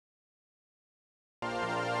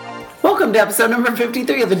Welcome to episode number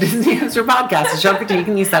 53 of the Disney Hipster Podcast, a show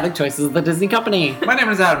critiquing the aesthetic choices of the Disney company. My name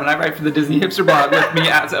is Adam, and I write for the Disney Hipster blog. With me,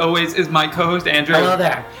 as always, is my co-host, Andrew. Hello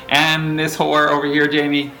there. And this whore over here,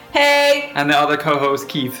 Jamie. Hey! And the other co-host,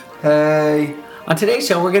 Keith. Hey. On today's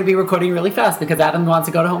show, we're going to be recording really fast because Adam wants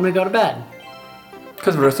to go home and go to bed.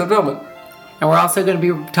 Because we're so filming. And we're also going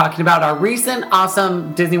to be talking about our recent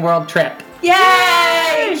awesome Disney World trip.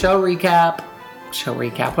 Yay! Show recap.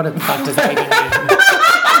 What the fuck does that even mean?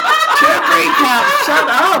 Trip recap. Shut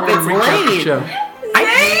up. It's Recap the late. show. I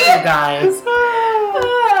hate you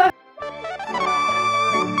guys.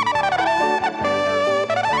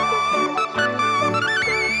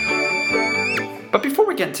 But before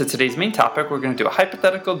we get into today's main topic, we're going to do a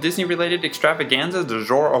hypothetical Disney-related extravaganza du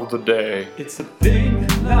jour of the day. It's a thing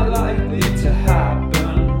not likely to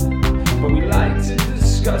happen, but we like to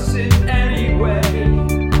discuss it anyway.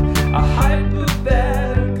 A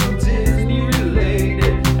hypothetical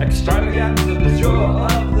Disney-related extravaganza du jour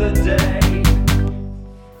of the day.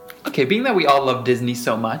 Okay, being that we all love Disney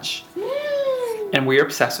so much, and we're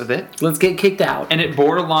obsessed with it, Let's get kicked out. and it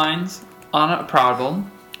borderlines on a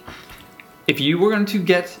problem, if you were going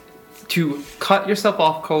to cut yourself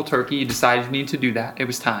off cold turkey, you decided you needed to do that. It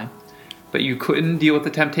was time. But you couldn't deal with the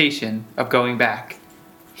temptation of going back.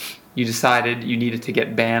 You decided you needed to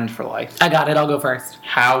get banned for life. I got it. I'll go first.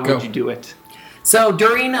 How Go. would you do it? So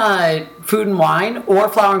during Food and Wine or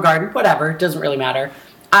Flower and Garden, whatever, doesn't really matter,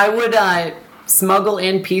 I would smuggle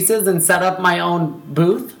in pieces and set up my own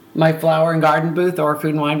booth, my Flower and Garden booth or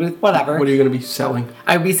Food and Wine booth, whatever. What are you going to be selling?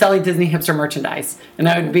 I would be selling Disney hipster merchandise, and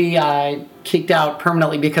I would be kicked out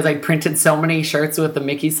permanently because I printed so many shirts with the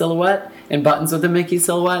Mickey silhouette and buttons with the Mickey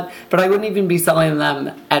silhouette, but I wouldn't even be selling them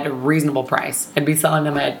at a reasonable price. I'd be selling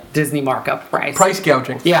them at Disney markup price. Price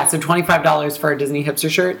gouging. Yeah, so $25 for a Disney hipster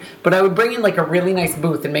shirt, but I would bring in like a really nice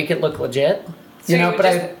booth and make it look legit. So you know, would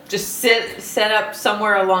but just set up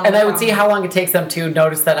somewhere along and the I would see front. how long it takes them to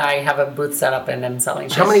notice that I have a booth set up and I'm selling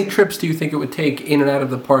shirts. How many trips do you think it would take in and out of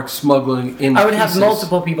the park smuggling in I would have pieces?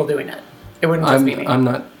 multiple people doing it. It wouldn't just be me. I'm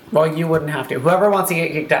not. Well, you wouldn't have to. Whoever wants to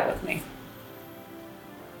get kicked out with me.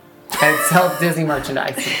 And sell Disney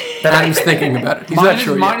merchandise. That Adam's thinking about it. He's not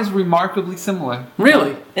sure Mine yet. is remarkably similar.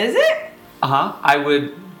 Really? Is it? I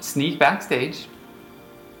would sneak backstage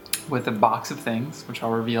with a box of things, which I'll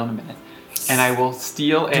reveal in a minute, and I will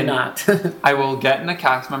steal Do and not. I will get in a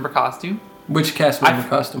cast member costume, Which cast member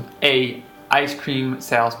costume? a ice cream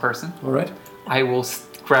salesperson. All right. I will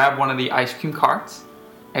grab one of the ice cream carts,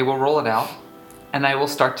 I will roll it out, and I will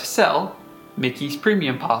start to sell Mickey's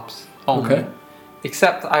Premium Pops only. Okay.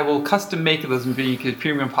 Except I will custom make those Mickey's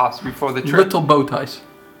Premium Pops before the trip. Little bow ties.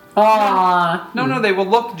 Aww. No, they will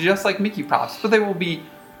look just like Mickey Pops, but they will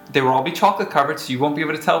all be chocolate covered, so you won't be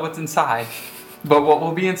able to tell what's inside. But what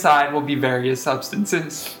will be inside will be various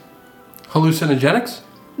substances. Hallucinogenics?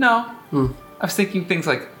 No. I was thinking things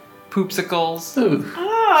like poopsicles, Ooh.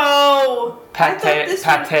 Oh! I thought this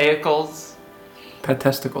one- pateicles. Pet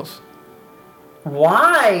testicles.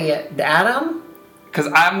 Why, Adam? Because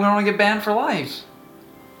I'm going to get banned for life.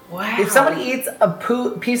 Wow. If somebody eats a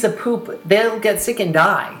piece of poop, they'll get sick and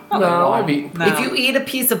die. Oh, they No, won't. I'd be- No. If you eat a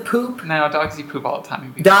piece of poop, No, dogs eat poop all the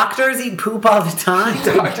time. doctors eat poop all the time.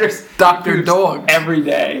 Doctors Dr. poops Dog. every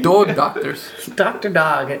day. Dog doctors. Dr.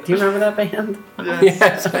 Dog. Do you remember that band?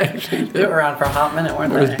 Yes, I actually They were do. around for a hot minute,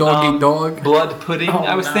 weren't There's they? Dog Eat Dog. Blood pudding, Oh,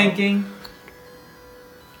 I was no. thinking.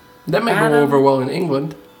 That may Adam. go over well in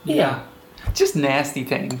England. Yeah. Just nasty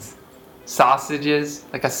things. Sausages,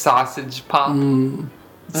 like a sausage pop.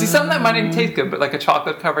 See, something that might even taste good, but like a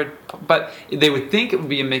chocolate covered. But they would think it would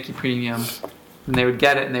be a Mickey Premium, and they would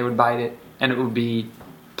get it and they would bite it, and it would be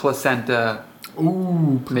placenta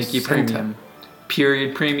Ooh, Mickey placenta. Premium,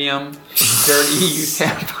 period premium, dirty use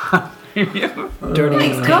tampon premium. Dirty.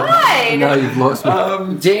 Oh my God! Now you've lost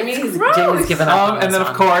me. Jamie's gross. given up. on And this then of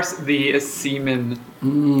one. course the semen,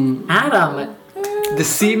 Adam. the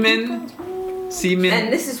semen,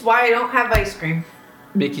 And this is why I don't have ice cream.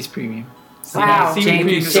 Mickey's Premium. Wow. Semen Jamie,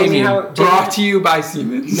 Premium Jamie, Semen. how- Brought to you by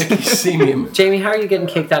Siemens. Mickey Semium. Jamie, how are you getting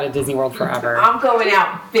kicked out of Disney World forever? I'm going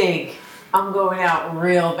out big. I'm going out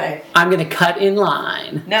real big. I'm gonna cut in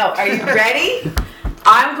line. No, are you ready?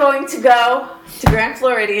 I'm going to go to Grand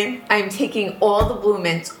Floridian. I'm taking all the Blue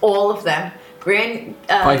Mints, all of them.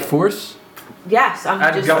 By force? Yes, At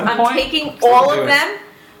I'm gunpoint? taking all Do of it. them,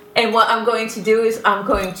 and what I'm going to do is I'm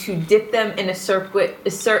going to dip them in a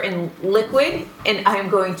certain liquid, and I'm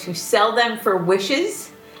going to sell them for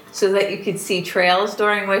wishes, so that you could see trails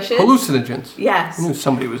during wishes. Hallucinogens. Yes. I knew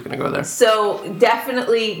somebody was going to go there. So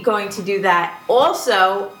definitely going to do that.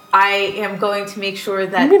 Also, I am going to make sure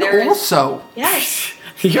that You mean there is also? yes.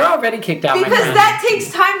 You're already kicked out, my Because friend. that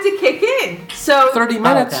takes time to kick in. So 30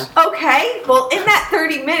 minutes. okay. okay, well in that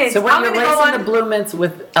 30 minutes, So when I'm you're gonna go lacing on. the blue mints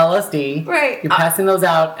with LSD, Right. you're passing those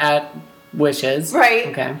out at Wishes. Right.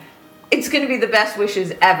 Okay. It's gonna be the best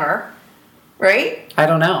wishes ever, right? I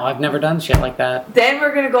don't know. I've never done shit like that. Then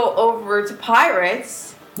we're gonna go over to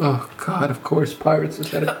Pirates. Oh God! Of course, Pirates has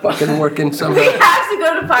got to fucking work in We somehow. have to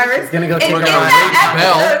go to Pirates. He's gonna go And take in a that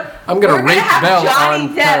Bell. episode, I'm gonna we're rate have Bell Johnny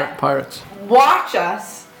on Depp Pirates. watch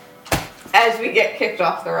us as we get kicked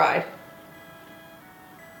off the ride.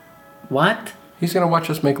 What? He's gonna watch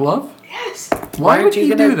us make love. Yes. Why would aren't you he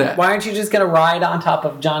gonna do that? Why aren't you just gonna ride on top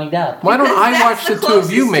of Johnny Depp? Why don't Because I that's watch the two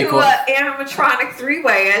of you closest make to love? an animatronic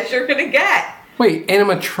three-way as you're gonna get. Wait,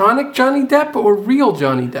 animatronic Johnny Depp or real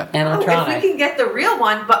Johnny Depp? Oh, if Animatronic. we can get the real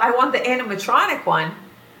one, but I want the animatronic one.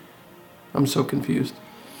 I'm so confused.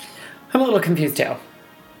 I'm a little confused too.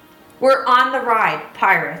 We're on the ride,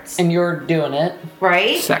 Pirates, And you're doing it.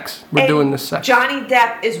 right? Sex. We're And doing the sex. Johnny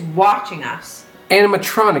Depp is watching us.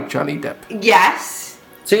 Animatronic Johnny Depp. Yes.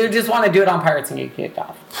 So you just want to do it on Pirates and get kicked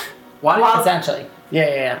off. Why? Well, Essentially.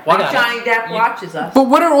 Yeah. Why I got it. Johnny Depp watches us. But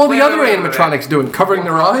what are all the Wait, other wait, wait, wait. animatronics doing? Covering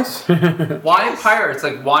their eyes? Why pirates?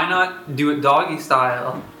 Like, why not do it doggy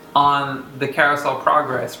style on the Carousel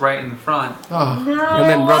Progress right in the front? Oh. No. And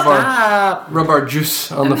then Stop. rub our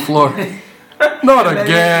juice on the floor. Not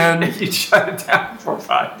again. You shut it down for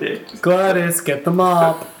 5 days. Gladys, get them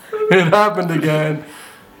up. It happened again.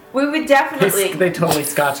 We would definitely. They totally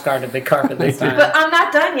scotch guarded the carpet this time. But I'm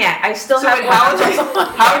not done yet. I still So have wait, how one.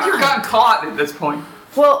 have you gotten caught at this point?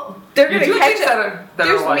 Well, they're You gonna do catch things it. that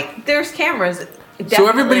are like. There's cameras. So definitely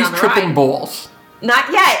everybody's on the tripping ride. balls.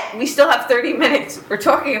 Not yet. We still have 30 minutes. We're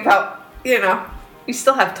talking about, we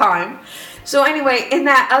still have time. So anyway, in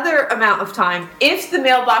that other amount of time, if the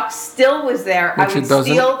mailbox still was there, Which I it would doesn't.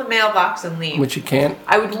 steal the mailbox and leave. Which you can't.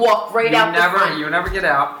 I would walk right out the front. You never get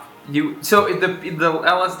out. So the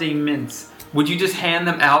LSD mints. Would you just hand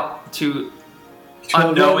them out to Children?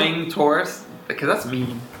 unknowing tourists? Because that's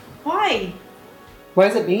mean. Why? What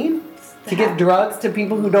does it mean? To give drugs to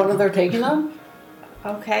people who don't know they're taking them?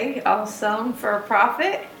 Okay, I'll sell them for a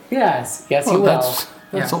profit. Yes. Yes, Well, you will.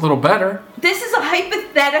 that's a little better. This is a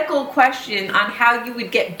hypothetical question on how you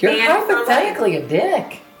would get You're banned for life. hypothetically a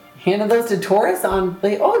dick. Handing those to tourists on,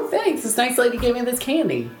 like, oh, thanks. This nice lady gave me this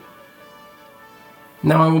candy.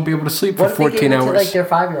 Now I won't be able to sleep for What if they 14 gave it to, hours. like, their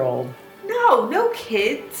 5-year-old? No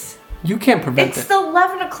kids. You can't prevent It's it. the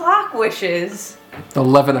 11 o'clock wishes.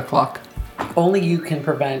 11 o'clock. Only you can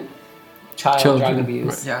prevent child Children, drug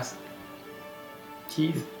abuse. Yes.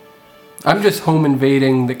 Keith. I'm just home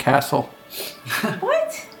invading the castle.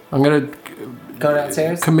 What? I'm gonna Go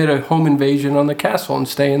downstairs? commit a home invasion on the castle and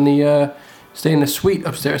stay in the suite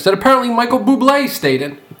upstairs that apparently Michael Bublé stayed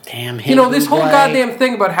in. Damn him. You know, this whole Bublé. goddamn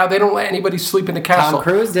thing about how they don't let anybody sleep in the castle.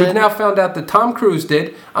 Cruise did. We've now found out that Tom Cruise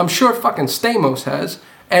did. I'm sure fucking Stamos has.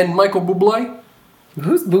 And Michael Bublé.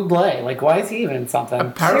 Who's Bublé? Like, why is he even something?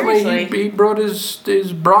 Apparently Seriously? he brought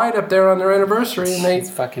his bride up there on their anniversary, and His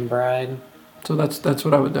fucking bride. so that's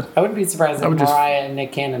what I would do. I wouldn't be surprised I if would just- Mariah and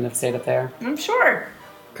Nick Cannon have stayed up there. I'm sure.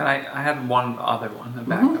 Can I had one other one. A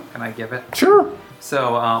backup. Can I give it? Sure.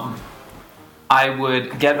 So I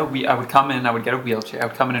would get I would come in. I would get a wheelchair. I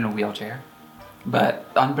would come in a wheelchair, but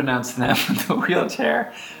unbeknownst to them, the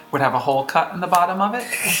wheelchair would have a hole cut in the bottom of it,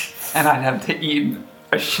 and I'd have to eat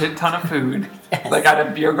a shit ton of food. Like I'd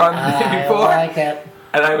have beer garden the day I before, like it.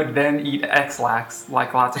 and I would then eat X-Lax,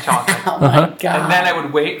 like lots of chocolate. Oh my god. And then I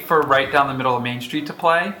would wait for Right Down the Middle of Main Street to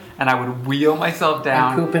play, and I would wheel myself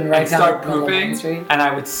down pooping right and down start the middle of Main pooping, Street? and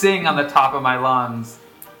I would sing on the top of my lungs,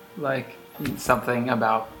 like something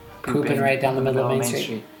about Pooping right down the middle of Main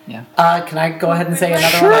Street. Yeah. Can I go ahead and say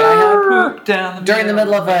another one I have? Poop down During the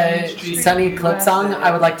middle of Main a Street. Sunny Clip song,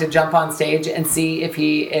 I would like to jump on stage and see if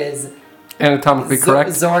he is Anatomically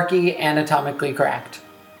correct. Zorky anatomically correct.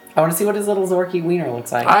 I want to see what his little Zorky wiener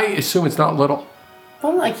looks like. I assume it's not little.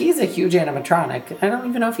 Well, like, he's a huge animatronic. I don't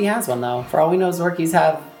even know if he has one, though. For all we know, Zorkies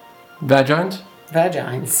have Vagines?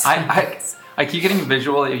 vagines. I keep getting a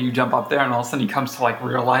visual that you jump up there and all of a sudden he comes to like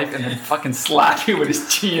real life and then fucking slap you with his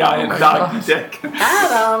GI and doggy gosh. dick.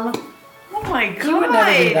 Adam! Oh my god. He would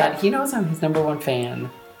never do that. He knows I'm his number one fan.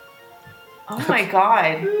 Oh my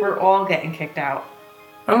god. We're all getting kicked out.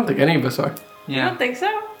 I don't think any of us are. You Yeah. don't think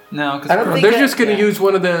so? No, I don't because think They're that- just going to yeah. use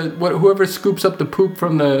one of the whoever scoops up the poop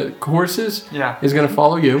from the horses. Yeah. Is going to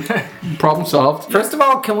follow you. Problem solved. First of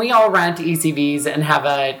all, can we all rent ECVs and have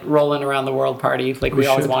a rolling around the world party like we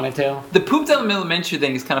always should. wanted to? the poop down the middle of Main Street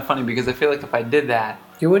thing is kind of funny because I feel like if I did that,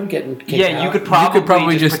 You wouldn't get kicked yeah, out. you could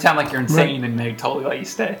probably just just- pretend like you're insane and they'd totally let you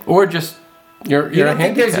stay. Or just you're You a don't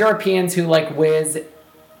think there's handicap. Europeans who like whiz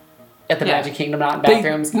at the Yeah. Magic Kingdom, not in They,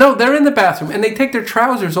 bathrooms. no, they're in the bathroom and they take their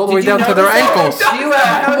trousers all the way Did you down to their notice that? ankles. You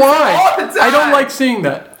notice Why? all the time. I don't like seeing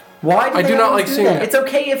that. Why do I they do not always like do seeing that. It's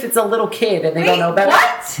okay if it's a little kid and they Wait, don't know better.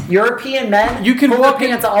 what? European men, You can pull walk their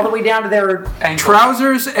in- pants all the way down to their. Ankles.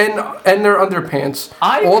 Trousers and their underpants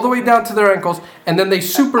all the way down to their ankles, and then they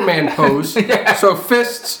Superman pose. So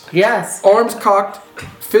fists, Yes. arms cocked,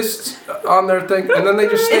 fists on their thing, and then they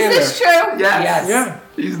just Is stand this there. true? Yes. Yeah.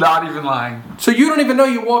 He's not even lying. So you don't even know.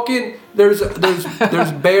 You walk in. There's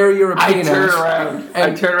bare I European turn ass. around.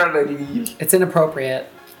 And- I turn around and leave. It's inappropriate.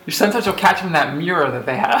 Sometimes you'll catch him in that mirror that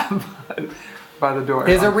they have by the door.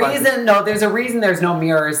 There's a Unpleasant. reason. No, there's a reason. There's no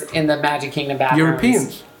mirrors in the Magic Kingdom bathrooms.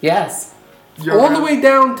 Europeans. Yes. all the way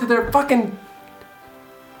down to their fucking.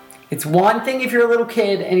 It's one thing if you're a little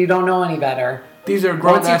kid and you don't know any better. These are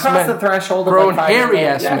grown Once you ass cross men. the threshold of Grown like 5 hairy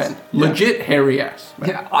years ass old, men. Yeah. Legit hairy ass men.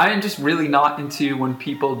 Yeah, I am just really not into when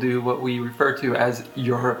people do what we refer to as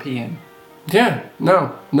European. Yeah.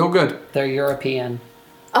 No good. They're European.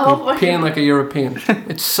 Oh my Peeing god. like a European.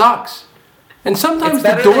 It sucks. And sometimes It's the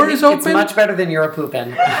better door than- is open. It's much better than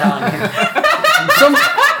Europooping. I'm telling you.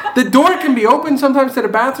 The door can be open sometimes to the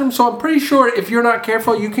bathroom, so I'm pretty sure if you're not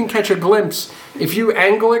careful, you can catch a glimpse. If you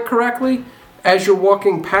angle it correctly, as you're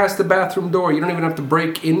walking past the bathroom door, you don't even have to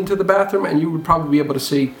break into the bathroom, and you would probably be able to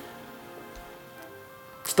see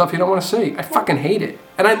stuff you don't want to see. I fucking hate it.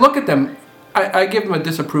 And I look at them, I give them a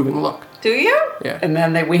disapproving look. Do you? Yeah. And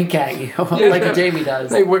then they wink at you like a Jamie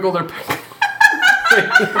does. They wiggle their... they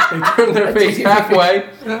turn their face halfway.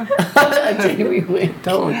 A Jamie wink.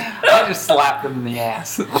 Don't. I just slap them in the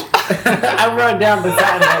ass. I run down the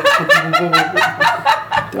side of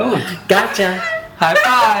it. Don't. Gotcha. High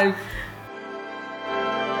five.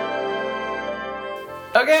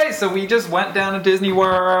 Okay, so we just went down to Disney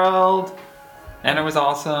World, and it was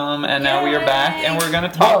awesome. And now we are back, and we're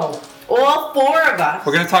gonna talk. Oh, All four of us.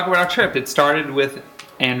 We're gonna talk about our trip. It started with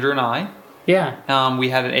Andrew and I. yeah. We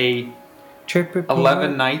had a Trip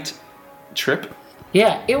 11-night trip,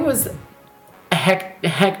 Yeah, it was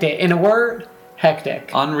hectic. In a word, hectic.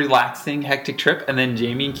 unrelaxing, hectic trip, and then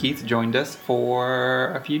Jamie and Keith joined us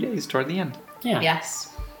for a few days toward the end. Yeah. Yes.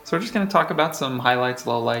 So we're just gonna talk about some highlights,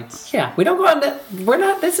 lowlights. Yeah, we don't go on we're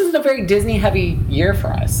not, this isn't a very Disney heavy year for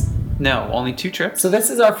us. No, only 2 trips. So this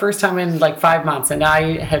is our first time in like 5 months, and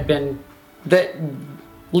I had been,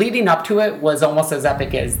 leading up to it was almost as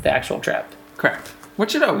epic as the actual trip. Correct.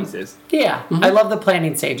 Which it always is. Yeah, I love the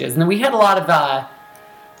planning stages. And then we had a lot of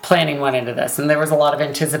planning went into this, and there was a lot of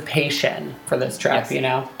anticipation for this trip, Yes. you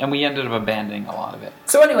know? And we ended up abandoning a lot of it.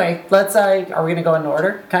 So anyway, let's, are we going to go in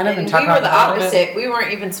order, kind of, and And talk we were about the that a bit? opposite. We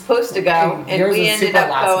weren't even supposed to go, and Yours we was ended super up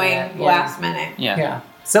last going minute, yeah. last minute. Yeah. Yeah.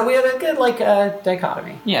 So we had a good,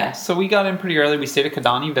 dichotomy. Yeah, so we got in pretty early. We stayed at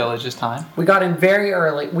Kidani Village this time. We got in very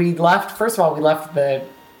early. We left, first of all, we left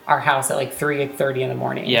our house at like 3:30 in the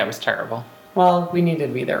morning. Yeah, it was terrible. Well, we needed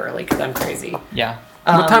to be there early because I'm crazy. Yeah.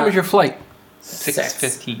 What time was your flight?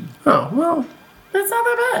 6:15. Oh, well. That's not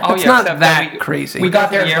that bad. Oh, It's yeah, not except that we- crazy. We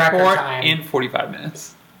got there to the record airport time. in 45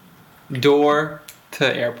 minutes. Door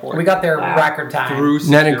to airport. We got there Wow. record time. through That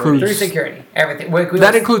security. includes- Through security. Everything. We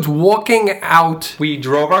That includes walking out. We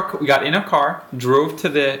got in a car, drove to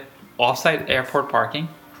the off-site airport parking,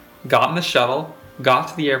 got in the shuttle, got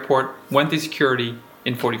to the airport, went through security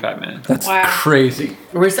in 45 minutes. That's Wow. crazy.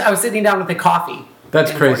 I was sitting down with a coffee. That's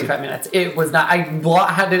in crazy. 45 minutes. It was not. I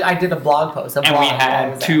did a blog post. And we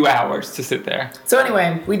had 2 hours to sit there. So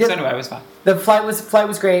anyway, we did. So anyway, it was fun. The flight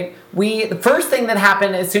was great. The first thing that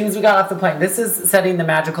happened as soon as we got off the plane. This is setting the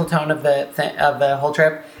magical tone of the whole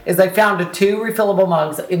trip. Is I found 2 refillable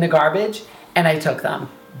mugs in the garbage and I took them.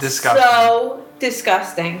 Disgusting. So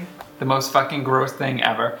disgusting. The most fucking gross thing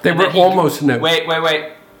ever. They And were then he- almost new. Wait.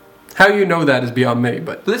 How you know that is beyond me,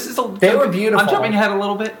 but This is They were beautiful. I'm jumping ahead a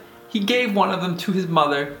little bit. He gave one of them to his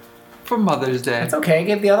mother for Mother's Day. It's okay. I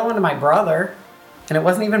gave the other one to my brother, and it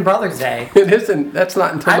wasn't even Brother's Day. it isn't. That's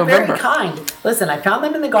not until I'm November. very kind. Listen, I found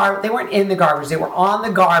them in the garbage. They weren't in the garbage. They were on the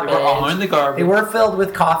garbage. They were all in the garbage. They were filled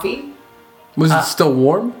with coffee. Was it still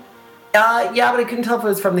warm? Yeah, but I couldn't tell if it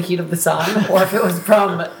was from the heat of the sun or if it was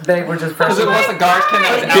from they were just fresh. Because it was a garbage can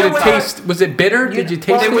that was Did Did it well, taste? Was it bitter? Did you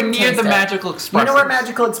taste They well, were it? didn't near taste the it. Magical Express. You know where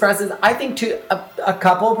Magical Express is? I think a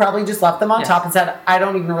couple probably just left them on Yes. top and said, "I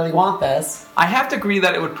don't even really want this." I have to agree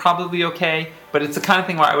that it would probably be okay, but it's the kind of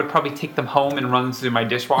thing where I would probably take them home and run them through my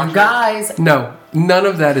dishwasher. You guys, No, none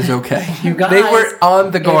of that is okay. you guys, They were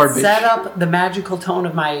on the it garbage. set up the magical tone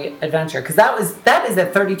of my adventure because that is a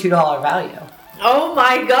 $32 value. Oh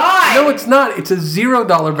my god! No, it's not. It's a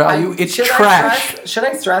 $0 value. It's trash. Should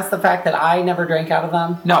I stress the fact that I never drank out of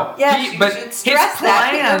them? No. Yes, but you should his stress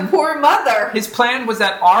that to plan. your poor mother. His plan was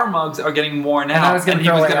that our mugs are getting worn And I out, was gonna and he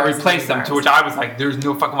throw was away going to ours and replace use them. ours. To which I was like, "There's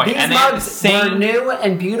no fucking way." These and they had the mugs same. were new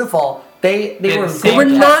and beautiful. They They had were the They same were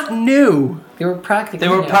gorgeous. not new. They were practically. They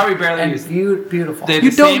were new probably barely and used. Beautiful. They-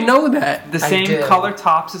 You The don't same- know that. The I same do. color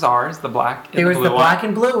tops as ours, the black. And It was blue the one. black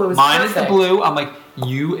and blue. It was Mine is the perfect. blue. I'm like,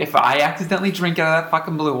 if I accidentally drink out of that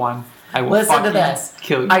fucking blue one, I will Listen to fucking this.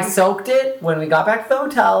 kill you. I soaked it when we got back to the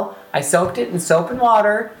hotel. I soaked it in soap and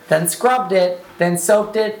water, then scrubbed it, then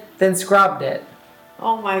soaked it, then scrubbed it.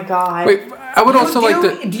 Oh my god. Wait, I would also like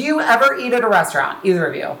to. Do you ever eat at a restaurant? Either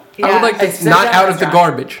of you? I would like to It's not not out of the restaurant.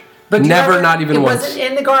 garbage. But do you Never, ever- not even it once. wasn't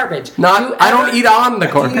in the garbage. Not. Do you I don't ever- eat on the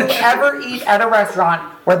Do you garbage. ever eat at a restaurant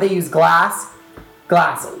where they use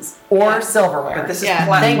glasses or silverware? But this is Yeah.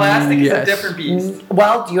 plastic. Is Yes. a different beast.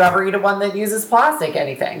 Well, do you ever eat at one that uses plastic?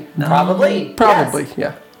 Anything? Probably. Probably,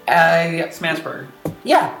 Yes. yeah. Smashburger.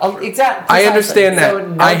 Yeah. Exactly. I understand that. So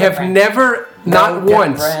no I have different. never, not No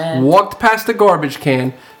once, different. walked past a garbage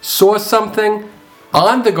can, saw something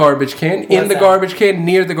on the garbage can, in the Listen. garbage can,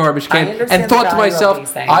 near the garbage I can, understand and the thought to value of myself, these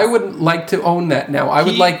things. I would like to own that now. I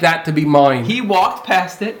would He- like that to be mine. He walked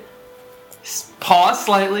past it, paused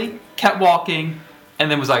slightly, kept walking, and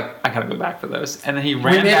then was like, "I gotta go back for those." And then he We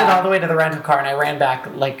ran made it all back, the way to the rental car, and I ran back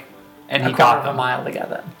like and a he quarter got of a them. mile to get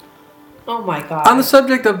them. Oh my god. On the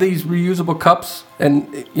subject of these reusable cups,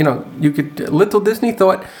 and you know, you could Little Disney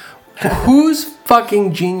thought, whose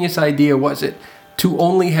fucking genius idea was it to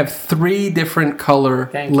only have 3 different color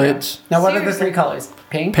Thank lids? you. Now, what are the Seriously. 3 colors?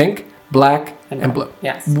 Pink. Pink, black, and And blue. blue.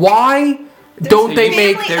 Yes. Why don't they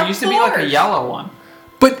family make? There Of used to be like a course. yellow one.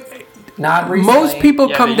 But Not recently. most people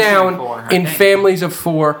Yeah, come they usually down 4, I in think. families of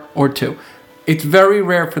 4 or 2. It's very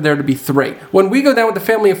rare for there to be 3. When we go down with a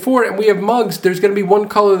family of 4 and we have mugs, there's going to be one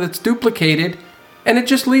color that's duplicated, and it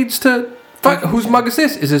just leads to whose mug is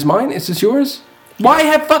this? Is this mine? Is this yours? Why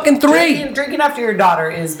have fucking 3? Drinking after your daughter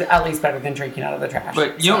is at least better than drinking out of the trash.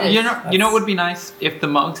 But So you know that's- what would be nice if the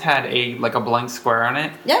mugs had a blank square on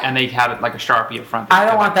it, Yeah. and they had it like a Sharpie up front. I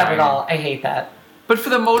don't want that at all. I hate that. But for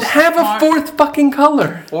the most Have a part- 4th fucking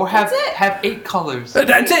color. or have That's it. have 8 colors.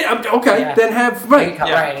 That's it. Okay, Yeah. then have Hate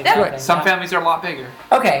color, Yeah. right, exactly. Right. Some Yeah. families are a lot bigger.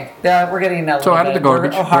 Okay, we're getting a little So out of bit- the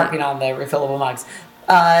garbage, We're harping on the refillable mugs.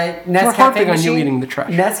 Nescafe We're harping on machine. you eating the trash.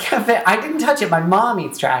 Nescafe. I didn't touch it. My mom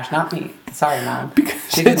eats trash, not me. Sorry, mom. Because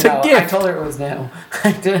She didn't it's a know. I gift. told her it was new.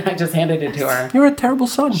 I just handed it to her. You're a terrible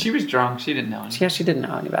son. She was drunk. She didn't know. Yeah, she didn't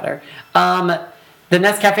know any better. The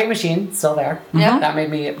Nescafe machine still there. Yeah. That made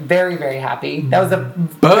me very, very happy. That was the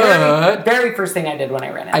But- very first thing I did when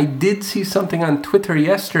I ran it. I did see something on Twitter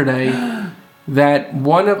yesterday that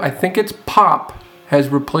I think it's Pop, has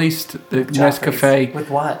replaced the Joffrey's. Nescafe With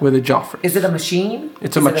what? with a Joffrey. Is it a machine?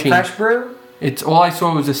 It's a Is machine. It a fresh brew? It's all I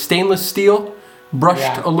saw was a stainless steel, brushed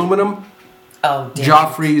Yeah. aluminum, Oh, damn.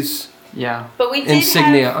 Joffrey's Yeah. but we did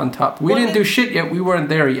insignia have, on top. We one didn't of- do shit yet. We weren't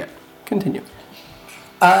there yet. Continue.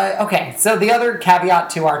 Okay, so the other caveat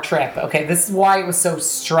to our trip. Okay, this is why it was so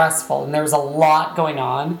stressful, and there was a lot going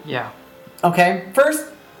on. Yeah. Okay, first,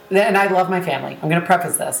 and I love my family. I'm gonna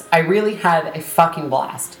preface this. I really had a fucking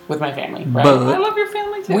blast with my family. Right? But- I love your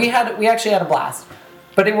family too. We actually had a blast,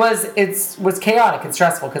 but it was chaotic and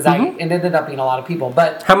stressful because it ended up being a lot of people.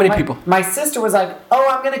 But How many people? My sister was like, "Oh,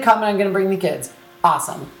 I'm gonna come and I'm gonna bring the kids."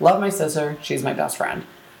 Awesome, love my sister. She's my best friend.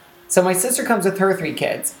 So my sister comes with her 3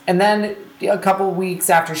 kids, and then a couple weeks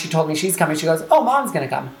after she told me she's coming, she goes, "Oh, mom's gonna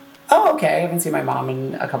come." Oh, okay. I haven't seen my mom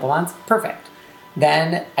in a couple months. Perfect.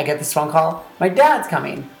 Then I get this phone call. My dad's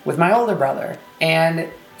coming with my older brother and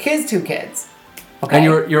his 2 kids. Okay.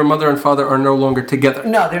 And your mother and father are no longer together.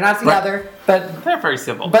 No, they're not together, but They're very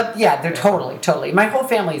civil. yeah, they're totally. My whole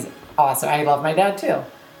family's awesome. I love my dad too.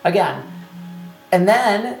 Again. And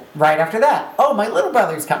then, right after that, oh, my little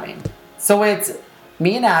brother's coming. So it's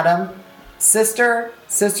me and Adam,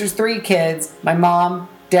 sister's 3 kids, my mom,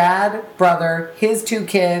 dad, brother, his 2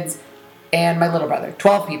 kids, and my little brother.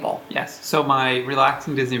 12 people. yes. So my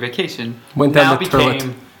relaxing Disney vacation Went down now the became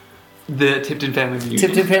toilet. the Tipton family reunion.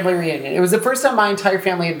 Tipton family reunion. It was the first time my entire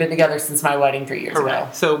family had been together since my wedding 3 years ago.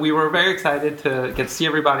 Correct. So we were very excited to get to see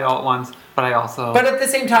everybody all at once, but I also. But at the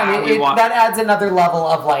same time, that adds another level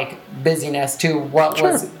of like busyness to what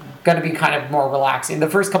Sure. was going to be kind of more relaxing. The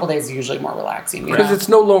first couple days are usually more relaxing. You Because know? it's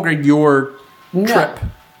no longer your trip.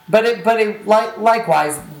 But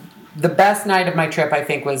likewise, the best night of my trip, I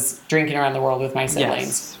think, was drinking around the world with my siblings.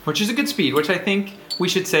 Yes, which is a good speed, which I think we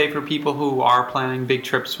should say for people who are planning big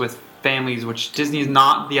trips with families, which Disney is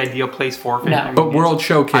not the ideal place for family. No. But World I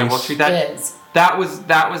Showcase. will treat that. It is. that was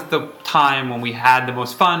the time when we had the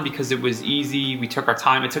most fun because it was easy. We took our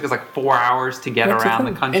time. It took us like 4 hours to get That's the around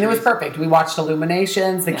the thing. country. And it was perfect. We watched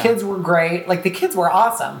Illuminations. The Yeah. kids were great. Like, the kids were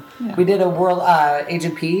awesome. Yeah. We did a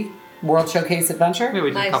Agent P World Showcase Adventure We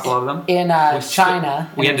did Nice. a couple of them. in We st- China.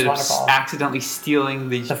 We and it ended up was wonderful. accidentally stealing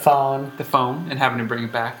The phone. the phone and having to bring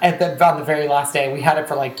it back. On the very last day. We had it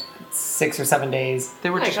for like 6 or 7 days. They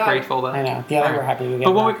were My just God. grateful though. I know. Yeah, they were happy to get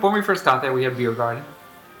But back. when we first got there, we had beer garden.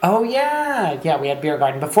 Oh, yeah. Yeah, we had beer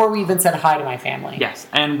garden before we even said hi to my family. Yes,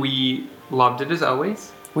 and we loved it as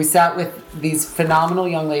always. We sat with these phenomenal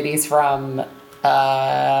young ladies from,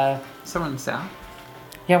 Someone in the South,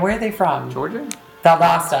 yeah, where are they from? Georgia.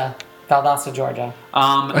 Valdosta, Georgia.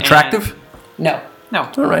 Attractive? No. And, no.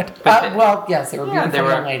 All right. Well, yes, they were Yeah, beautiful they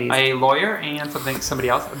were young ladies. a lawyer and somebody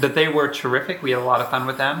else. But they were terrific. We had a lot of fun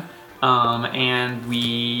with them, and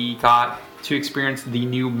we got to experience the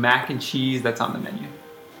new mac and cheese that's on the menu.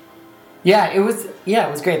 Yeah, it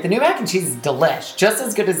was great. The new mac and cheese is delish, just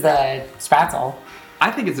as good as the spatzel.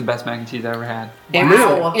 I think it's the best mac and cheese I ever had.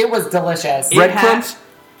 Wow. It was delicious. It Breadcrumbs?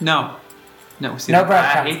 No. See, No I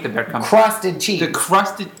breadcrumbs. hate the breadcrumbs. Crusted cheese. The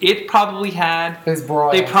crusted, it probably had. It was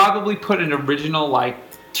broiled. They probably put an original like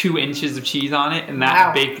 2 inches of cheese on it, and that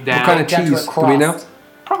Wow. baked down. What kind of Down to a cheese? Do we know? crust.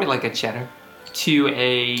 Probably like a cheddar to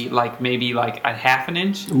a maybe a half an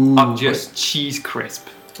inch Ooh. of just cheese crisp.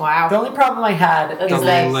 The Wow. only problem I had is that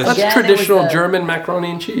Delicious. That's again, traditional it was the, German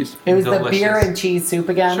macaroni and cheese. It was the Delicious. beer and cheese soup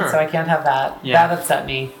again, Sure. so I can't have that. Yeah. That upset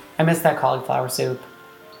me. I missed that cauliflower soup.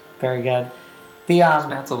 Very good. The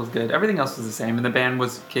Spatzel was good. Everything else was the same, and the band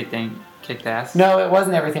was kicked ass. no, it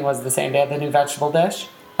wasn't. Everything was the same. They had the new vegetable dish,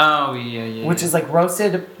 Oh yeah. which is like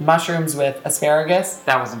roasted mushrooms with asparagus.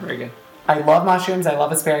 that wasn't very good. I love mushrooms. I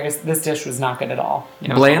love asparagus. This dish was not good at all. Yeah,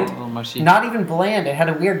 it was Bland? a little mushy. Not even bland. It had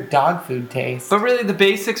a weird dog food taste, But really, the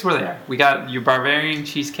basics were there. We got your Bavarian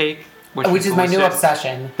cheesecake, which which is my new delicious.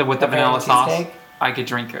 obsession. With the vanilla Bavarian sauce. cheesecake I could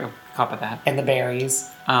drink a cup of that. and the berries.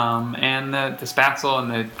 And the spatzel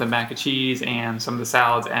and the mac and cheese and some of the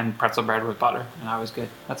salads and pretzel bread with butter, and I was good.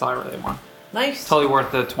 That's all I really want. Nice. Totally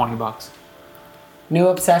worth the $20. New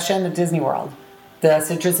obsession at Disney World. The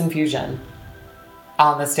citrus infusion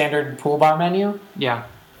on the standard pool bar menu. Yeah,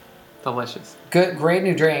 delicious, Good, great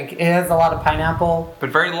new drink. It has a lot of pineapple, but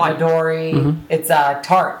very light. Midori. It's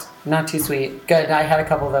tart, not too sweet. Good. I had a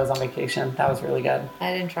couple of those on vacation. That was really good.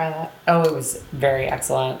 I didn't try that. Oh, it was very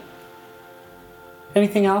excellent.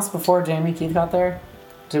 Anything else before Jamie Keith got there?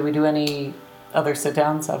 Did we do any other sit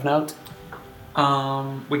downs of note?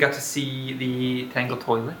 We got to see the Tangle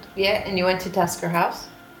toilet. Yeah, and you went to Tusker House?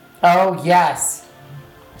 Oh yes,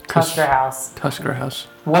 Tusker House. Tusker House.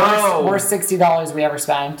 Worst $60 we ever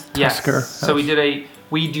spent. Yes. Tusker So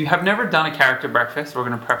we have never done a character breakfast. We're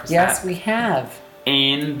gonna preface Yes, that we have.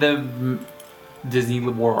 in the Disney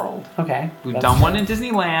World. Okay. We've that's done good. one in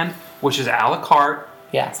Disneyland, which is a la carte.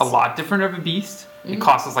 Yes. A lot different of a beast. It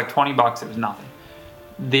cost us like $20. It was nothing.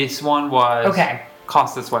 This one was Okay.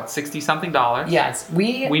 Cost us what, $60-something? Yes,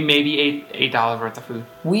 we We maybe $8 worth of food.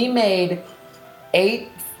 made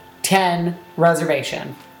 8:10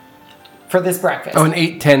 reservation for this breakfast. Oh, an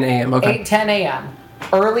 8:10 a.m. Okay. 8:10 a.m.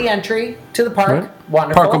 Early entry to the park. Right.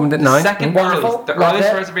 Wonderful. Park opened at 9. Second Wonderful. earliest. The Love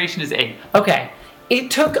earliest it. reservation is 8. Okay. It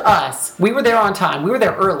took us, we were there on time. We were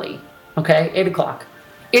there early. Okay, 8 o'clock.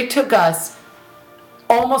 It took us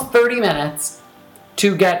almost 30 minutes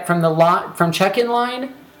to get from from check-in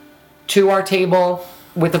line to our table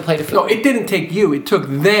with a plate of food. No, it didn't take you. It took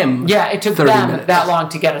them. Yeah, it took 30 them minutes. that long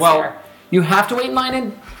to get us Well- there. You have to wait in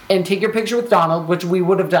line and take your picture with Donald, which we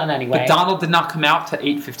would have done anyway. But Donald did not come out to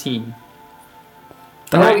 8:15.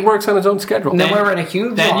 Donald Right. works on his own schedule. And then Then- we were in a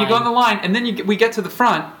huge Then line. you go in the line, and then we get to the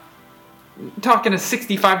front, talking a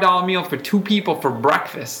 $65 meal for 2 people for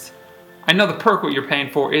breakfast. I know the perk what you're paying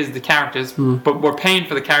for is the characters, but we're paying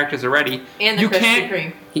for the characters already. And the you Krispy can't,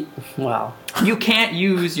 Kreme. Well, You can't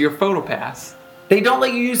use your photo pass. they don't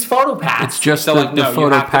let you use PhotoPass. It's just So the, like, the no, you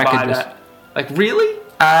photo have to buy packages. that. Like, really?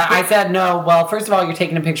 I said no. Well, first of all, you're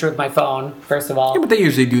taking a picture with my phone. First of all, Yeah, but they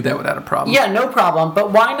usually do that without a problem. yeah, no problem.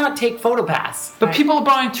 But why not take PhotoPass? But people are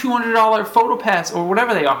buying $200 photo pass or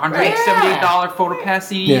whatever they are, $178 photo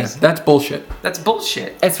passes. Yeah, that's bullshit. That's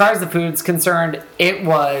bullshit. As far as the food's concerned, it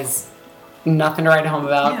was nothing to write home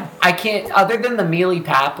about. Yeah. I can't, other than the mealy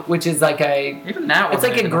pap, which is like Even that it's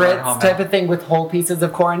wasn't like a even right grits home type ec. of thing with whole pieces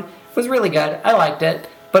of corn. It was really good. I liked it.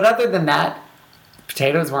 But other than that,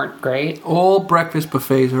 potatoes weren't great. All breakfast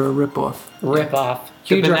buffets are a ripoff. Rip off.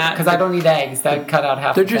 Huge but that- because I don't eat eggs. That cut out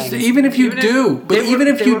half They're the just things. even if you Even if- do, but they even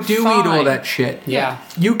were- if they you were do eat all fine. that shit, Yeah.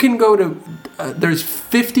 you can go to. There's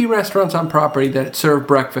 50 restaurants on property that serve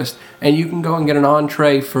breakfast, and you can go and get an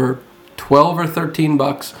entree for $12 or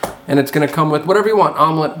 $13, and it's going to come with whatever you want: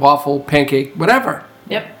 omelet, waffle, pancake, whatever.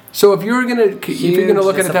 Yep. So if you're gonna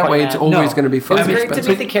look at it that way, it's disappointment. always No. going to be It was fucking great to expensive.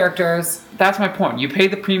 meet the characters That's my point. You pay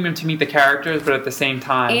the premium to meet the characters, but at the same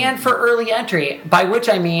time, and for early entry, by which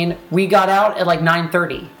I mean we got out at like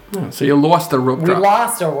 9:30. So you lost the rope We drop.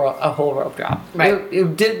 lost a whole rope drop. Right.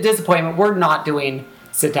 It did disappointment. We're not doing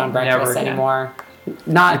sit down breakfast Never again. anymore.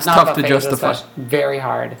 Not It's not tough to buffets, justify. especially. Very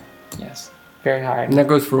hard. yes. Very hard. And that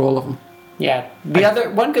goes for all of them. Yeah. The other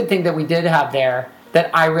one good thing that we did have there that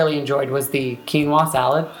I really enjoyed was the quinoa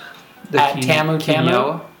salad at Tamu Tamu.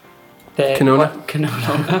 Quinoa. The Quinoa? what?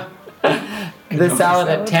 Quinoa. The salad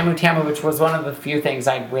at Tamu Tamu, which was one of the few things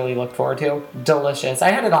I really looked forward to. Delicious.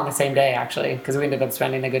 I had it on the same day actually because we ended up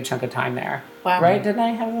spending a good chunk of time there. Wow. Right? Didn't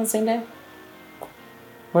I have it on the same day?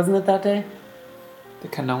 Wasn't it that day? The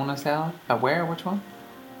cannoli salad. Where? Which one?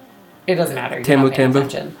 It doesn't matter. You're Tamu not paying Tamu.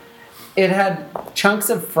 attention. It had chunks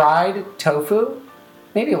of fried tofu.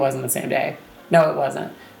 Maybe it wasn't the same day. No, it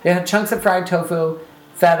wasn't. It had chunks of fried tofu,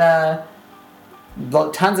 feta,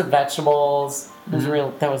 tons of vegetables. It was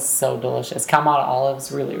real. That was so delicious. Kalamata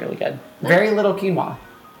olives, really, really good. Very little quinoa,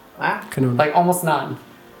 Wow. Canola. like almost none.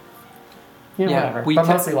 Yeah, Yeah, whatever. we But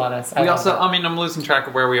took- mostly lettuce. We love also, it. I mean, I'm losing track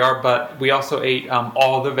of where we are, but we also ate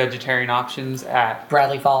all the vegetarian options at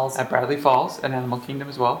Bradley Falls. Bradley Falls and Animal Kingdom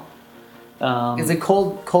as well. Is it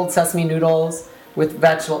cold sesame noodles with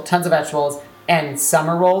tons of vegetables and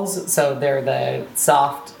summer rolls? So they're the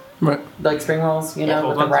soft Right. like spring rolls, you Yeah, know, hold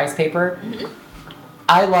with the on. rice paper.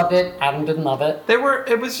 I loved it. Adam didn't love it.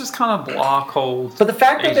 It was just kind of blah cold. But the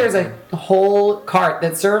fact that Asian there's a whole cart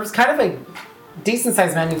that serves kind of a decent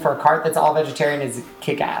sized menu for a cart that's all vegetarian is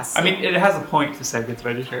kick ass. I mean, it has a point to say it's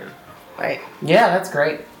vegetarian. Right. yeah, that's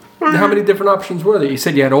great. How many different options were there? You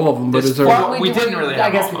said you had all of them, but This- is there? Well, we didn't really I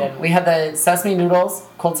have guess all we of did. We had the sesame noodles,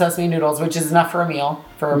 cold sesame noodles, which is enough for a meal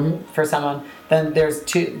for someone. Then there's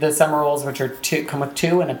the summer rolls, which are come with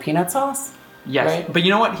 2 and a peanut sauce. Yes, Right. but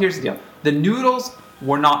you know what? Here's the deal. The noodles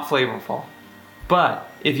were not flavorful, but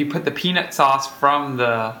if you put the peanut sauce from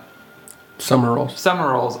the Summer rolls.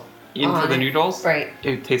 summer rolls into On the it. noodles, Right.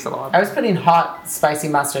 it tastes a lot. I was putting hot, spicy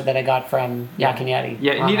mustard that I got from Yak and Yeti.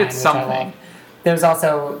 Yeah, it on needed mine, which I something. love. There's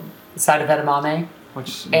also a side of edamame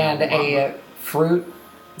Which and a fruit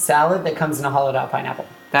salad that comes in a hollowed out pineapple.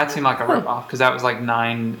 that seemed like a rip off because that was like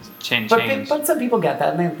 9 change. But some people get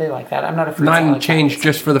that and they like that. I'm not a fruit 9 salad change guy.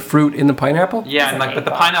 just for the fruit in the pineapple? Yeah, It's and like like, but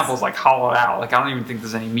the $8. pineapple's like hollowed out. Like I don't even think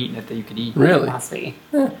there's any meat in it that you could eat. Really? Must be.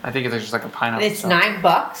 I think there's just like a pineapple. And it's itself.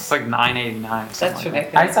 $9. It's like $9.89. That's Like that.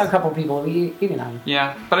 ridiculous. I saw a couple people eating them.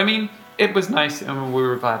 Yeah, but I mean, it was nice, and we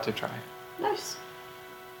were glad to try. Nice.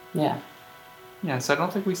 Yeah. Yeah, so I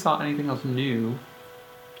don't think we saw anything else new.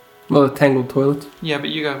 Well, the tangled toilets. Yeah, but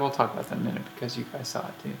you guys, we'll talk about that in a minute because you guys saw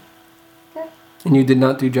it too. And you did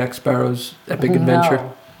not do Jack Sparrow's Epic Adventure.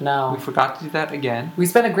 No. We forgot to do that again. We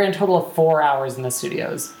spent a grand total of 4 hours in the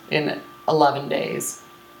studios in 11 days.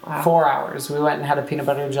 Wow. 4 hours. We went and had a peanut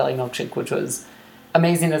butter and jelly milkshake, which was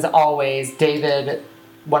amazing as always. David,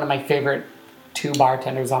 one of my favorite 2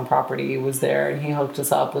 bartenders on property, was there, and he hooked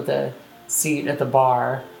us up with a seat at the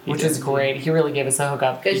bar, which is great. He really gave us a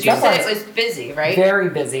hookup. Because you That said bar's it was busy, right? very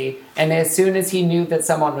busy, and as soon as he knew that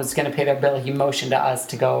someone was going to pay their bill, he motioned to us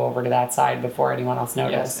to go over to that side before anyone else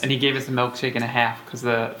noticed. Yes, and he gave us a milkshake and a half because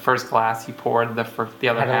the first glass he poured the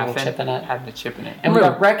other Had a half little in chip in it. had the chip in it. And we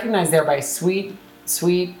got recognized there by a sweet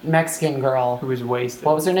Mexican girl. Who was wasted.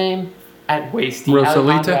 What was her name? Wasty. Ros-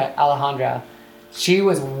 Rosalita? Alejandra. She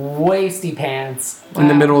was wasty pants. In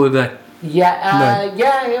the middle of the day. Yeah,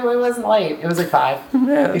 it wasn't late. It was like 5.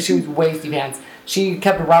 Yeah. She was wasty pants. She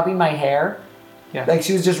kept rubbing my hair. Yeah. Like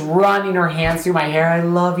she was just running her hands through my hair. I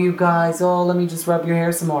love you guys. Oh, let me just rub your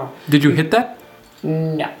hair some more. Did you hit that?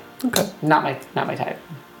 No, Okay. not my type.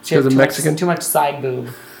 She Because had a too Mexican? much, too much side boob.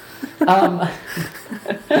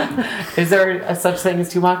 Is there a such thing as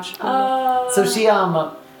too much? So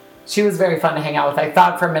she was very fun to hang out with. I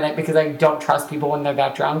thought for a minute, because I don't trust people when they're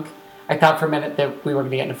that drunk, I thought for a minute that we were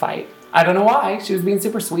going to get in a fight. I don't know why. She was being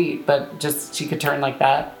super sweet, but just she could turn like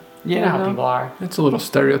that. You know how no. people are. It's a little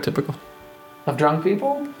stereotypical. Of drunk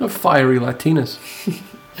people? Of fiery Latinas.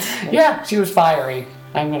 Yeah, she was fiery.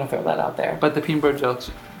 I'm going to throw that out there. But the peanut butter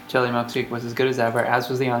jelly milkshake was as good as ever, as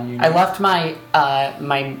was the onion. I left my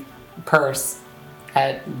my purse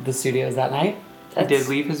at the studios that night. He did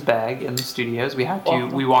leave his bag in the studios. We had to. Well-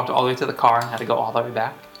 We walked all the way to the car and had to go all the way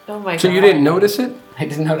back. Oh my god. So you didn't notice it? I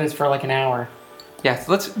didn't notice for like an hour. Yes,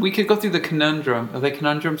 we could go through the conundrum. Are they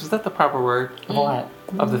conundrums? Is that the proper word? Of what?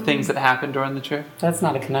 Of the things that happened during the trip? That's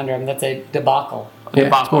not a conundrum. That's a debacle. Yeah, it's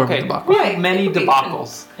Debacle. more of a Okay. debacle. We had many It could be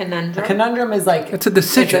debacles. A Conundrum. conundrum is like It's a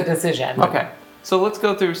decision. It's a decision. Okay. So let's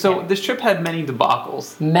go through. So this trip had many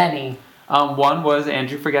debacles. Many. One was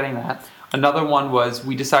Andrew forgetting that. Another one was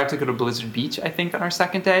we decided to go to Blizzard Beach, I think, on our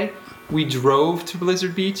second day. We drove to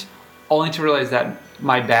Blizzard Beach only to realize that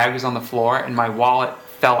my bag was on the floor and my wallet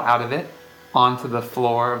fell out of it onto the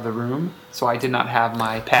floor of the room. So I did not have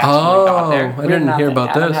my pass when we got there. I didn't hear about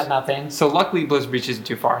Adam this. had nothing. So luckily Blizzard Beach isn't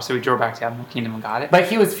too far, so we drove back to Animal Kingdom and got it. But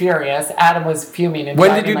he was furious. Adam was fuming. And When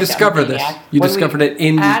driving did you like a discover this? maniac. You When discovered it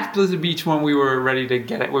in, At Blizzard Beach when we were ready to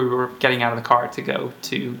get it, we were getting out of the car to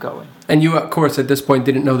go in. and you, of course, at this point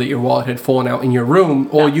didn't know that your wallet had fallen out in your room.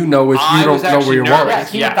 All you know is you I don't was know where actually your nervous. wallet Yeah, is.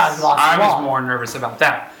 he Yes, thought he lost his I was wallet. more nervous about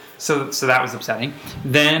that. So that was upsetting.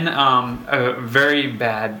 Then a very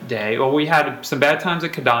bad day. Well, we had some bad times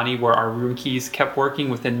at Kidani where our room keys kept working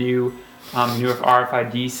with the new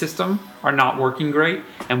RFID system are not working great,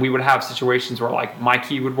 and we would have situations where like my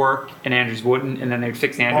key would work and Andrew's wouldn't, and then they'd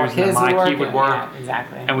fix Andrew's and then my key would work. Yeah,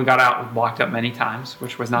 exactly. And we got out blocked up many times,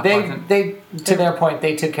 which was not pleasant. They to their point,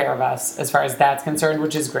 they took care of us as far as that's concerned,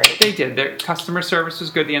 which is great. They did. Their customer service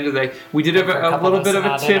was good at the end of the day. We did have For a a couple little bit of a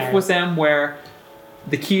months tiff out with them where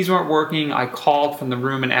the keys weren't working. I called from the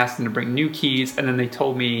room and asked them to bring new keys, and then they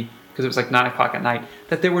told me, because it was like 9 o'clock at night,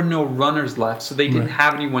 that there were no runners left, so they didn't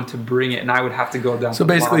have anyone to bring it, and I would have to go down So to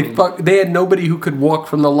the basically, lobby. they had nobody who could walk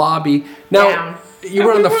from the lobby. Now, Down. you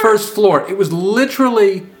were on the first floor. It was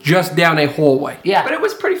literally just down a hallway. Yeah. But it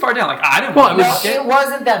was pretty far down. Like, I didn't Well, want it to was- walk it it.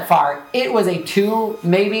 wasn't that far. It was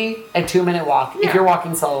maybe a 2-minute walk if Yeah. you're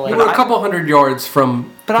walking slowly. You were a couple hundred yards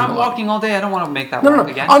from. But from I'm the lobby. walking all day. I don't want to make that No, no, walk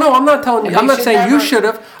no. again. Oh no, I'm not telling you. And I'm they not should saying you never- should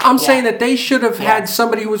have. I'm Yeah. saying that they should have Yeah. had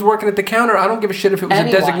somebody who was working at the counter. I don't give a shit if it was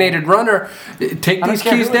Anyone. a designated runner. Take I don't these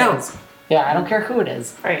care keys who it down. is. Yeah, I don't care who it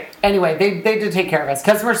is. Right. Anyway, they did take care of us.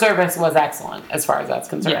 Customer service was excellent as far as that's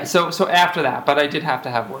concerned. Yeah, so after that, but I did have to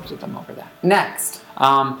have words with them over that. Next.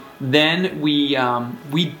 Then we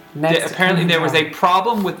Next apparently there was a Typhoon.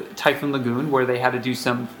 problem with Typhoon Lagoon where they had to do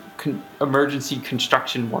some emergency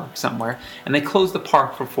construction work somewhere, and they closed the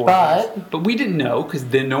park for 4 days. But we didn't know because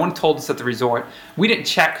then no one told us at the resort. We didn't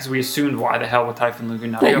check because we assumed why the hell would Typhoon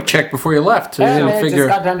Lagoon not be Yeah, you open? checked before you left. So you And didn't they figure.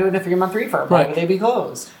 just got done doing a 3-month refurb. Why Right. would they be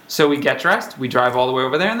closed? So we get dressed, we drive all the way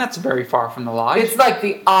over there, and that's very far from the lodge. It's like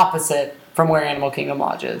the opposite from where Animal Kingdom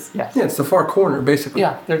Lodge is. Yes. Yeah, it's the far corner, basically.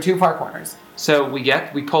 Yeah, they're two far corners. So we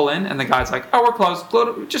pull in, and the guy's like, "Oh, we're closed.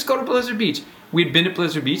 Just go to Blizzard Beach." We'd been at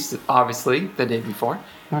Blizzard Beach, obviously, the day before,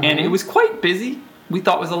 and it was quite busy. We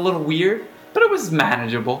thought it was a little weird, but it was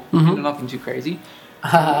manageable. Nothing too crazy.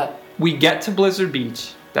 We get to Blizzard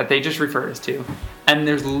Beach, that they just referred us to, and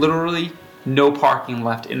there's literally no parking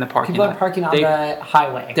left in the parking People lot. are parking on the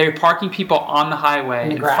highway. They're parking people on the highway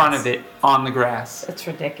the in grass. front of it on the grass. That's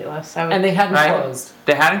ridiculous. And they hadn't Right? closed.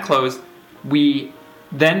 They hadn't closed. We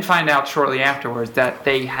then find out shortly afterwards that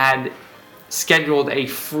they had scheduled a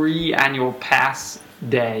free annual pass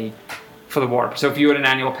day for the water. So if you had an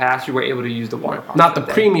annual pass, you were able to use the water park. Not the that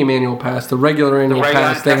day. premium annual pass, the regular annual regular-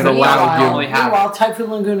 pass. They had that's the allowed only you. have Meanwhile, Typhoon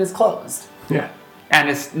Lagoon is closed. Yeah. And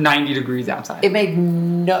it's 90 degrees outside. It made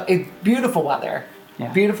it's beautiful weather. Yeah.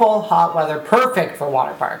 Beautiful, hot weather, perfect for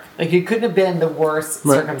water park. Like it couldn't have been the worst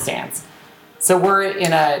Right. circumstance. So we're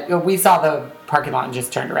we saw the parking lot and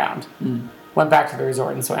just turned around. Went back to the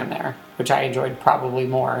resort and swam there, which I enjoyed probably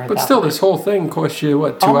more. at But that still, point. this whole thing cost you,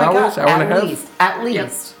 what, 2 Oh my hours? God, Hour and a half? At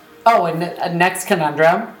least. Oh, and next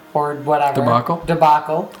conundrum, or whatever.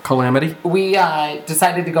 Debacle. Calamity. We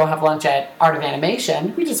decided to go have lunch at Art of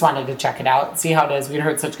Animation. We just wanted to check it out, see how it is. We'd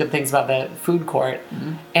heard such good things about the food court.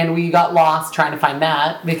 And we got lost trying to find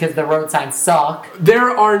that because the road signs suck. There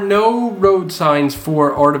are no road signs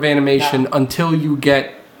for Art of Animation until you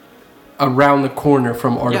get around the corner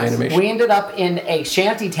from Art of Yes. Animation. We ended up in a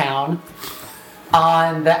shanty town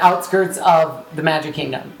on the outskirts of the Magic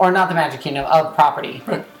Kingdom. Or not the Magic Kingdom, of property.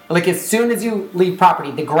 Right. Like as soon as you leave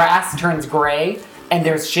property, the grass turns gray. And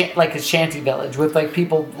there's like a shanty village with like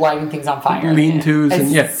people lighting things on fire. Lean-tos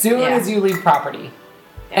and As soon Yeah. as you leave property.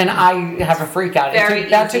 And I have a freak out. Very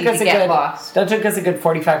easy to get lost. That took us a good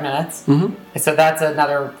 45 minutes. Mm-hmm. So that's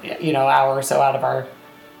another hour or so out of our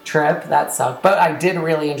trip. That sucked. But I did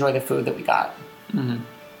really enjoy the food that we got.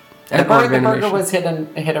 At The Art of burger Animation. was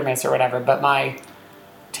hit or miss or whatever. But my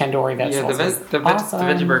tandoori Yeah, vegetables the was awesome.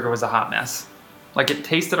 veggie burger was a hot mess. Like it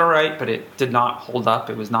tasted alright, but it did not hold up.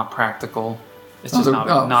 It was not practical. It's just not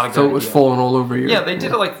a good So it was idea. falling all over you. Yeah, they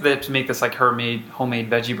did it like to make this like homemade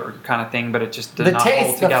veggie burger kind of thing, but it just did The not hold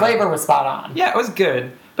taste, the together. flavor was spot on. Yeah, it was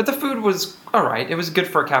good, but the food was all right. It was good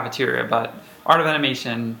for a cafeteria, but Art of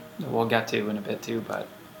Animation we'll get to in a bit too. But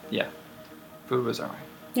yeah, food was all right.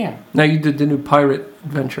 Yeah. Now you did the new Pirate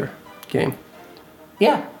Adventure game.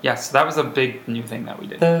 Yeah. Yes, that was a big new thing that we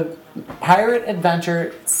did. The Pirate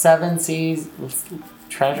Adventure Seven Seas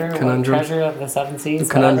Treasure. What, Conundrum. Treasure of the Seven Seas.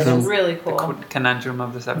 The Conundrum. It's really cool. Conundrum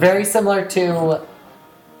of the Seven. Very similar to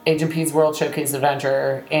Agent P's World Showcase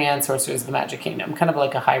Adventure and Sorcerers of the Magic Kingdom. Kind of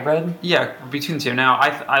like a hybrid. Yeah, between the two. Now,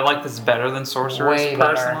 I like this better than Sorcerers, Way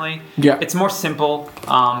better. personally. Yeah. It's more simple.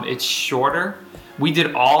 It's shorter. We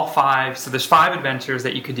did all 5. So there's 5 adventures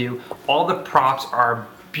that you could do. All the props are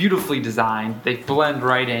beautifully designed. They blend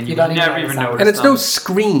right in. You don't even never even notice them. notice And it's them. no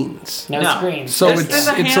screens. No, No. screens. So There's it's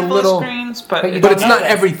a a handful little- of screens, But you but But it's not notice.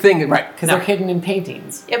 everything. Right, because No. they're hidden in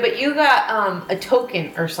paintings. Yeah, but you got a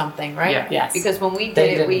token or something, right? Yeah. Yes. Because when we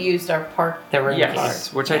They did it, we didn't. used our park. They were in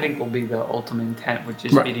yes, which I think will be the ultimate intent, which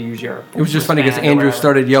is Right. be to use your. It was just funny because wristband or Andrew whatever.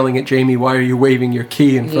 started yelling at Jamie, "Why are you waving your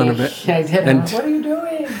key in front of it?" Yeah, I did. And- What are you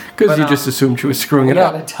doing? Because But, he just assumed she was screwing it Yeah,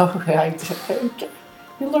 up.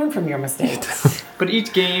 you learn from your mistakes. But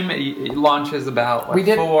each game it launches about We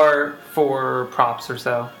did- four props or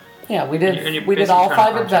so. Yeah, we And did. you're We did basically all trying to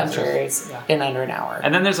 5 find treasures. adventures Yeah. in under an hour.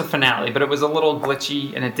 And then there's a finale, but it was a little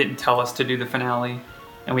glitchy and it didn't tell us to do the finale,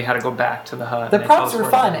 and we had to go back to the hut. The and they told props us were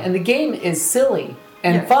where to fun, go. and the game is silly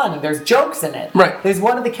and Yeah. fun. And there's jokes in it. Right. There's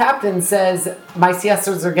one of the captains says, "My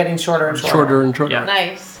siestas are getting shorter and shorter." Shorter and shorter. Yeah.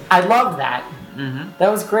 Nice. I love that. Mm-hmm. That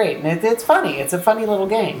was great, and it's funny. It's a funny little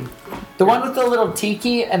game. The one with the little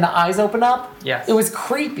tiki and the eyes open up. Yes. It was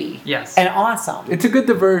creepy. Yes. And awesome. It's a good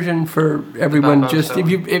diversion for everyone. About Just both,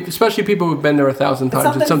 if especially people who've been there 1,000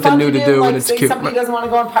 times. It's something fun new to do, like, and it's say cute. somebody doesn't want to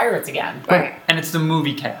go on Pirates again. Right. And it's the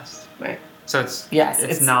movie cast, Right. so it's Yes, it's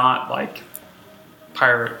it's- not like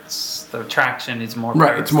Pirates. The attraction is more Right,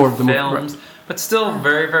 Pirates, it's more of the movie, films, but still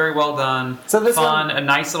very very well done. So this fun, one- a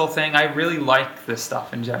nice little thing. I really like this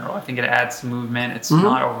stuff in general. I think it adds some movement. It's Mm-hmm.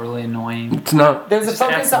 not overly annoying. It's not There's a Just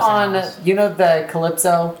add focus some on, sounds. the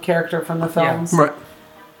Calypso character from the films, right.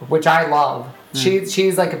 which I love. Hmm.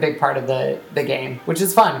 She's like a big part of the game, which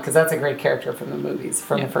is fun because that's a great character from the movies,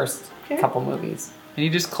 from Yeah. the first couple movies. And you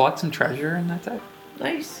just collect some treasure, and that's it.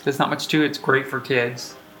 Nice. There's not much to it. It's great for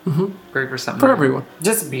kids. Great for something. For everyone.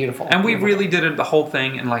 Just beautiful. And we really did it the whole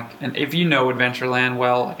thing in and if you know Adventureland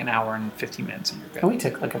well, like an hour and 15 minutes, and you're And good. we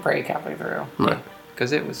took like a break halfway through. Right.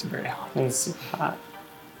 Because it was very hot. It was super hot.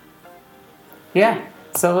 Yeah.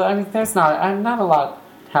 So I mean, there's not a lot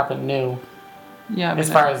happened new Yeah. as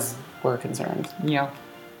far as we're concerned. yeah.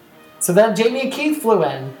 So then Jamie and Keith flew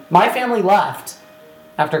in. My family left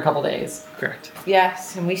after a couple days. Correct.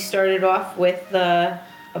 Yes, and we started off with a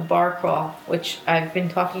bar crawl, which I've been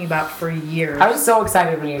talking about for years. I was so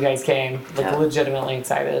excited when you guys came. Like Yeah. legitimately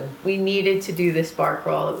excited. We needed to do this bar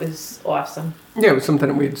crawl. It was awesome. Yeah, it was something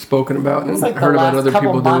that we had spoken about It and was like the heard about last other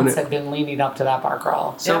couple people doing months it. had been leading up to that bar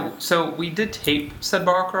crawl. So we did tape said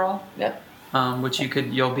bar crawl, Yep. which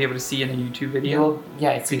you'll be able to see in a YouTube You video. will,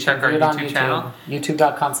 yeah, so You you check can our view it on YouTube YouTube. channel.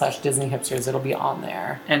 YouTube.com/Disney Hipsters. It'll be on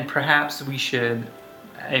there. And perhaps we should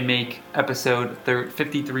make episode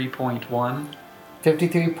 53.1.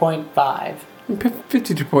 53.5.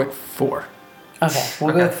 52.4. Okay,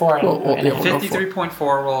 we'll go Okay. with 4 and, Well, and yeah, a we'll half. go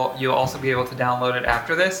 53.4 you'll also be able to download it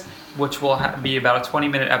after this, which will be about a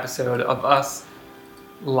 20-minute episode of us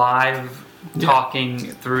live talking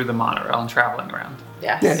through the monorail and traveling around.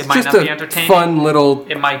 Yes. Yeah, It it's might just not be a entertaining. fun little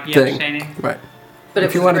It might be thing. entertaining. Right. But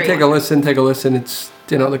If you want to take a listen, take a listen. It's,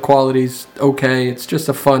 the quality's okay. It's just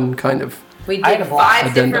a fun kind of. We I had did a blast.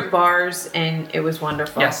 5 Addendum. different bars, and it was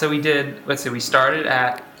wonderful. Yeah, so we did, let's see, we started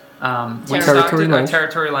at Territory Lounge.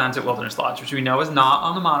 Territory Lounge at Wilderness Lodge, which we know is not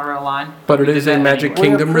on the monorail line. But it We is did a that Magic anyway.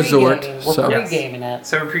 Kingdom resort. We're So Yes. pre-gaming it.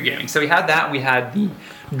 So we're pre-gaming. So we had that, and we had the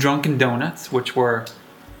Drunken Donuts, which were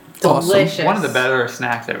awesome. Delicious. one of the better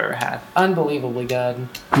snacks I've ever had. Unbelievably good.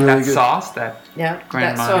 Really That good. sauce, that Yeah.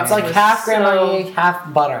 Grand that Marnier. sauce It's like was half Grand so- Marnier,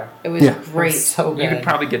 half butter. It was Yeah. great. It's so good. you could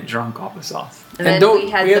probably get drunk off the sauce. And And then don't we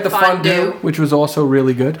had, the fondue. which was also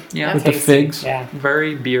really good. Yeah, With the Tasty. figs. Yeah.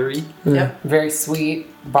 very beery. Yep. Very sweet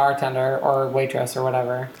bartender or waitress or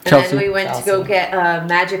whatever. And Chelsea. then we went Chelsea. to go get a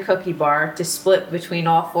magic cookie bar to split between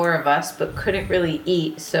all 4 of us, but couldn't really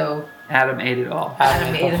eat, so Adam ate it all.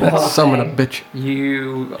 Adam ate it all. Some of a bitch.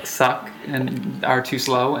 You suck and are too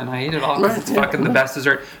slow, and I ate it all 'cause Right, it's yeah. fucking the best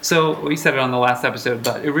dessert. So we said it on the last episode,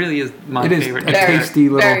 but it really is my It is favorite a dessert. tasty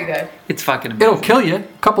little. Very good. It's fucking amazing. It'll kill you. A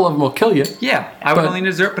couple of them will kill you. Yeah, I would But- only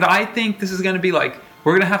dessert, but I think this is going to be like,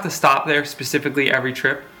 we're going to have to stop there specifically every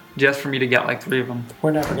trip just for me to get like 3 of them.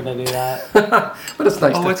 We're never gonna do that. But it's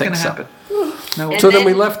nice Oh, to what's going think to so. happen? No, And So then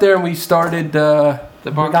we then- left there and we started the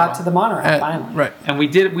bar We got crawl. to the monorail at finally. right. And we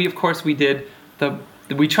did we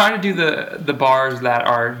try to do the bars that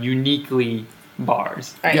are uniquely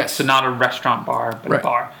bars. Right. Yes. So not a restaurant bar, but Right. a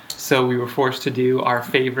bar. So we were forced to do our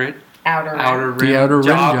favorite Outer Rim. Outer Rim The Outer Rim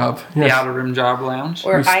job, The yes. Outer Rim Job Lounge.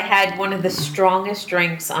 Where I had one of the strongest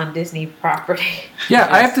drinks on Disney property. Yeah,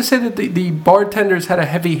 I have to say that the bartenders had a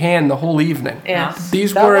heavy hand the whole evening. Yes.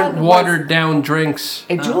 These That weren't one was- watered down drinks.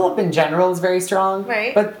 A julep in general is very strong,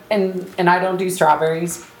 Right. But and I don't do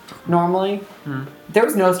strawberries normally. There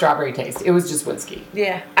was no strawberry taste. It was just whiskey.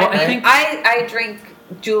 Yeah. Well, I I mean, think- I drink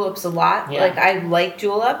juleps a lot. Yeah. Like I like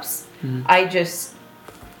juleps. I just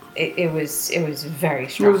it was very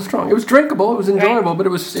It strong. was strong. It was drinkable. It was enjoyable, but it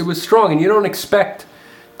was strong, and you don't expect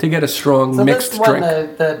to get a strong So mixed this is when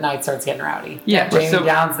drink. the night starts getting rowdy. Yeah, Jamie so-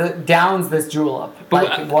 downs this julep But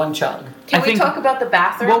like I- one chug. Can I we think- talk about the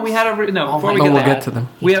bathroom? Well, we had a no. Oh Before my we Oh, get we'll that, get to them.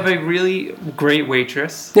 we have a really great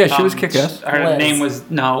waitress. Yeah, she was kick-ass. Her Liz. name was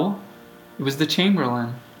no. It was the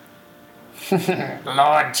Chamberlain.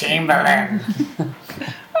 Lord Chamberlain.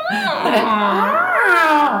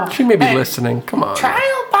 She may be listening. Come on.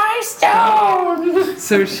 Trial by stone.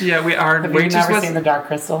 So she, our Have you waitress never was seen The Dark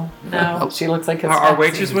Crystal? No. She looks like a our Skeksis.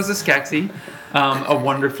 waitress was a Skeksis, a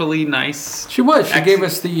wonderfully nice She was. She gave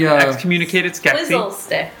us the. excommunicated Swizzle Skeksis.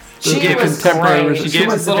 sticks. She the was contemporary great. version. She gave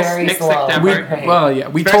us was little very sticks slow. like We, temporary. well, yeah,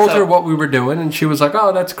 we Dress told her up. what we were doing, and she was like,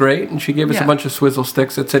 "Oh, that's great," and she gave us Yeah. a bunch of swizzle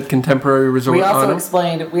sticks that said "Contemporary Resort" We on also them.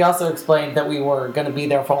 explained. We also explained that we were going to be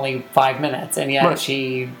there for only 5 minutes, and yet Right.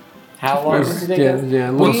 she. How long It was- did it yeah, go? yeah,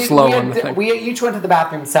 a little slow on the thing. We each went to the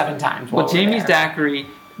bathroom 7 times. Well, while we were Jamie's there. daiquiri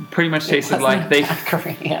pretty much It tasted wasn't like they,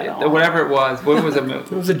 daiquiri at all. whatever it was. What was it?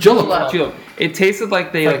 It was a julep. Julep. It tasted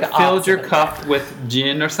like they It's like like the filled your opposite cup with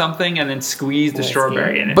gin or something and then squeezed a Whiskey.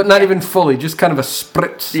 strawberry in it. But not even fully, just kind of a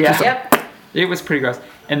spritz. Yeah. Just a- Yep. It was pretty gross.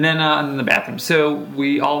 And then in the bathroom. So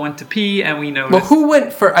we all went to pee and we noticed. Well, who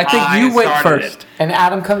went first? I think I you went started first. it. And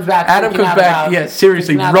Adam comes back. Adam freaking comes out back, about- yeah,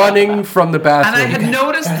 seriously, freaking out running about- from the And I bathroom. had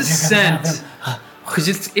noticed the Guys, you're scent. gonna Because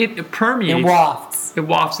it permeates. It wafts. It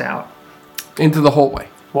wafts out. into the hallway.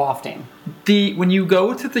 Wafting. When you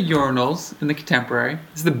go to the urinals in the Contemporary,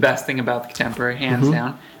 this is the best thing about the Contemporary, hands Mm-hmm.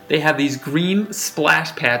 down. They have these green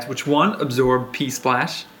splash pads, which one absorb pee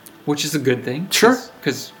splash, which is a good thing. Sure.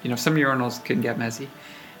 Because some urinals can get messy,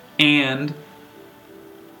 and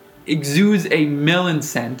exudes a melon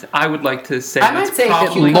scent. I would like to say I might it's say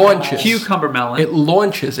probably launches. cucumber melon. It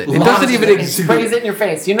launches it. It Launches doesn't even it, it exude. sprays it in your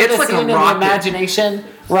face. You know It's the like a scene in the rocket. Imagination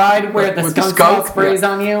ride where the With the skunk, skunk? smell sprays Yeah.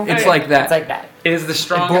 on you? It's like that. It's like that. It is the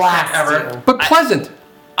strongest scent blasts ever. you. But pleasant.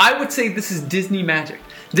 I would say this is Disney magic.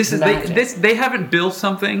 This is Magic. they haven't built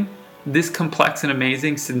something this complex and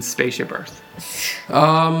amazing since Spaceship Earth.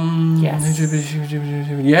 Yes.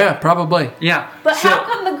 Yeah, probably. Yeah. But so, how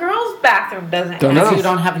come the girls' bathroom doesn't Don't have know. Because you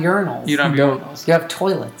don't have urinals. you don't have You don't. urinals? You have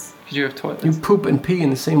toilets. Because you have toilets. You poop and pee in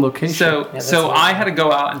the same location. So, that's so what- I had to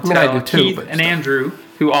go out and I mean, I tell do too, Keith but and still. Andrew,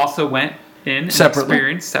 who also went in and Separately?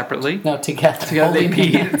 experienced separately. No, together. Together they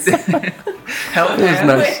Holding peed. hands. Hell was yeah.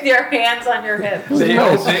 nice. with your hands on your hips. They,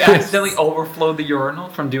 Nice. they accidentally overflowed the urinal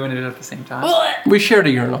from doing it at the same time. we shared a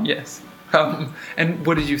urinal. Yes. And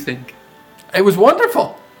what did you think? It was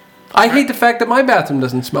wonderful. I hate the fact that my bathroom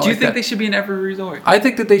doesn't smell Do you like think that. they should be in every resort? I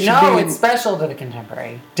think that they should No, be. it's special to the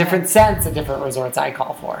Contemporary. Different scents at different resorts I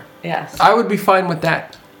call for. Yes. I would be fine with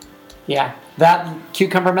that. Yeah. That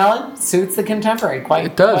cucumber melon suits the Contemporary quite,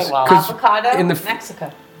 It does, quite well. 'cause Avocado, in the-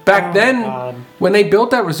 Mexico. Back Oh, then, God. when they built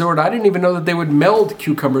that resort, I didn't even know that they would meld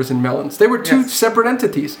cucumbers and melons. They were two Yes. separate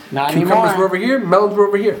entities. Not Cucumbers anymore. were over here, melons were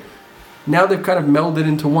over here. Now they've kind of melded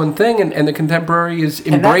into one thing, and the Contemporary is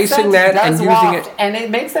And embracing scent that does and using waft, it. And it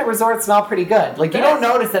makes that resort smell pretty good. Like, you don't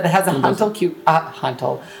notice that it has a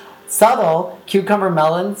subtle cucumber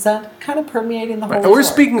melon scent kind of permeating the whole And we're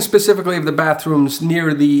resort. speaking specifically of the bathrooms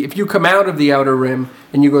near the. If you come out of the Outer Rim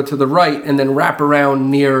and you go to the right and then wrap around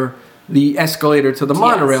near the escalator to the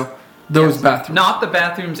monorail, those bathrooms. Not the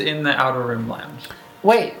bathrooms in the Outer Rim Lounge.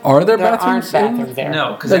 Wait. Are there aren't bathrooms bathrooms there.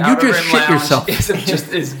 No, because No, the you Outer just Rim shit Lounge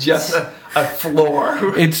yourself. is just a floor.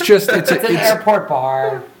 It's just It's an airport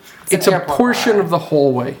bar. it's an a airport portion bar. of the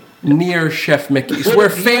hallway near Chef Mickey's With where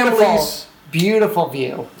a beautiful, families. Beautiful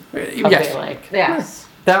view of Yes, Bay Lake. Yes.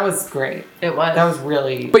 That was great. It was. That was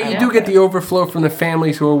really. but I you do loved get it. the overflow from the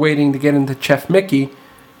families who are waiting to get into Chef Mickey.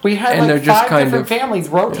 We had and they're like just 5 kind different of- families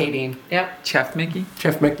rotating. Yep. Chef Mickey.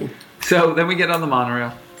 Chef Mickey. So then we get on the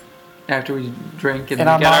monorail after we drink and, And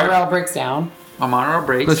our we get monorail breaks down. our monorail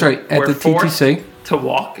breaks. That's right. At We're the forced TTC, to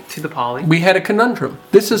walk to the Poly. we had a conundrum.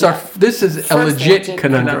 This is a First legit legit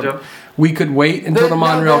conundrum. conundrum. We could wait until the No,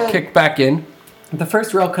 monorail the- kicked back in. The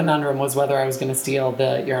first real conundrum was whether I was going to steal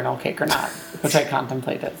the urinal cake or not, which I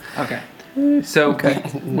contemplated. Okay. So Okay.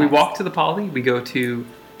 we walk to the Poly. We go to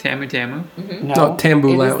Tamu Tamu. No, No,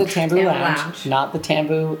 Tambu it Lounge. is the Tambu Tambu Lounge, Lounge. not the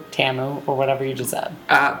Tamu or whatever you just said.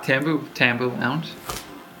 Tambu Lounge.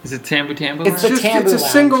 Is it Tambu Tambu? It's Lounge? the Tambu It's a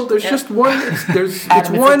Lounge. single. There's just one. There's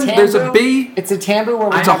Adam, one. There's a Tambu. B. It's a Tambu where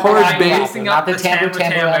we It's a have the hard Lapu B. Lapu, not the The Tambu Tambu Tambu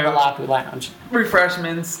and the Tambu. Lapu Lounge.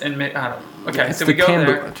 Refreshments and I don't know. Okay, It's so the we go Tambu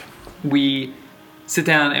there. Lounge. We sit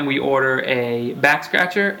down and we order a back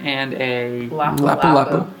scratcher and a. Lapu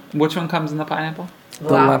Lapu. Which one comes in the pineapple? The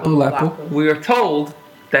Lapu Lapu. We are told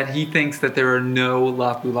that he thinks that there are no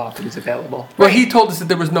Lapu Lapus available. Well, he told us that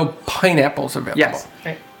there was no pineapples available. Yes.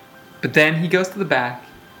 Right. But then he goes to the back,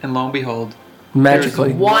 and lo and behold, Magically.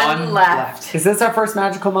 there's One left. Is this our first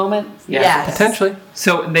magical moment? Yes. Potentially.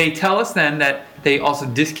 So they tell us then that they also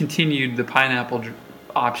discontinued the pineapple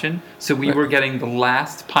option, so we were getting the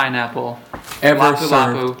last pineapple Ever Lapu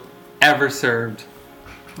served Lapu ever served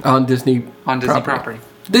on Disney on Disney property.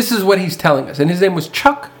 This is what he's telling us. And his name was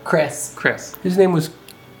Chuck. Chris. Chris, His name was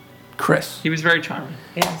Chris. he was very charming.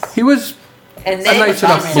 Yes. He was And a then nice he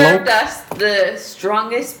enough served bloke. us the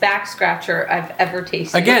strongest back scratcher I've ever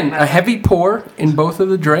tasted. Again, in my a life. heavy pour in both of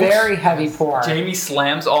the drinks. Very heavy pour. Jamie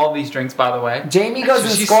slams all these drinks, by the way. Jamie goes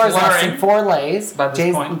and She's scores us slurring in 4 lays. by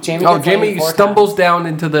this point. Jamie Oh, gets laid Jamie 4 stumbles times. down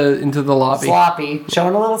into the lobby. Sloppy,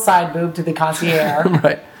 showing a little side boob to the concierge.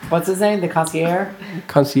 Right. What's his name? The concierge?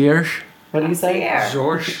 Concierge. What do you say? Concierge.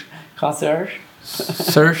 George, Concierge.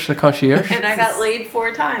 Serge the concierge. And I got laid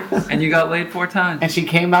 4 times. and you got laid 4 times. And she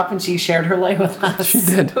came up and she shared her lay with us. She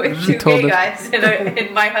did. With She 2 told gay us. guys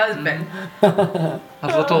and my husband. A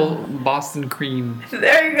little Boston cream,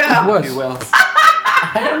 There you It go. was. if you will.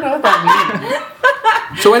 I don't know what that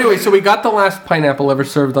means. So anyway, so we got the last pineapple ever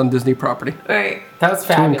served on Disney property. Right. That was To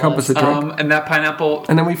fabulous. encompass a drink. And that pineapple,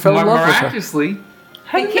 And then we fell in love with her. miraculously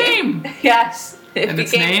had a name. Yes. It And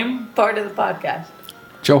its became name? part of the podcast.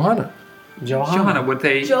 Johanna. Johanna with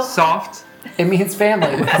a Jo- soft. It means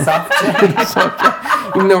family with a soft J.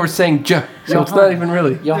 Even though we're saying J, so it's not even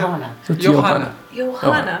really. Johanna. So it's Johanna.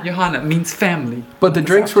 Johanna. Johanna means family. But the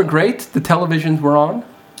drinks were great. The televisions were on,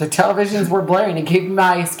 The televisions were blaring. It gave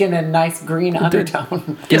my skin a nice green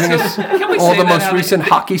undertone. giving Yes, us can we all say the that, most Alex? recent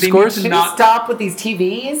hockey They need scores. to Can not- you stop with these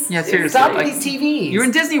TVs? Yeah, seriously, Stop like, with these TVs. You're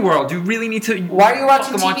in Disney World. You really need to. Why are you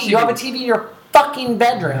watching fucking TV? You have a TV in your fucking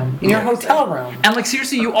bedroom, in your hotel room. And like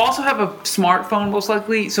seriously, you also have a smartphone most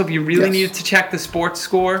likely. So if you really Yes. needed to check the sports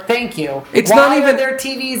score, Thank you. It's Why not are even- there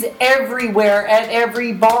TVs everywhere at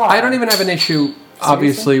every bar? I don't even have an issue,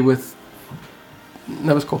 obviously, with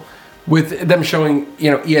that was cool with them showing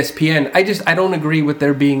ESPN. I don't agree with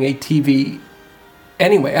there being a TV.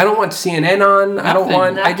 Anyway, I don't want CNN on. I don't Nothing.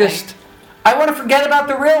 want. I Nothing. just I want to forget about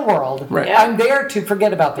the real world. Right. Yeah. I'm there to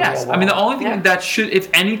forget about the real yes. world. I mean the only thing Yeah. that should, if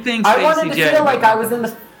anything, I stays wanted to CGI, feel like I was in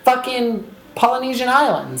the fucking Polynesian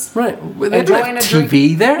Islands. right. Well, they don't Enjoying have a drink.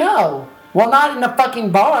 TV there. No. Well, not in a fucking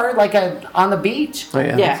bar, like on the beach. Oh,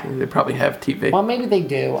 yeah, Yeah. They probably have TV. Well, maybe they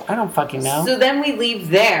do. I don't fucking know. So then we leave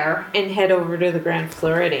there and head over to the Grand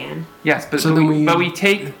Floridian. Yes, but So then we-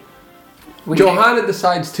 take Johanna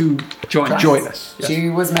decides to join. join us. Yes. She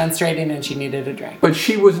was menstruating and she needed a drink. But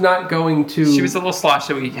she was not going to. She was a little slosh,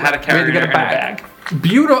 so we had to carry We had to her get a in a bag. bag.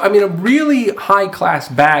 Beautiful. I mean, a really high class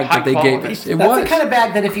bag High that they quality. gave us. It That's was. the kind of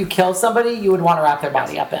bag that if you kill somebody, you would want to wrap their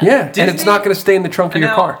body up in. yeah, and it's Disney- not going to stay in the trunk of your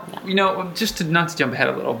Now, car. You know, just to not to jump ahead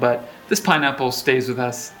a little, but this pineapple stays with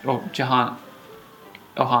us. Oh, Johanna.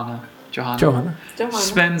 Johanna. Don't want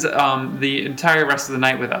Spends the entire rest of the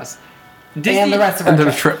night with us. Disney, And the rest of And our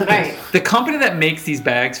the trip. trip. Right. the company that makes these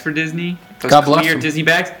bags for Disney, those God bless clear them. Disney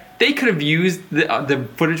bags, they could have used the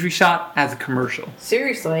footage we shot as a commercial.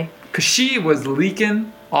 Seriously. Because she was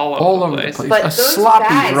leaking all All over the place. But a those sloppy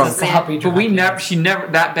bags, drunk. man. Sloppy But we drunk, never,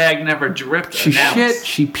 yes. that bag never dripped. She an ounce. shit,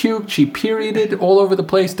 she puked, she perioded all over the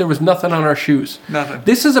place. There was nothing on our shoes. Nothing.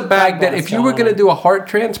 This is a bag God that bless if you were going to Johanna. do a heart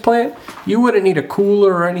transplant, you wouldn't need a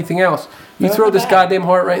cooler or anything else. You Throw it throw in the this bag. goddamn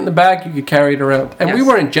heart right in the bag, you could carry it around. And we Yes.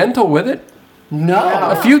 weren't gentle with it. No.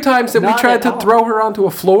 A few times that we Not tried at to all. throw her onto a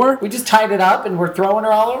floor. We just tied it up and we're throwing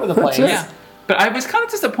her all over the place. it. Yeah. But I was kind of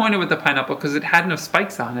disappointed with the pineapple because it had no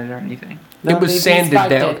spikes on it or anything. No, It was they sanded spiked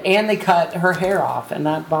down. it, and they cut her hair off, and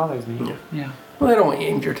that bothers me. Yeah. Well, they don't want you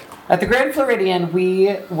injured. At the Grand Floridian,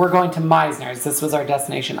 we were going to Meisner's. This was our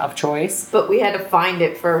destination of choice. But we had to find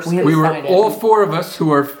it first. We had- We were find it. all 4 of us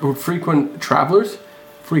who are frequent travelers,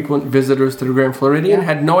 frequent visitors to the Grand Floridian, Yeah.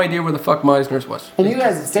 had no idea where the fuck Meisner's was. And you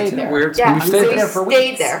guys have stayed there. Weird. Yeah, We we stayed stayed, there for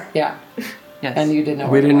stayed weeks. there. Yeah. Yes. And you didn't know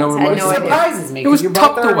We where didn't know it was. where it It was. surprises me. It was 'cause you both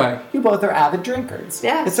tucked are- away. You both are avid drinkers.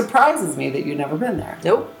 Yes. It surprises me that you've never been there.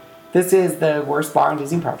 Nope. This is the worst bar on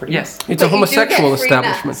Disney property. Yes. It's a But you do get homosexual free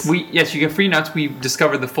establishment. nuts. Yes, you get free nuts. We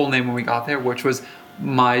discovered the full name when we got there, which was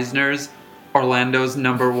Meisner's, Orlando's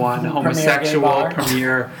 #1 homosexual gay bar.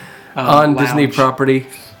 premier On Disney lounge. property,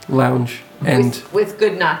 lounge, and With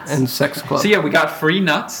good nuts. sex club. So yeah, we got free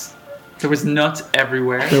nuts, There was nuts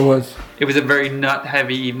everywhere. There was. It was a very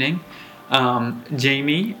nut-heavy evening.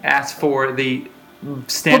 Jamie asked for the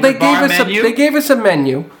standard bar menu. They gave us a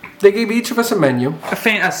menu. They gave each of us a menu.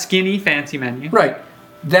 A skinny, fancy menu. Right.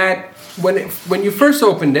 That when you first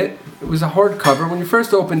opened it, it was a hardcover. When you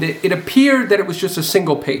first opened it, it appeared that it was just a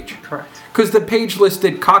single page. Correct. Because the page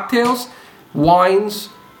listed cocktails, wines,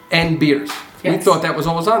 and beers. We Yes. thought that was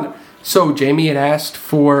all was on there. So Jamie had asked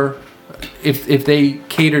for if they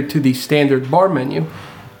catered to the standard bar menu,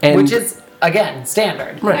 and Which is, again,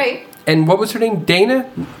 standard. Right. And what was her name? Dana?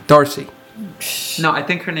 Darcy. No, I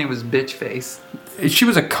think her name was Bitch Face. She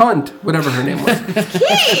was a cunt, whatever her name was.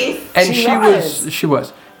 Keith! And She she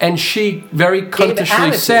was. And she very cuntishly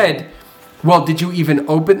attitude. said, well, did you even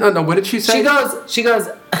open? No, what did she say? She goes,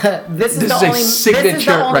 this is This the is a only, this is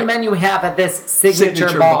signature, the only right. menu we have at this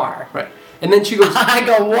signature bar. Right. And then she goes, I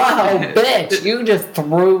go, whoa, bitch, you just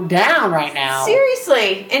threw down right now.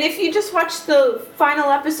 Seriously, and if you just watch the final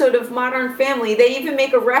episode of Modern Family, they even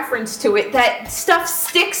make a reference to it that stuff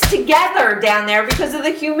sticks together down there because of the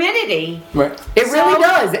humidity. right. It really So-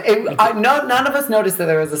 does. None of us noticed that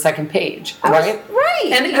there was a second page, right? Right.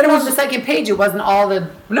 And even it on was- the second page, it wasn't all the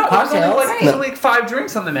No, it was only cocktails. like, it was only like 5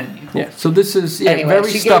 drinks on the menu. Yeah. So this is Anyway, very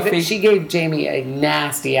she stuffy. she gave Jamie a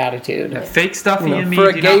nasty attitude. Fake stuffy and me for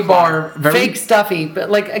a do gay not fly. bar, very Fake stuffy, but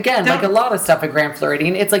like again, like a Don't- lot of stuff at Grand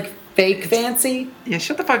Floridian, it's like fake fancy. Yeah,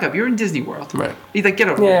 shut the fuck up. You're in Disney World. Right. You like get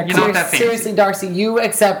over Yeah, it. You're not that fancy. Seriously, Darcy, you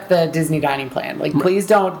accept the Disney dining plan. Like, please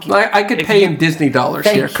don't. I could If pay you- in Disney dollars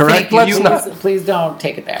Thank- here, correct? thank you. Let's You- not. Please don't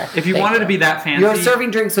take it there. If you Thank wanted to be that fancy, You're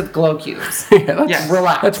serving drinks with glow cubes. Yeah, let's, Yeah.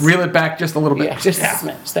 Relax. let's reel it back just a little bit. Yeah, just Yeah. a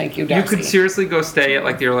smidge. Thank you, you Darcy. could seriously go stay at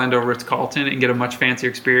like the Orlando Ritz-Carlton and get a much fancier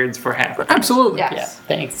experience for half. Absolutely. Yes. Yeah,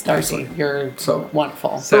 thanks, Darcy. You're So-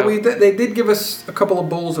 wonderful. So, So they did give us a couple of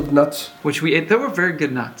bowls of nuts. which we ate, they were very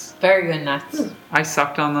good nuts. Very good nuts. I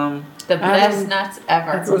sucked on them. The best nuts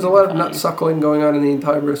ever. There was a lot of Funny. nut suckling going on in the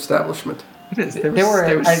entire establishment. It is. They There were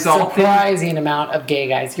they a salty. surprising amount of gay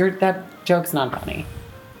guys. That joke's not funny.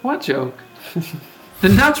 What joke? The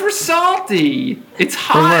nuts were salty. It's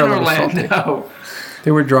hot were in a little salty. Orlando.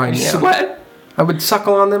 They were drying me out. Sweat. I would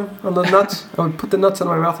suckle on them, on the nuts. I would put the nuts in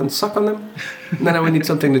my mouth and suck on them. And then I would need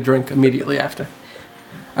something to drink immediately after.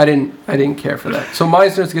 I didn't care for that. So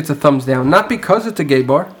Meisner's gets a thumbs down. Not because it's a gay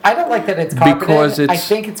bar. I don't like that it's carpeted. Because I it's-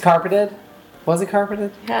 think it's carpeted. Was it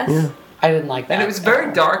carpeted? Yes. Yeah. I didn't like that. And it was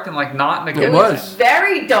very dark and like not in a It good, was.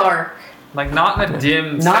 Very dark. like not in a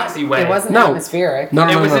dim, not, sexy way. It wasn't No. atmospheric. No,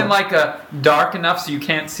 no, It no, was no. in like a dark enough so you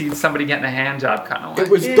can't see somebody getting a hand job kind of way. It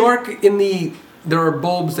was dark in the. There are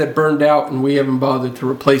bulbs that burned out, and we haven't bothered to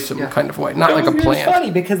replace them, Yeah. kind of way. Not like a It's plant. funny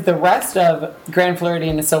because the rest of Grand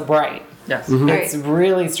Floridian is so bright. Yes. It's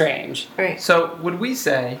really strange. Right. So would we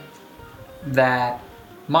say that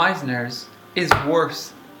Meisner's is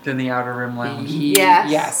worse than the Outer Rim Lounge? Yes.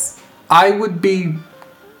 Yes. I would be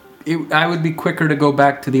quicker to go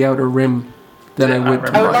back to the Outer Rim than I would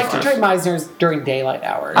to I would like to Meisner's. try Meisner's during daylight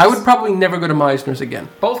hours. I would probably never go to Meisner's again.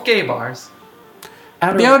 Both gay bars.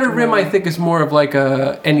 The Outer Rim, I think, is more of like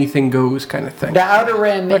a anything goes kind of thing. The Outer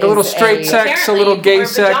Rim Like a is little straight sex, a Apparently, little gay wear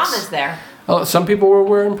pajamas sex. there. Oh, some people were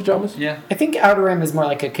wearing pajamas. Yeah. I think Outer Rim is more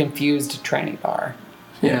like a confused tranny bar,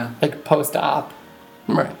 Yeah. like post-op,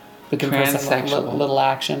 Right. looking for some Transsexual. little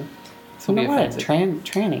action. will be You know what? offensive.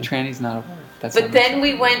 Tranny. Tranny's not a word. That's But not then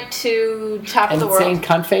we went to Top of And the World. saying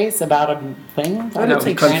cunt face about a thing? I I didn't don't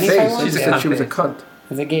say say cunt tranny if I face. want. She She's a said cunt she was a face. cunt.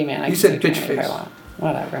 As a gay man, I You can said say bitch tranny if I face. want.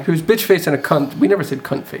 Whatever. She was bitch face and a cunt. We never said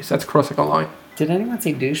cunt face. That's crossing a line. Did anyone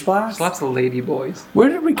say douche blast? There's lots of lady boys. Where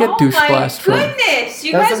did we get oh douche my blast from? goodness,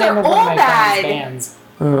 you That's guys the name are of one of all my friend's bad. bands.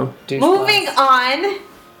 Oh. Douche Moving blast. on,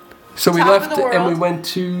 So we Top of left the and we World. went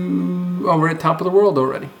to. Oh, we're at Top of the World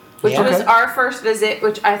already. which Yeah. was Okay. our first visit,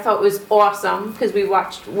 which I thought was awesome because we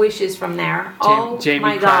watched Wishes from there. Oh Jamie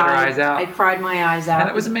my cried god, her eyes out. I cried my eyes out. And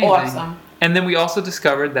it was amazing. Awesome. And then we also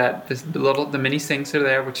discovered that the mini sinks are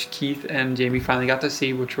there, which Keith and Jamie finally got to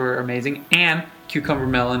see, which were amazing. And cucumber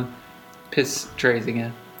melon piss trays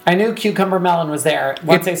again. I knew cucumber melon was there.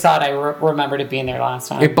 Once I saw it, I remembered it being there last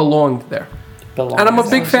time. It belonged there. belongs. And I'm a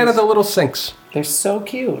big fan of the little sinks. They're so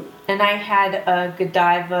cute. And I had a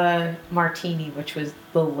Godiva martini, which was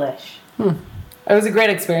delish. It was a great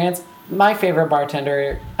experience. My favorite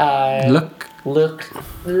bartender, Look. Luke,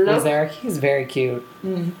 Look. was there. He's very cute.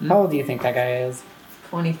 How old do you think that guy is?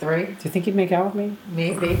 23, Do you think he'd make out with me?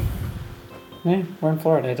 maybe. Yeah, we're in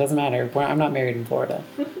Florida. It doesn't matter. I'm not married in Florida.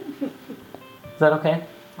 Is that okay?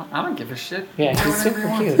 I don't give a shit. Yeah, Do he's whatever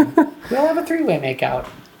super you cute. want. We'll have a three-way makeout.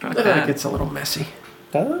 Fuck I feel that. like it's a little messy.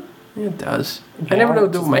 Does it? Yeah, it does. Yeah, I never know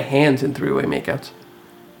what to it's do with my hands in three-way makeouts.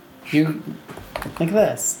 You, like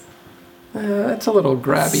this. That's a little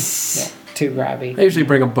grabby. Yeah, too grabby. I usually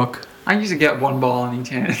bring a book. I usually get one ball in each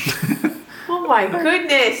hand. Oh my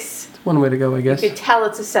goodness! It's one way to go, I guess. You could tell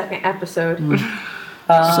it's a second episode.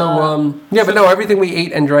 Yeah, but no, everything we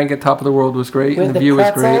ate and drank at Top of the World was great, With and the the view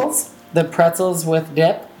was great, pretzels, the pretzels with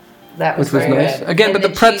dip. That was which was very nice. good. Again, And but the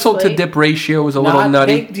cheese pretzel to plate. dip ratio was a little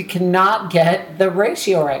nutty. You cannot get the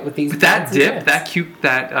ratio right with these. But that fancy dip, dips.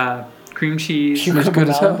 that cream cheese. It was good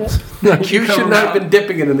as hell. Cucumber No, you should not have been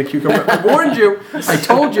dipping it in the cucumber. I warned you. I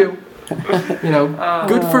told you. You know,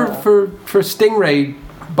 good for stingray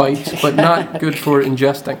bites, but not good for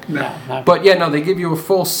ingesting. No, not But yeah, no, they give you a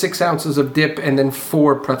full 6 ounces of dip and then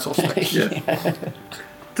 4 pretzel sticks.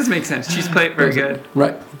 Does make sense. Cheese plate, very good.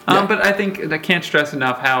 Right. Yeah. But I think I can't stress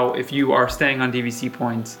enough how if you are staying on DVC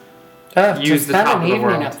points, to use the spend top an of the evening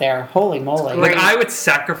world. up there. Holy moly! Like I would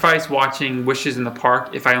sacrifice watching Wishes in the Park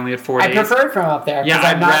if I only had 4 I days. prefer it from up there. 'cause Yeah,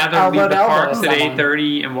 I'm I'd not rather elbow leave to the elbow parks with at someone.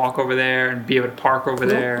 8:30 and walk over there and be able to park over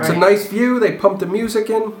there. It's a nice view. They pump the music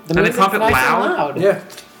in. The And they music's pump it nice and loud. Yeah.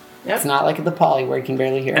 It's not like at the Poly where you can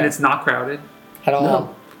barely hear And it it's not crowded. at all.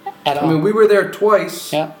 No. At all. I mean, we were there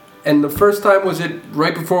twice. yeah. And the first time was it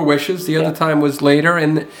right before Wishes. The other Yeah. time was later,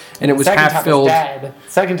 and it was Second half time filled. Was dead.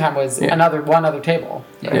 Second time was Yeah. one other table.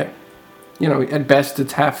 Yeah. You know, at best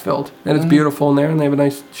it's half filled, and Mm-hmm. it's beautiful in there, and they have a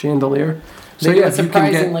nice chandelier. So They do yeah, a if you can get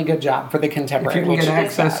surprisingly good job for the if contemporary. you can which get is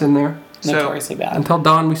access bad. in there. So- Notoriously bad. Until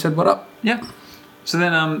dawn, we said what up. Yeah. So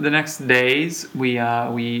then the next days we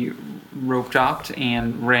rope dropped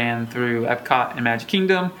and ran through Epcot and Magic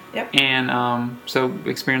Kingdom. Yep. And so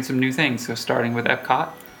experienced some new things. So starting with Epcot.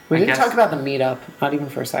 We I didn't guess- talk about the meetup, not even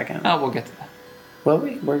for a second. Oh, we'll get to that. Will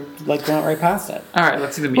we? We're like going right past it. All right,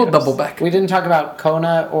 let's see the meetups. We'll double back. We didn't talk about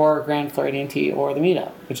Kona or Grand Floridian Tea or the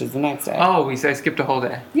meetup, which is the next day. Oh, I skipped a whole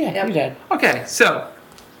day. yeah, Yep. we did. Okay, so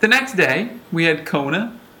the next day we had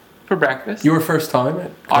Kona for breakfast. Your first time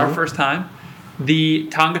at Our Kona? first time. The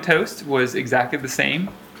Tonga toast was exactly the same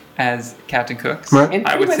as Captain Cook's. Right. And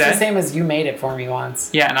I pretty would much say. the same as you made it for me once.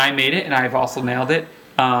 Yeah, and I made it, and I've also nailed it.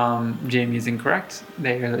 Jamie is incorrect.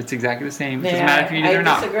 It's exactly the same. Doesn't matter if you did I or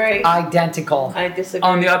not. disagree. Identical. I disagree.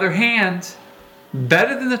 On the other hand,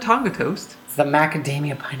 better than the Tonga toast. It's the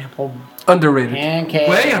macadamia pineapple Underrated. pancakes.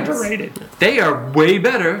 Way underrated. They are way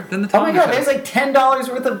better than the Oh Tonga my god, toast. there's like $10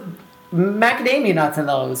 worth of macadamia nuts in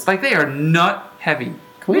those. Like they are nut heavy.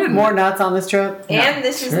 Can we have more nuts on this trip? and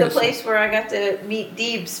this is the seriously. place where I got to meet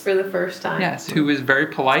Deebs for the first time. Yes, who was very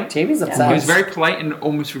polite. Jamie's Yeah. obsessed. He was very polite and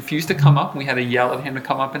almost refused to come up. We had to yell at him to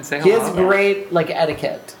come up and say He hello. has great like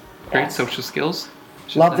etiquette. Great Yes. social skills.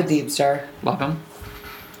 Which is Love the nice. deep star. Love him.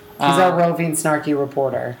 He's our roving, snarky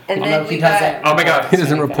reporter. And Although then he we got- doesn't. Oh my God. He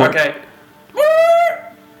doesn't report. Okay.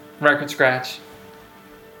 Record scratch.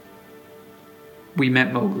 We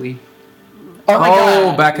met Mowgli. Oh my Oh,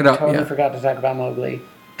 god. back it up, Totally yeah. forgot to talk about Mowgli.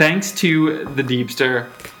 Thanks to the Deepster,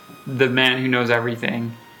 the man who knows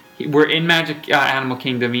everything. We're in Magic Animal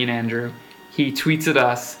Kingdom, me and Andrew. He tweets at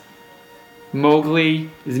us, Mowgli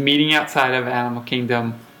is meeting outside of Animal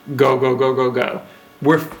Kingdom. Go, go, go, go, go.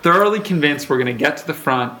 We're thoroughly convinced we're going to get to the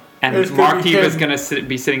front, and It's gonna be Marquis is him. going to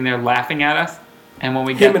be sitting there laughing at us. And when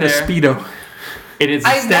we Him get in a there, Speedo. it is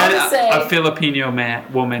I instead wanna say- a Filipino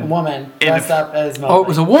woman. Woman In dressed the- up as Mowgli. Oh, it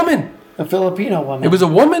was a woman. a Filipino woman. It was a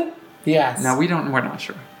woman? Yes. Now we're not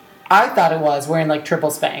sure. I thought it was wearing like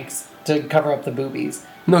triple Spanx to cover up the boobies.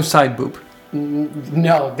 No side boob.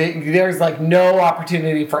 No, there's like no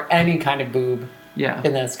opportunity for any kind of boob Yeah.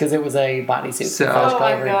 in this because it was a bodysuit. So- that was Oh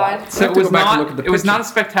my covered in God. body. So have it to was go back and not. look at the It was not picture. as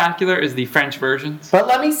spectacular as the French versions. But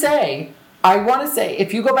let me say, I want to say,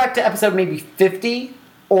 if you go back to episode maybe 50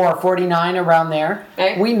 or 49 around there,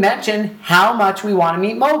 Okay. we mentioned how much we want to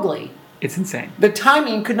meet Mowgli. It's insane. The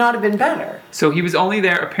timing could not have been better. So he was only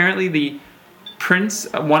there. Apparently, the prince,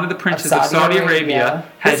 one of the princes of Saudi Arabia,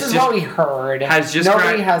 has This is just what we heard. has just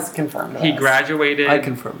Nobody gra- has confirmed he this. graduated I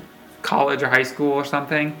confirm. college or high school or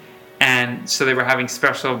something, and so they were having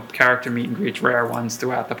special character meet and greets, rare ones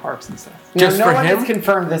throughout the parks and stuff. No, Just no for one him? has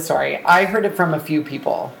confirmed this story. I heard it from a few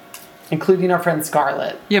people, including our friend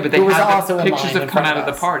Scarlett. Yeah, but they who was had also the in pictures line have in come front out of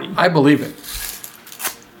the us. party. I believe it.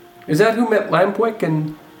 Is that who met Lampwick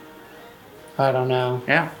and I don't know.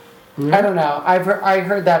 Yeah. I don't know. I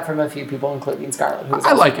heard that from a few people, including Scarlett. Who was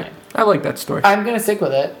I also like in it. line. I like that story. I'm gonna stick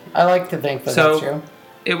with it. I like to think that that's true. So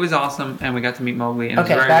it was awesome, and we got to meet Mowgli. And it was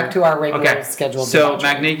Okay, very, back to our regular scheduled So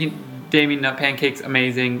debauchery. Macadamia nut pancakes,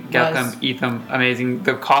 amazing. Get Nice. them, eat them, amazing.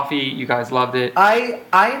 The coffee, you guys loved it.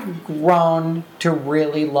 I've grown to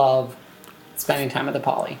really love spending time at the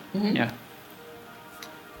Poly. Yeah.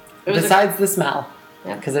 It was, Besides the smell,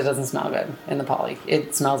 Yeah. because it doesn't smell good in the Poly.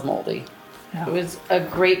 It smells moldy. it was a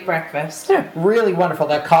great breakfast. Yeah, really wonderful.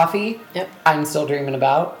 That coffee, Yep. I'm still dreaming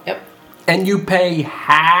about. Yep. And you pay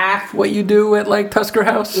half what you do at like Tusker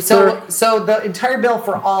House? So the entire bill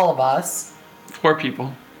for all of us 4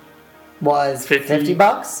 people. was 50 $50.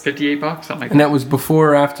 $58, something like And that. that was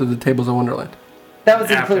before or after the Tables of Wonderland? That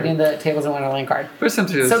was After. including the Tables of Wonderland card. But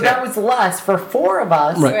essentially, So that was less for 4 of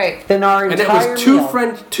us Right. Right. than our And entire it was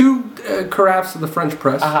two meal. carafes of the French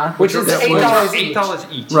press. Which is that $8 each. $8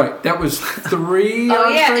 each. Right. That was 3 Oh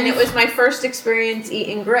yeah, entrees. and it was my first experience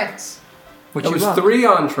eating grits. Which It you was love. 3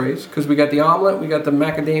 entrees because we got the omelet, we got the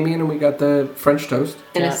macadamia, and we got the French toast.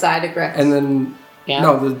 And Yeah. a side of grits. And then, Yeah.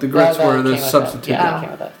 no, the grits That were came the with it. substitute. Yeah, Oh. that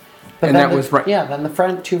came with it. But And then that was right. Yeah, then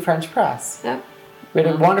the 2 French press. Yep. We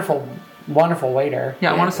had a wonderful, wonderful waiter.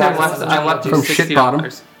 Yeah, I want to say I left you From $60.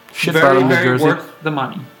 Shitbottom. Shit Very, bottom, New very Jersey. worth the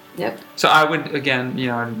money. Yep. So I would, again, you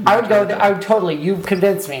know... I would go. I would totally. You've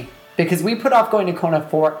convinced me because we put off going to Kona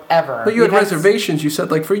forever. But you had We've reservations, you said,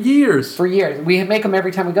 like for years. for years. We make them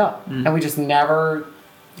every time we go, and we just never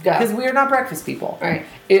Go. because we are not breakfast people. Right.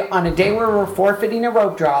 On a day where we're forfeiting a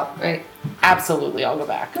rope drop, Right. absolutely, I'll go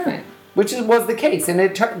back. Right. Which was the case, and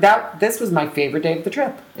this was my favorite day of the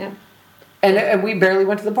trip. Yeah. And we barely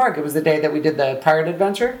went to the park. It was the day that we did the pirate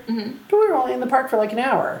adventure, but we were only in the park for like an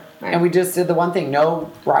hour, Right. and we just did the one thing: no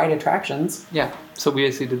ride attractions. Yeah, so we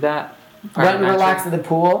basically did that. Went and relaxed at the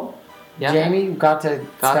pool. Yeah. Jamie got to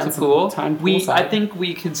Got spend to pool. some time I poolside. think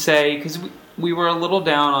we could say, because we were a little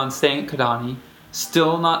down on staying at Kidani,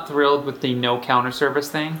 still not thrilled with the no counter service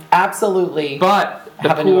thing, absolutely. but the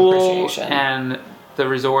Have a new pool appreciation. and the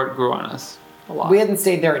resort grew on us a lot. We hadn't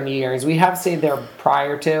stayed there in years. We have stayed there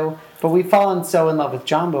prior to, but we've fallen so in love with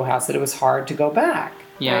Jumbo House that it was hard to go back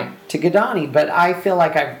Yeah. Right. to Gadani. But I feel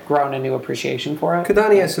like I've grown a new appreciation for it.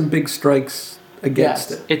 Kadani has some big strikes against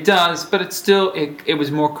Yes. it. It does, but it's still, it was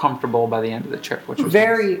more comfortable by the end of the trip, which was nice.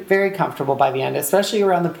 Very, very comfortable by the end, especially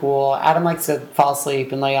around the pool. Adam likes to fall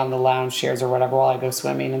asleep and lay on the lounge chairs or whatever while I go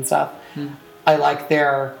swimming and stuff. I like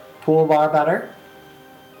their pool bar better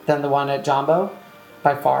than the one at Jumbo,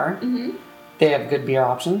 by far. They have good beer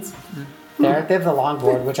options. There, they have the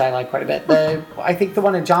longboard, which I like quite a bit. I think the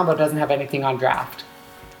one at Jumbo doesn't have anything on draft.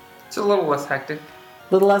 It's a little less hectic.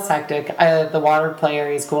 A little less hectic. The water play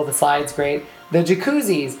area is cool. The slide's great. The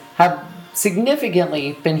jacuzzis have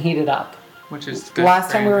significantly been heated up. Which is good. Last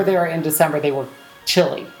time we were there in December, they were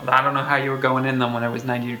chilly. I don't know how you were going in them when it was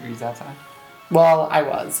 90 degrees outside. Well, I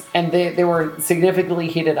was. And they were significantly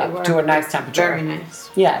heated They up were to a nice temperature. Very nice.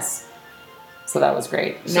 Yes. So that was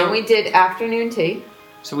great. And then we did afternoon tea.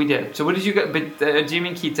 So we did. So what did you go? But Jamie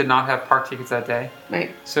and Keith did not have park tickets that day.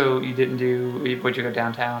 Right. So you didn't do? Would you go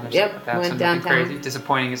downtown or Yep, something like that? went Something downtown. crazy,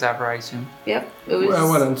 disappointing as ever, I assume. Yep. It was. Well,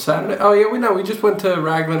 what, on Saturday? Oh, yeah, we just went to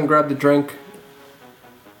Raglan and grabbed a drink.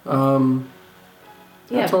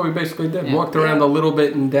 That's what we basically did. Yeah. Walked around a little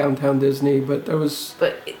bit in downtown Disney, but there was...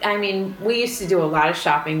 But I mean, we used to do a lot of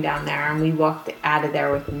shopping down there, and we walked out of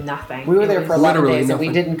there with nothing. We were It there was- for 11 Literally days and we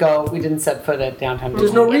nothing. didn't set foot at downtown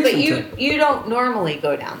There's Disney. no Yeah, but reason you don't normally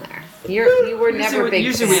go down there. You were never big.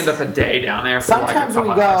 Usually we end up a day down there. For Sometimes like a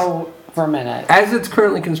we couple hours. go for a minute. As it's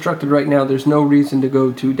currently constructed right now, there's no reason to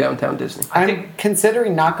go to downtown Disney. I'm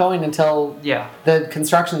considering not going until Yeah. the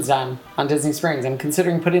construction's done on Disney Springs. I'm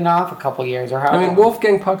considering putting it off a couple years or however. I mean,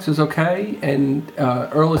 Wolfgang Puck's is okay, and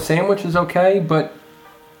Earl of Sandwich is okay, but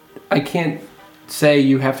I can't say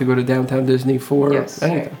you have to go to downtown Disney for Yes.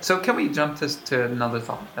 anything. So can we jump to another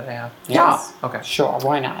thought that I have? Yes. Okay. Sure,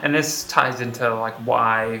 why not? And this ties into like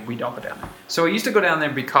why we don't go down there. So I used to go down there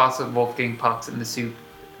because of Wolfgang Puck's and the soup.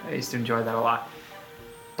 I used to enjoy that a lot.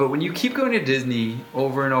 But when you keep going to Disney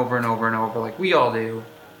over and over and over and over, like we all do,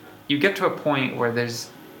 you get to a point where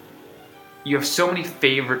you have so many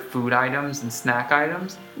favorite food items and snack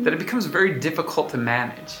items that it becomes very difficult to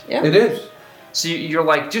manage. Yeah. It is. So you're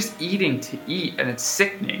like just eating to eat, and it's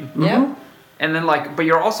sickening. Yeah. And then but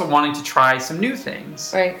you're also wanting to try some new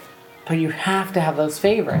things. Right. But you have to have those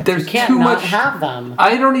favorites. There's you can't too not much- have them.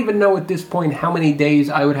 I don't even know at this point how many days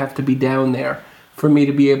I would have to be down there for me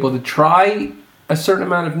to be able to try a certain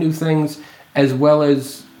amount of new things as well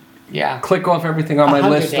as Yeah. click off everything on my 100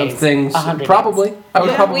 list days. of things. 100 Probably. I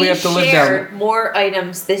would Yeah, probably we have to live down there. shared more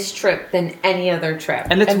items this trip than any other trip.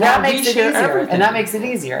 And it's And why that we makes it share easier. everything. And that makes it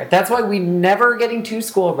easier. That's why we never getting 2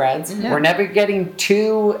 school breads. Yeah. We're never getting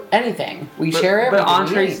 2 anything. We share everything. But we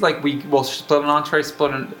entrees, eat. like we'll split an entree,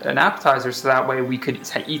 split an appetizer, so that way we could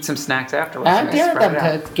eat some snacks afterwards. I and dare spread them it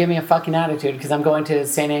out. to give me a fucking attitude because I'm going to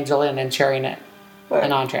St. Angel Inn and sharing it.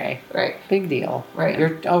 An entree. Right. Big deal. Right.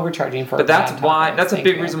 You're overcharging for But that's bad why. tacos. That's a Thank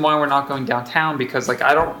big you. reason why we're not going downtown, because like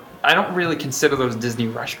I don't really consider those Disney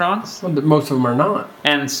restaurants, Well, most of them are not.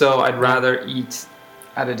 and so I'd rather eat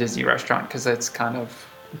at a Disney restaurant because it's kind of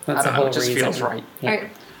That's I don't the know, whole it just reason. feels right. Yeah. Right.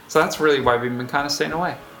 So that's really why we've been kind of staying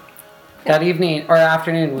away. That evening or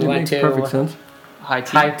afternoon, we It went makes to perfect sense. High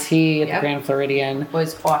tea. high tea at Yep. the Grand Floridian.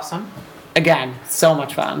 Was awesome. Again, so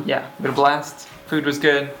much fun. Yeah, we had a blast. Food was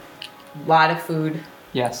good. A lot of food.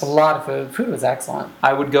 Yes. A lot of food. Food was excellent.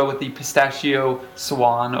 I would go with the pistachio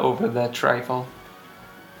swan over the trifle.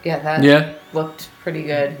 Yeah, that Yeah. looked pretty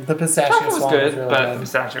good. The pistachio Trifle was swan good, was really but the good.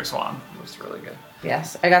 pistachio swan was really good.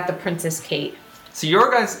 Yes, I got the Princess Kate. So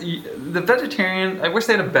your guys, the vegetarian, I wish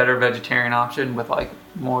they had a better vegetarian option with like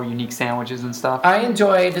more unique sandwiches and stuff. I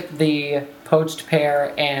enjoyed the poached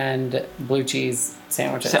pear and blue cheese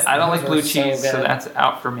sandwiches. So I don't Those like were blue so cheese, so good. that's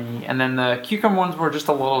out for me. And then the cucumber ones were just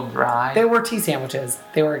a little dry. They were tea sandwiches.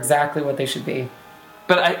 They were exactly what they should be.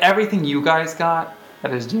 But everything you guys got,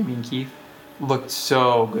 that is Jamie and Keith, looked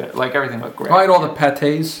so good. Like everything looked great. I had all the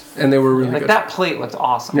patés, and they were really Like good. that plate looked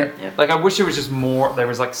awesome. Yeah. Yeah. Like I wish it was just more. There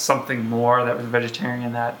was like something more that was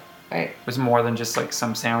vegetarian that Right. was more than just like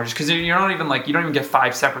some sandwiches. Because you're not even like you don't even get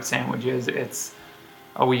 5 separate sandwiches. It's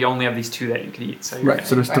we only have these 2 that you could eat. So you're Right, gonna-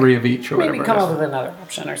 so there's 3 of each or Maybe whatever. come it up is. with another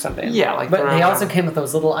option or something. Yeah, like But throw they out also a- came with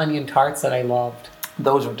those little onion tarts that I loved.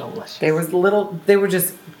 those are delicious. They were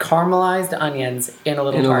just caramelized onions in a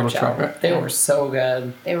little In a tart little shell. tart, right. They were so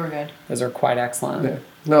good. They were good. Those are quite excellent. Yeah.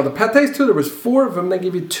 No, the patés too. There was 4 of them. They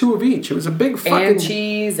gave you 2 of each. It was a big fucking. And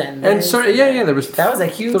cheese and And this sorry, yeah, there was. That was a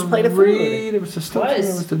huge plate of 3, food. There was the stuffing.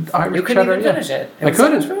 There was the Irish You couldn't cheddar. even yeah. finish it. I was so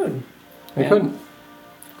much couldn't. food. I Yeah. couldn't.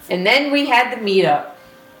 And then we had the meetup.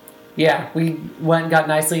 Yeah, we went and got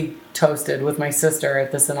nicely toasted with my sister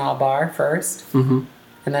at the Sanaa bar 1st. Mm-hmm.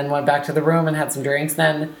 And then went back to the room and had some drinks,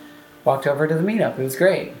 then walked over to the meetup. It was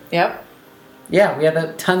great. Yep. Yeah, we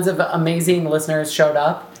had tons of amazing listeners showed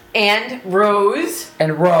up. And Rose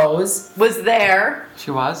And Rose, was there.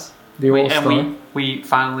 She was. The We- all-star. and we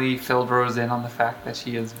finally filled Rose in on the fact that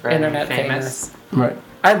she is very internet famous. famous. Right.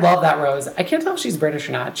 I love that Rose. I can't tell if she's British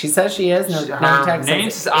or not. She says she is. No, Her tag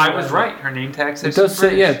name says says, I was England. right. Her name tag It says does she's say,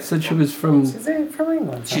 British. yeah, it said she was from. She's from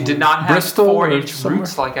England. She did not have Bristol 4 or inch somewhere?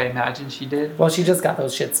 roots like I imagined she did. Well, she just got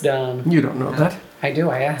those shits done. You don't know that. I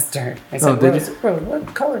do. I asked her. I said, did Rose, Rose,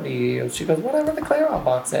 what color do you use? She goes, whatever the Clairol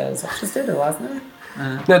box is. I just did it last night.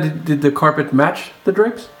 Now, did the carpet match the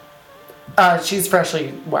drapes? She's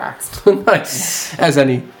freshly waxed. Nice. As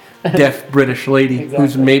any deaf British lady who's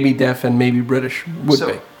Exactly. maybe deaf and maybe British would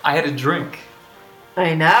So be. I had a drink.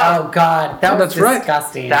 I know. Oh God, that Oh, was that's right.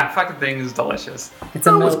 disgusting. That fucking thing is delicious. It's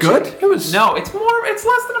a It was good. milkshake. It was. No, it's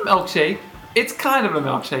less than a milkshake. It's kind of a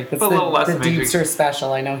milkshake, It's but a little less the than a milkshake. Deepster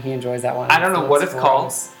special. I know he enjoys that one. I don't know what it's called.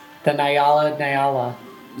 gross. The Nyala.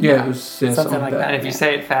 Yeah, it was yeah, Something like that. And if you Yeah.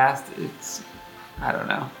 say it fast, it's, I don't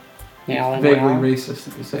know. Nyala. Vaguely Nyala. racist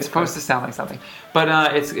if you say It's it. supposed to sound like something. But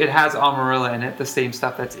it has Amarilla in it, the same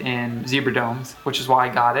stuff that's in Zebra Domes, which is why I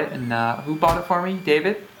got it. And who bought it for me?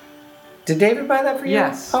 David? Did David buy that for you?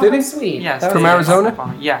 Yes. Oh, Did how he? sweet. Yes. That From was David nice. bought Arizona? it for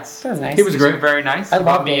me. Yes. That was nice. He was great. Very nice. I He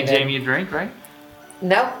bought love me and David. Jamie a drink, right?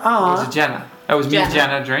 No. It was Aw. a Jenna. It was me and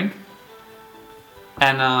Jenna. Jenna drink.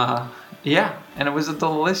 And yeah, and it was a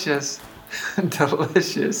delicious,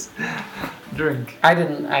 delicious drink.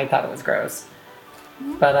 I thought it was gross.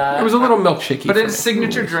 But It was a little milkshakey. But for it's a me.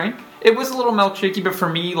 signature drink. It was a little milkshakey, but for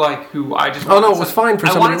me, like who I just Oh, no, wanted it was some- fine for I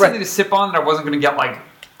somebody, wanted right. something to sip on that I wasn't going to get like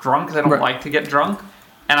drunk because I don't Right. like to get drunk,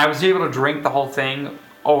 and I was able to drink the whole thing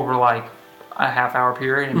over like a half-hour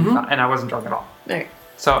period, and, Mm-hmm. and I wasn't drunk at all. Right.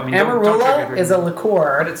 So I mean, don't Amarula drink is a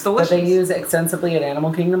liqueur But it's that they delicious. use extensively at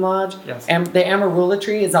Animal Kingdom Lodge. Yes. And the Amarula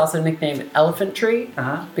tree is also nicknamed Elephant Tree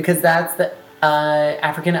Uh-huh. because that's the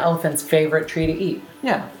African elephant's favorite tree to eat.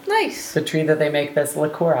 Yeah, Nice. The tree that they make this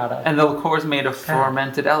liqueur out of. and the liqueur is made of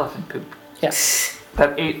fermented elephant poop. Yes.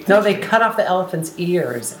 That ate. No, they cut off the elephant's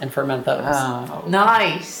ears and ferment those. Oh.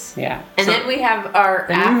 Nice. Yeah. And then we have our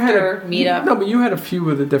And you had after meetup. No, but you had a few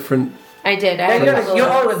of the different. I did. I Yeah, had you a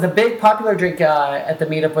know, little- the big popular drink at the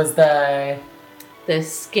meetup was the. the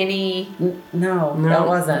skinny. No, No, that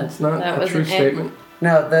wasn't. It's not That a true wasn't it. statement.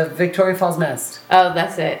 No, the Victoria Falls Mist. Oh,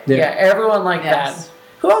 that's it. Yeah. Yeah, everyone liked Yes. that.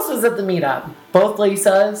 Who else was at the meetup? Both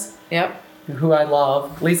Lisas, Yep. who I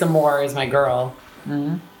love. Lisa Moore is my girl.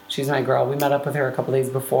 Mhm. She's my girl. We met up with her a couple days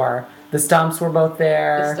before. The Stumps were both The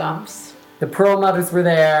there. stumps. The Pearl Mothers were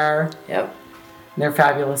there. Yep. Their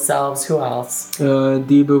fabulous selves. Who else?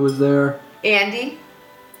 Deba was there. Andy.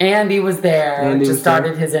 Andy was there. Andy Just was there.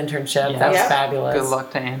 started his internship. Yeah. That was Yeah. fabulous. Good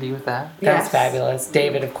luck to Andy with that. That was Yes. fabulous.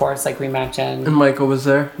 David, of course, like we mentioned. And Michael was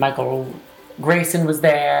there. Michael Grayson was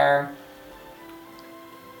there.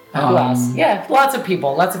 Who else? Yeah, lots of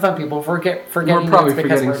people, lots of fun people. Forgetting We're probably that's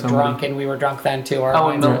because forgetting we're somebody. drunk and we were drunk then too. Our Oh,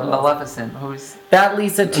 and minds were a little- Maleficent, who's that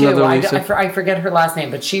Lisa too. Another I, Lisa. I forget her last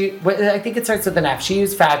name, but I think it starts with an F. She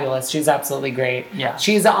was fabulous. She's absolutely great. Yeah.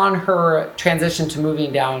 She's on her transition to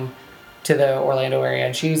moving down to the Orlando area,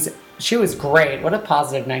 and she's She was great. What a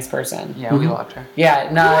positive, nice person. Yeah, we loved her. Yeah,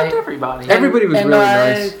 We no. loved everybody. Everybody was really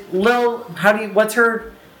nice.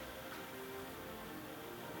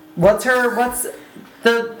 What's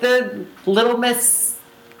the little Miss,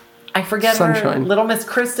 I forget her, Sunshine. Little Miss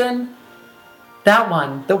Kristen? That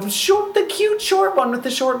one. The cute short one with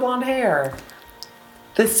the short blonde hair.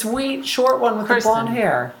 The sweet short one with Kristen. the blonde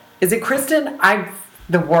hair. Is it Kristen? I'm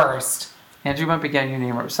the worst. Andrew might be getting your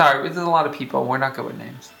name right. Sorry, there's a lot of people. We're not good with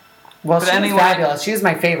names. Well, But she's anyway- fabulous. She's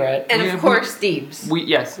my favorite. And We- of course, Steve's. We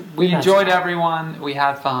We enjoyed messed up. everyone. We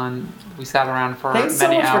had fun. We sat around for Thanks so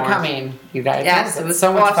many much hours. for coming, you guys. Yes, It it was was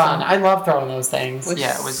so much awesome. fun. I love throwing those things.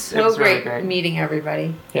 Yeah, it was so really great, great. meeting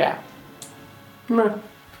everybody. Yeah. Meh.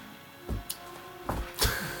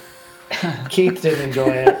 Keith did enjoy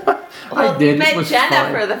it. Well, did. It met was Jenna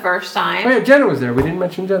fine. for the first time. Oh yeah, Jenna was there. We didn't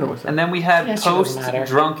mention Jenna was there. And then we had Yeah, she doesn't post matter.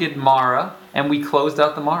 drunken Mara, and we closed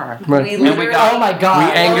out the Mara. Right. We And we literally- got- Oh my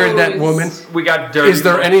god. We angered that woman. We got dirty. Is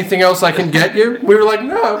there anything else I can get you? We were like,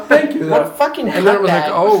 no, thank you. What a though. fucking And then it was like,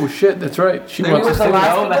 nutbag. oh shit, that's right. She There wants It us was to the know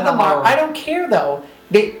last week the of the hell. month. I don't care though.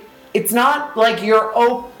 It's not like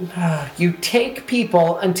you take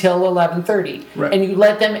people until 11:30 Right. and you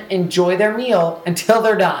let them enjoy their meal until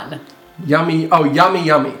they're done. Yummy. Oh, yummy,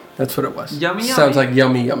 yummy. That's what it was. Yummy, Sounds yummy. like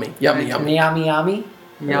yummy, yummy, yummy, yummy. Yummy, yummy.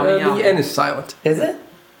 Yummy, yummy. The N is silent. Is it?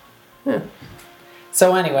 Yeah.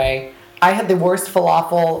 So anyway, I had the worst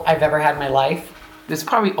falafel I've ever had in my life. It's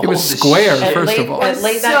probably old was as square. shit. First late, of all. at It's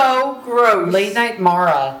late night, so gross. late night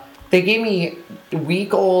Mara, they gave me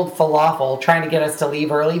week-old falafel, trying to get us to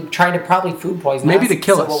leave early, trying to probably food poison Maybe us, to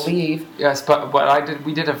kill so us. we'll leave. Yes, but what I did,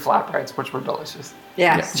 we did have flatbreads, which were delicious.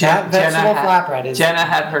 Yes. That vegetable flatbread is. Jenna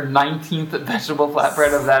had her 19th vegetable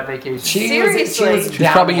flatbread of that vacation. Seriously. She's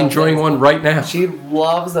probably enjoying one right now. She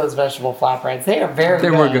loves those vegetable flatbreads. They are very They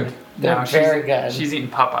good. were good. They're No, very good. She's eating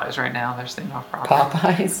Popeyes right now. They're staying off property.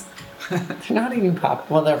 Popeyes. They're not eating Pop.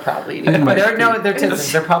 Well, they're probably It eating. might They're be. they're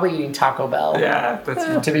Tizens. They're probably eating Taco Bell. Yeah,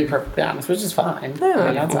 that's To be perfectly honest, which is fine.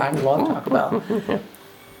 Yeah. That's fine. We love Taco Bell.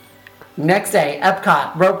 Next day,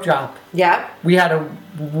 Epcot rope drop. Yep. We had a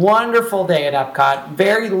wonderful day at Epcot.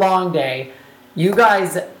 Very long day. You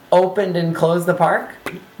guys opened and closed the park.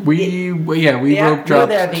 We Yeah, rope You were dropped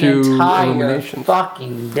there the to entire Illumination.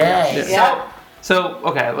 fucking day. Yeah. So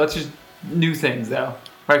okay, let's just new things though,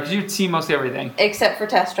 right? Because you'd see mostly everything. Except for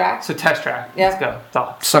test track. So test track. Yeah. Let's go.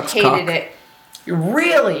 Thoughts. Sucks Hated cock. it.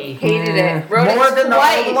 Really? Hated it. Rode More it than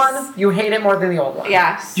twice. the old one? You hate it more than the old one?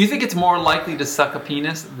 Yes. Do you think it's more likely to suck a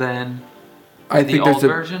penis than I the think old there's a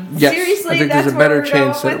version? yes. Seriously, I think that's there's a where better we're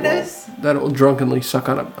chance going that with this? it will drunkenly suck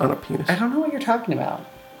on a penis. I don't know what you're talking about.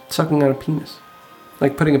 Sucking on a penis,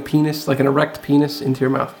 like putting a penis, like an erect penis, into your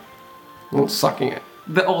mouth, and sucking it.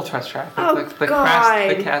 The old test track. Oh, the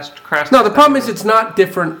God. crash. No, the problem is it's not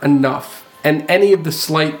different enough, and any of the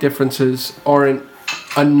slight differences aren't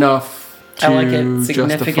enough to I like it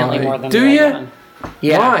significantly justify. more than Do the you? old one.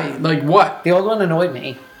 Yeah. Why? Like what? The old one annoyed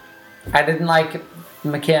me. I didn't like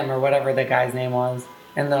McKim or whatever the guy's name was,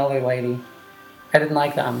 and the other lady. I didn't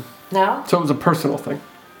like them. No? So it was a personal thing.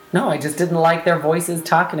 No, I just didn't like their voices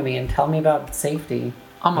talking to me and telling me about safety.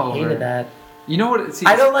 I'm I over hated it. that. You know what? See,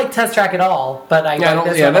 I don't like Test Track at all, but I Yeah, like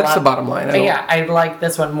this yeah, one a that's lot. the bottom line. I don't- Yeah, I like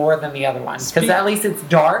this one more than the other one because Speak- at least it's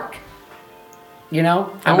dark. You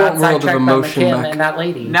know, I I'm want not World of sidetracked by Emotion McKim back. and that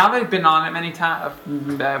lady. Now they've been on it many times.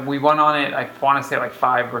 We went on it, I want to say like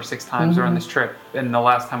 5 or 6 times during this trip, and the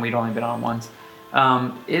last time we'd only been on once.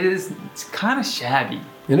 It's kind of shabby.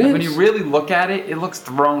 It Like, when is. you really look at it, it looks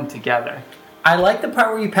thrown together. I like the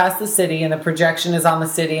part where you pass the city and the projection is on the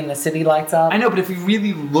city and the city lights up. I know, but if you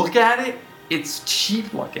really look at it, it's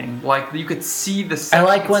cheap looking. Like you could see the. I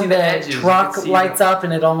like when the truck lights up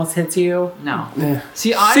and it almost hits you. No. Yeah.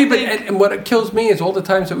 See, I See, but think and what kills me is all the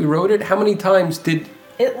times that we rode it. How many times did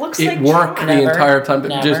It looks it like work track. the Never. entire time? It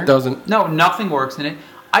Never. just doesn't. no, nothing works in it.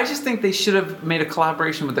 I just think they should have made a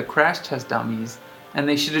collaboration with the Crash Test Dummies, and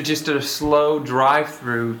they should have just did a slow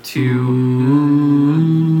drive-through to.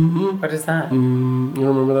 What is that? You don't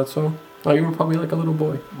remember that song? Oh, you were probably like a little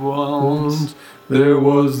boy. Once There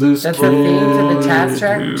was this That's the theme to the kid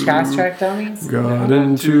Test Track dummies? got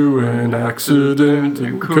into an accident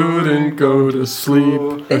and couldn't go to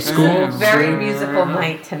sleep. This is a very musical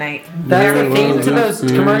night tonight. That's the There theme was to a those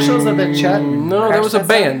commercials of the Chud. No, that was a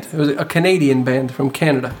band. It was a Canadian band from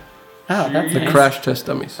Canada. Oh, that's The nice. Crash Test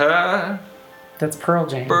Dummies. That's Pearl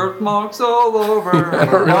Jam. birthmarks all over I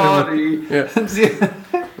her don't body. Yeah.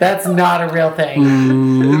 That's not a real thing.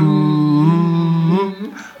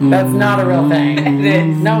 Mm-hmm. That's not a real thing. It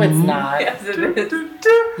is. No, it's not. Yes, it is.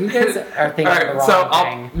 You guys are thinking All of the right, wrong so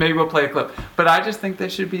thing. maybe we'll play a clip. But I just think they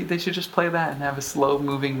should just play that and have a slow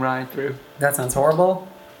moving ride through. That sounds horrible.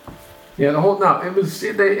 Yeah, the whole it was.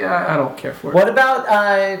 I don't care for it. What about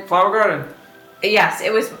Flower Garden. Yes,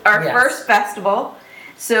 it was our Yes. first festival.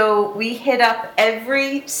 So we hit up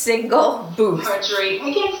every single booth. Marjorie,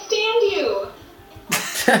 I can't stand you.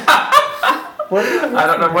 what are you I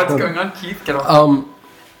don't know what's going on, Keith. Get off.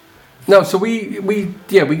 No, so we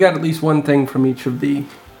got at least one thing from each of the.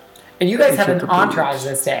 And you guys had an Except for entourage booths.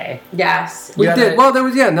 this day. Yes. We You had did. a- Well, there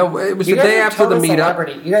was it was You the guys day are after the total meetup.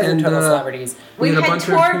 celebrity. You guys are and, total celebrities. We had a had bunch of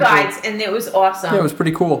tour people- guides and it was awesome. Yeah, it was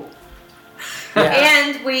pretty cool. Yeah.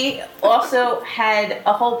 And we also had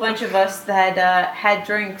a whole bunch of us that had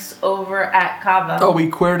drinks over at Cava. Oh, we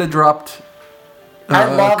Querda dropped. I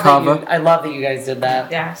love Cava. I love that you guys did that.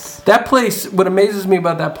 Yes. That place. What amazes me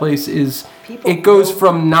about that place is People it goes go-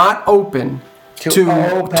 from not open to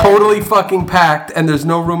open. totally fucking packed, and there's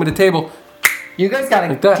no room at a table. You guys got a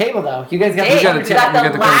Like that. table though. You guys got Hey, the got a we table. got We the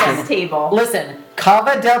got the last table. Listen,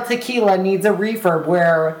 Cava del Tequila needs a refurb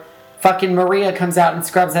where fucking Maria comes out and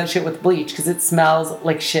scrubs that shit with bleach because it smells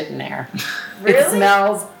like shit in there. It Really?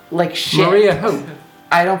 smells like shit. Maria who?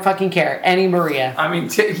 I don't fucking care. Any Maria. I mean,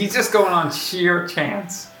 he's just going on sheer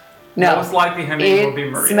chance. No. Most likely her name will be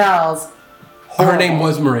It Maria. smells Her horrible. name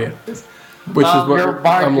was Maria, which is what Your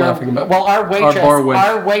bar- I'm your- laughing about. Well, our bar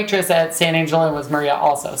wench. waitress at San Angelo was Maria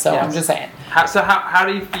also. So Yes. I'm just saying. How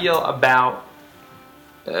do you feel about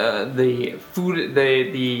the food,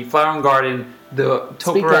 the flower and garden, the Speak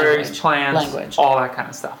topiaries, language. plants, Language. all that kind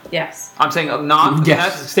of stuff? Yes. I'm saying not.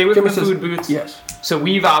 Yes. Stay with Jimmy the says- food booths. Yes. So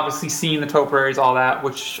we've obviously seen the topiaries, all that,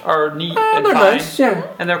 which are neat and they're fine, nice, yeah.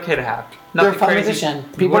 and they're okay to have. They're Nothing fun crazy. addition.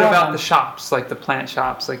 People What love about them. the shops, like the plant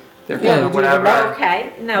shops, like they're Yeah, kind you of do whatever? the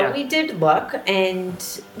Okay. No, Yeah. we did look,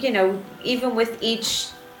 and even with each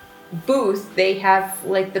booth, they have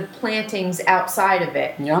like the plantings outside of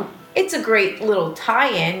it. Yeah. It's a great little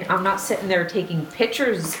tie-in. I'm not sitting there taking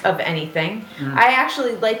pictures of anything. I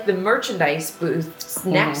actually like the merchandise booths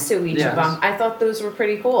next to each Yes. of them. I thought those were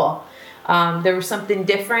pretty cool. There was something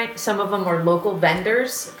different. Some of them were local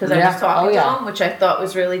vendors because I Yeah. was talking Oh, yeah. to them, which I thought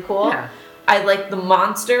was really cool. Yeah. I like the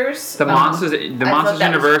monsters. The Monsters, I the thought Monsters that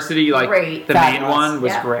was University, like great. the main Fabulous. one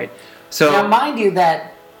was Yeah. great. So Now, mind you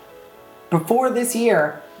that before this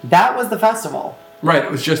year, that was the festival. Right,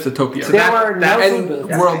 it was just a Topia. So There that- were no that's- food And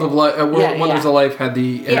booths. World of Life, Yeah, Wonders yeah. of Life had the.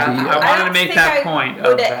 Yeah, I wanted I to don't make think that I point of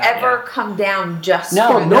would that, ever yeah. come down just No,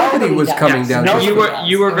 for Well, nobody was does. coming down Nobody you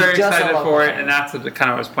does. were It was very just a excited local for it, thing. and that's what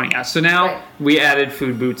kind of I was pointing out. So now Right. we added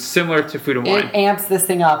food booths similar to Food and Wine. It amps this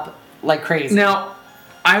thing up like crazy. Now,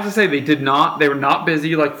 I have to say they did not. They were not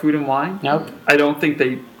busy like Food and Wine. Nope. I don't think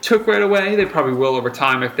they took right away. They probably will over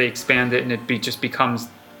time if they expand it and just becomes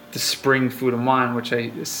the spring Food and Wine, which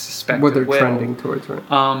I suspect What it they're will. trending towards, right?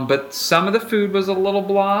 But some of the food was a little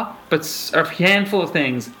blah, but a handful of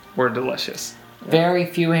things were delicious. Very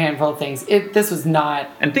few handful of things. This was not.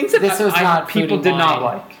 And things that This was not food people and did not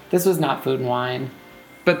wine. like. This was not food and wine.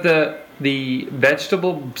 But the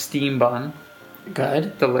vegetable steam bun,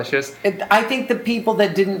 Good. delicious. I think the people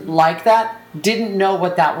that didn't like that didn't know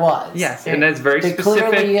what that was. Yes, and that's very They specific.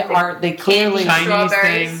 clearly are. They clearly. Candy Chinese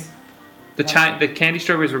strawberries. thing. The candy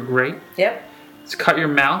strawberries were great. Yep, It's cut your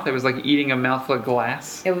mouth. It was like eating a mouthful of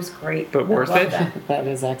glass, it was great. but worth Love it. that. That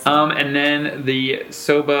is excellent. And then the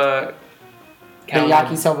soba. The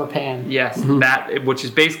yakisoba pan. Yes, that which is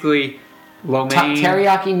basically lo mein.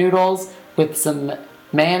 Teriyaki noodles with some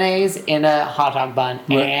mayonnaise in a hot dog bun,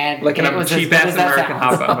 and Like it a was as cheap good ass as that American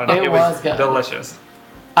sounds. hot dog bun. It was good. delicious.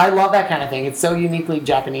 I love that kind of thing. It's so uniquely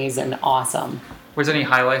Japanese and awesome. Was there any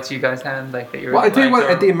highlights you guys had like that you were? Well, I tell you what,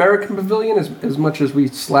 liked, at the American Pavilion, as much as we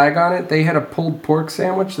slag on it, they had a pulled pork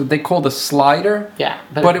sandwich that they called a slider, Yeah,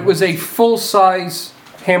 but it was a full-size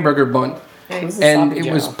hamburger bun. It was a And sloppy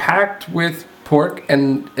it was Joe. packed with pork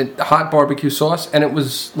and hot barbecue sauce, and it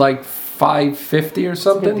was like $5.50 or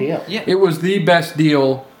something. deal. Yeah. It was the best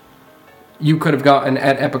deal you could have gotten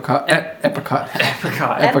at Epcot. At Epcot.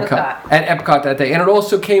 Epcot that day, and it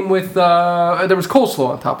also came with there was coleslaw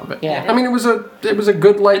on top of it. Yeah. I mean it was a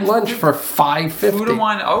good light lunch for $5.50. Food and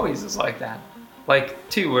Wine always is like that. Like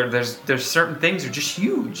too, where there's certain things are just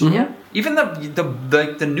huge. Mm-hmm. Yeah. Even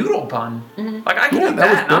the noodle bun. Like I can Yeah, eat that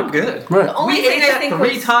was that. And I'm big. good. Right. The only We thing ate I that think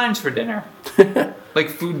 3 was times for dinner. Like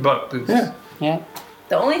food booths. Yeah. Yeah.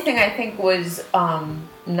 the only thing I think was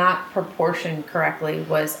not proportioned correctly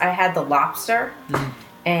was I had the lobster,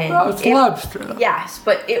 and Oh, it's lobster. Yes,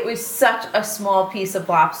 but it was such a small piece of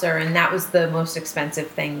lobster, and that was the most expensive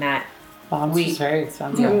thing that. Lobster's very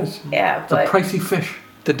expensive. Yeah, it is. Yeah, It's a but pricey fish.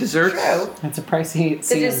 The desserts. true. It's a pricey. The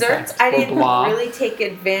sea desserts, insect. I didn't blah. really take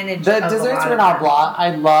advantage. The of a desserts lot were of not them. blah.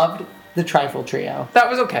 I loved the trifle trio. That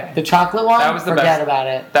was okay. The chocolate one. That was the forget best. about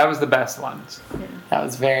it. That was the best ones. That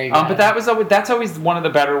was very good. But that's always one of the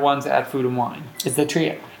better ones at Food and Wine. Is the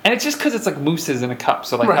trio. And it's just because it's like mousses in a cup.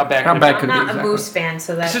 So like Right. how bad How could it bad be? could I'm it be? not a Exactly. moose fan,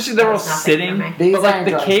 so that's Especially they're all nothing sitting. for me. These But like I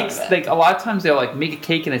the enjoy cakes, some of it. like a lot of times they'll like make a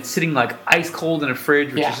cake and it's sitting like ice cold in a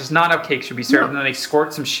fridge, which Yeah. is just not how cake should be served. And then they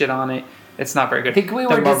squirt some shit on it. It's not very good. I think we the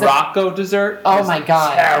were Morocco dessert. Oh is my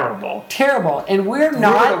God. terrible. Terrible. And we're Threw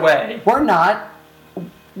not. it away. We're not.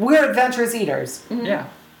 We're adventurous eaters. Yeah.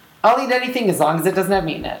 I'll eat anything as long as it doesn't have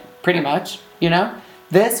meat in it. Pretty much, you know?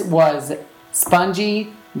 This was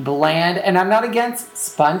spongy, bland, and I'm not against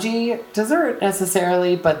spongy dessert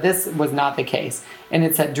necessarily, but this was not the case. And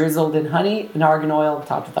it said drizzled in honey and argan oil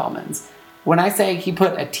topped with almonds. When I say he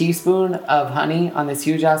put a teaspoon of honey on this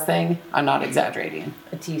huge ass thing, I'm not exaggerating.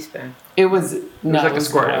 A teaspoon. It was It was like a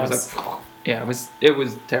squirt. It gross. was like, yeah, it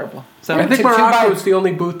was terrible. So I think took 2 Morocco bites. is the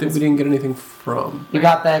only booth that we didn't get anything from. You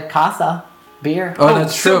got the Casa beer. Oh,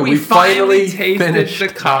 that's so true. we We finally tasted finished. the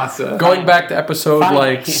Casa. Going back to episode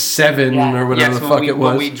Finally. like 7 Yeah. or whatever Yes, the when fuck it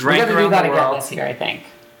when was. we We're drank gonna do around that the again world. this year, I think.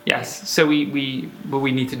 Yes. So we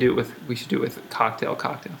need to do it with we should do it with cocktail.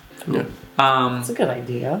 Yeah. That's a good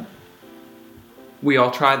idea. We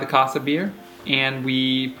all tried the Casa beer, and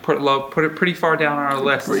we put it pretty far down on our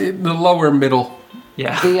list. The lower middle.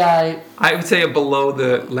 Yeah, The I would say below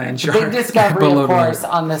the land big shark. discovery, Below of the course,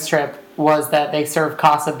 on this trip was that they serve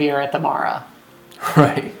Casa beer at the Mara.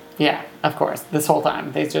 Right. Yeah, of course. This whole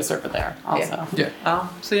time they just serve it there. Also, Yeah.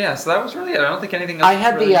 So that was really it. I don't think anything else. I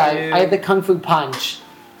had was the really new. I had the Kung Fu Punch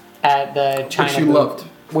at the China you booth, loved.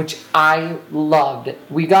 which I loved.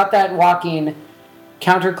 We got that walking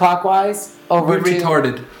counterclockwise over We to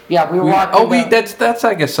retarded. Yeah, we walked. That's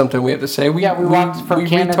I guess something we have to say. We walked from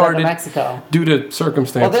Canada to retarded Mexico. due to Well,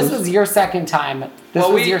 circumstances. this was your second time. This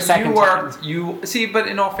was your second you time. worked. You see, but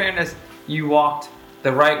in all fairness, you walked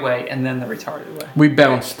the right way and then the retarded way. We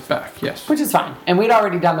bounced back. Yes. Which is fine. And we'd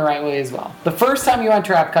already done the right way as well. The first time you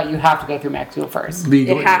enter Epcot, you have to go through Mexico first.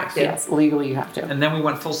 Legally. You have yes. to. Yes, legally you have to. And then we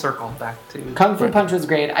went full circle back to Kung Fu Punch was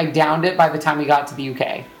great. I downed it by the time we got to the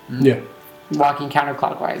UK, Yeah. walking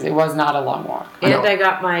counterclockwise. It was not a long walk. And know. I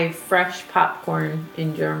got my fresh popcorn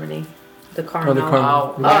in Germany. The caramel. the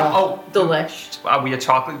caramel. Delish. we had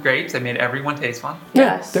chocolate grapes. I made everyone taste one.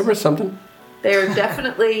 Yes. There was something. They're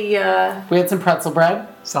definitely We had some pretzel bread.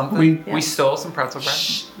 Something. We- We stole some pretzel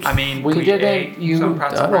bread. I mean, We didn't. ate You- some I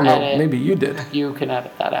pretzel don't bread. know. Edit. Maybe you did. You can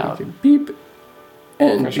edit that out Okay, beep.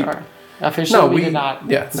 And for beep. sure. Officially, No, we did not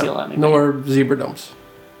steal anything. Nor zebra domes.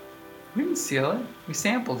 We didn't steal it. We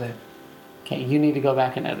sampled it. Okay, you need to go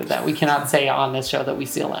back and edit that. We cannot say on this show that we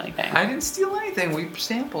steal anything. I didn't steal anything. We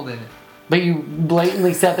sampled it. But you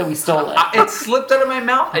blatantly said that we stole it. It slipped out of my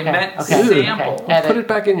mouth. I Okay, meant okay, sample. okay. Edit. Put it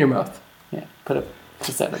back in your mouth. Yeah,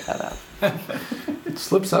 just edit that out. It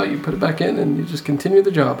slips out, you put it back in, and you just continue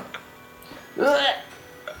the job.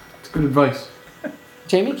 It's good advice.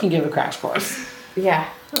 Jamie can give a crash course. yeah.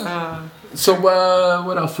 So,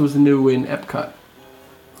 what else was new in Epcot?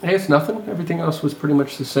 I guess nothing. Everything else was pretty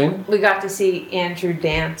much the same. We got to see Andrew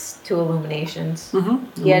dance to Illuminations.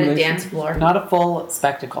 Mm-hmm. He had a dance floor. Not a full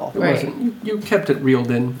spectacle. It Right. wasn't. You kept it reeled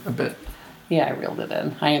in a bit. Yeah, I reeled it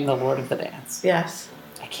in. I am the Lord of the Dance. Yes.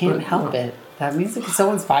 I can't But, help no. it. That music is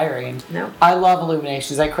so inspiring. No. I love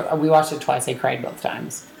Illuminations. We watched it twice. I cried both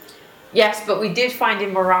times. Yes, but we did find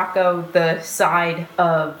in Morocco the side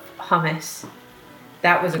of hummus.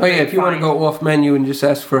 That was a Oh great yeah, if you want to find. go off menu and just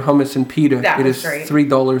ask for hummus and pita, That it was is great.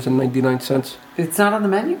 $3.99. It's not on the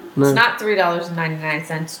menu? It's not $3.99,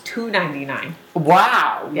 $2.99.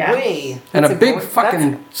 Wow. Yes. Way. And That's a big great-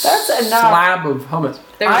 fucking that's enough. slab of hummus.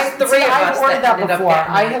 There was three of I've us ordered that that ended before. up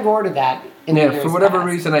getting I that. have ordered that. In Yeah, years for whatever past.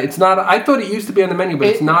 reason, it's not. I thought it used to be on the menu, but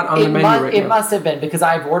it's not on the menu right It now. must have been because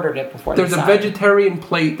I've ordered it before. There's they a signed. vegetarian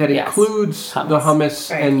plate that Yes. includes the hummus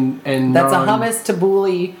Right. and That's non- a hummus,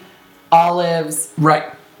 tabbouleh, olives, Right.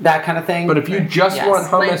 that kind of thing. But if you just Yes. want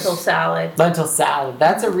hummus, Lentil salad. lentil salad,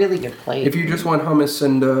 that's a really good plate. if you just want hummus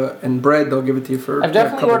and bread, they'll give it to you for. I've a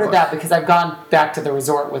definitely couple ordered bucks. that because I've gone back to the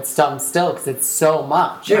resort with some still because it's so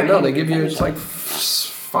much. Yeah, I no, mean, they give you finish it's it. like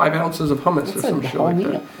 5 ounces of hummus That's or some a shit whole like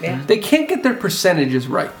meal. that. Yeah. They can't get their percentages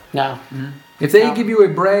right. No. If they No. give you a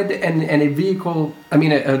bread and a vehicle, I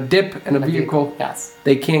mean a dip and a vehicle, Yes.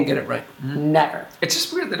 they can't get it right. Never. It's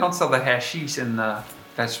just weird they don't sell the hashish in the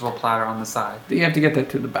vegetable platter on the side. You have to get that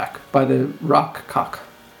to the back by the rock cock.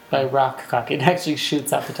 By rock cock, it actually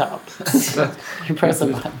shoots out the top. You press a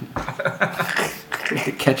button. You have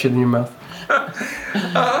to catch it in your mouth.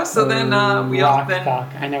 So then we all rock then cock.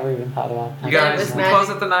 I never even thought about that. you Then it guys was we magic.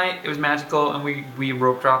 closed out the night. It was magical, and we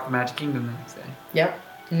rope dropped the Magic Kingdom the next day. Yep.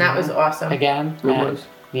 And that was awesome. Again. It yeah. was.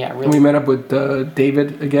 Yeah, And we really. met up with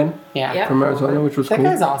David again Yeah. Yep. from Arizona, which was That cool.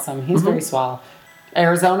 guy's awesome. He's very swell.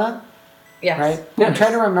 Arizona. Yes. right? Yes. I'm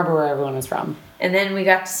trying to remember where everyone is from. And then we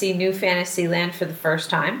got to see New Fantasyland for the first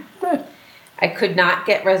time. Eh. I could not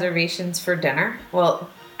get reservations for dinner. Well,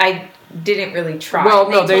 I didn't really try. Well,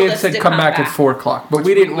 no, they told had us said to come back at 4 o'clock, but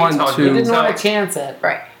we didn't want talked We about didn't to. So- want to chance it.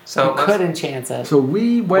 Right. So We let's- couldn't chance it. So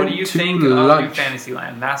we went what do you to think of New lunch.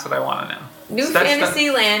 Fantasyland? That's what I want to know. New So that's the-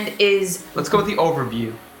 Fantasyland is, Let's go with the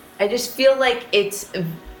overview. I just feel like it's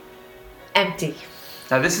empty,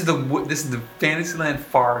 Now this is the Fantasyland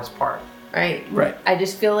forest part. right? Right. I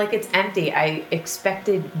just feel like it's empty. I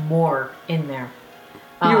expected more in there.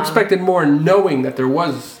 You expected more, knowing that there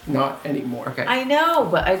was not any more. Okay. I know,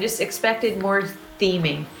 but I just expected more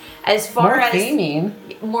theming. As far More as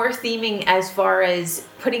theming. more theming, as far as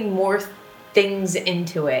putting more things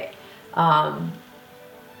into it.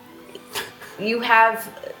 You have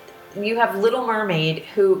Little Mermaid,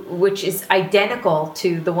 which is identical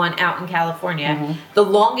to the one out in California. Mm-hmm. The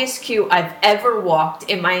longest queue I've ever walked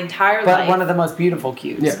in my entire But life. one of the most beautiful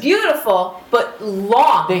cues. Yeah. Beautiful, but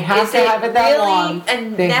long. They have Is to have it that really long.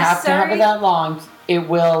 They have to have unnecessary? it that long. It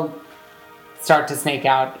will start to snake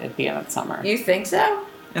out at the end of the summer. You think so?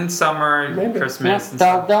 In summer, Maybe. Christmas, Yep, and they'll,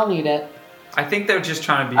 stuff. they'll need it. I think they're just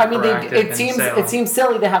trying to be I mean, proactive it and seems sell. it seems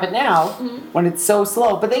silly to have it now when it's so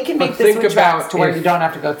slow, but they can But make the think switch about backs to where if- you don't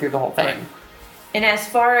have to go through the whole thing. Right. And as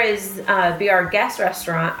far as Be Our Guest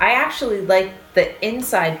restaurant, I actually like the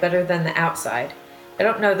inside better than the outside. I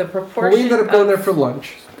don't know the Well, proportion. we ended up going of- there for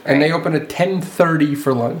lunch, and they Right. open at 10:30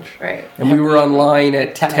 for lunch, Right. and we were online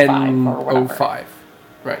at 10:05 or whatever. 10:05.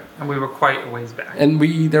 Right. And we were quite a ways back. And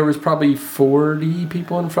there was probably 40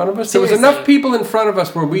 people in front of us. There was Seriously. enough people in front of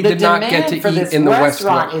us where we The did not demand get to for eat this in the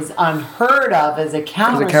restaurant West is unheard of as a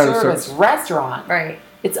counter service restaurant. Right.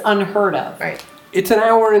 It's unheard of. Right. It's an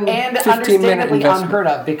hour and And 15 minute understandably investment. unheard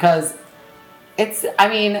of because it's, I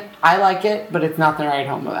mean, I like it, but it's nothing to write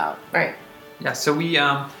home about. Right. Yeah, so we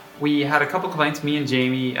had a couple complaints. Me and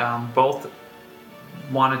Jamie both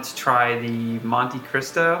wanted to try the Monte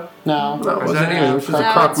Cristo. No. No, it Was wasn't that- either. It was just a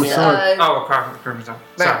No, croque it's, monsieur. Oh, a croque Cristo.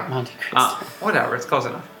 Sorry. Monte Cristo. Whatever, it's close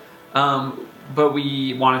enough. But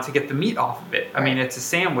we wanted to get the meat off of it. I mean, it's a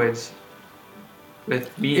sandwich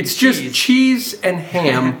with meat It's and just cheese and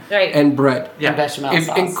ham Right. and bread. Yeah. And bechamel If,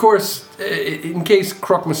 sauce. and of course, in case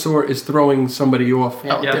croque monsieur is throwing somebody off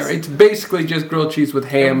Yeah. out Yes. there, it's basically just grilled cheese with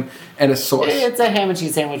ham and a sauce. It's a ham and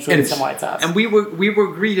cheese sandwich It with is. some white sauce. And we were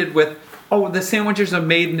greeted with, oh, the sandwiches are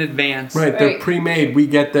made in advance. Right, they're Right. pre-made. We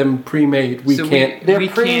get them pre-made. We So can't. They're we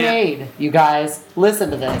pre-made, you guys.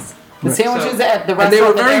 Listen to this. The Right. sandwiches So- at the And they were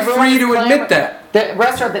restaurant that very everyone free is to admit that. The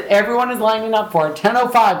restaurant that everyone is lining up for at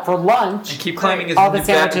 10:05 for lunch. And keep claiming is All the that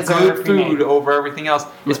sandwiches are good pre-made. food over everything else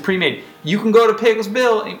is pre-made. You can go to Pickles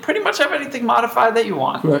Bill and pretty much have anything modified that you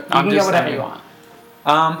want. Right. You I'm can get just whatever saying. you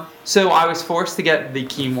want. So I was forced to get the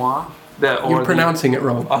quinoa. You're pronouncing it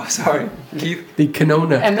wrong. Oh, sorry, Keith. The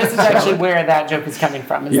quinona. And this is actually where that joke is coming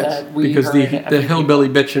from. Is Yes, that we because heard the a few hillbilly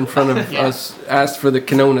bitch in front of Yeah. us asked for the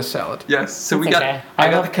quinona salad. Yes. So It's we got. okay. I I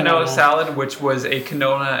got love the quinoa quinoa. salad, which was a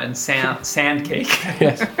quinoa and sand cake.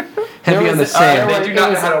 Yes. There Heavy on the was- sand. there They do It not know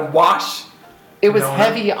was- how to wash It was quinoa.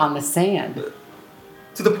 heavy on the sand.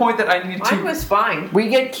 to the point that I needed Mine to. was fine. We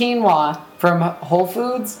get quinoa from Whole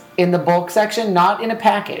Foods in the bulk section, not in a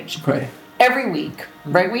package. Right. Every week,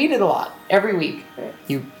 right? We eat it a lot. Every week.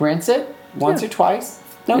 You rinse it once Yeah. or twice.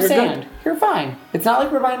 No You're sand. good. You're fine. It's not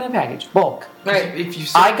like we're buying in a package. Bulk. Right. If you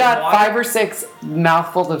I soak got in water- 5 or 6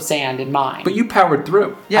 mouthfuls of sand in mine. But you powered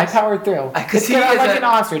through. Yes. I powered through. I could It's see kind of it like that- an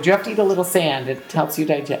ostrich. You have to eat a little sand. It helps you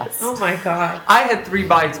digest. Oh my god. I had 3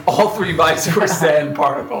 bites. All 3 bites were sand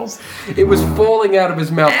particles. It was falling out of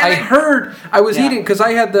his mouth. I heard. I was Yeah. eating because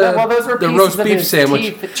I had the Well, those were the pieces roast of beef his sandwich.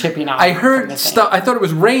 teeth chipping off. I from heard the thing. stuff. I thought it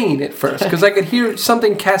was rain at first because I could hear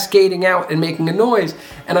something cascading out and making a noise.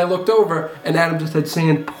 And I looked over, and Adam just had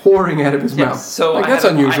sand pouring out of his mouth. So like, I that's had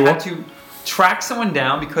to- unusual. I had to track someone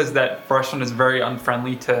down because that restaurant is very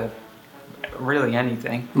unfriendly to really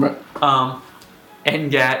anything. Right.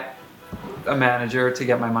 And get a manager to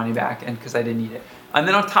get my money back, and because I didn't eat it. And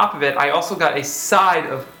then on top of it, I also got a side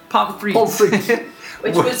of pommes frites, Pommes frites.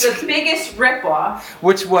 Which was the biggest ripoff.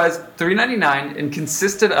 which was $3.99 and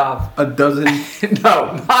consisted of A dozen.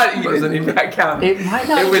 no, not Wasn't even even- that counted. It might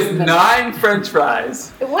not It was even been- 9 French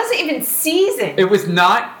fries. It wasn't even seasoned. It was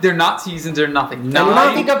not. They're not seasoned. They're nothing. And when I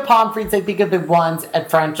 9 think of pommes frites, I think of the ones at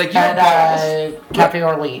French Like, you have at Cafe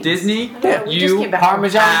Orleans. Disney. Yeah, we just You came back.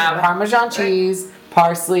 Parmesan cheese,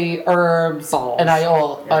 parsley, herbs, Balls. and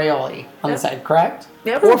aioli on Yeah. the side. Correct?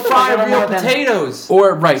 Yep. Or fry More real than- potatoes.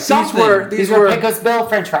 Or right, Something. These were Pecos Bill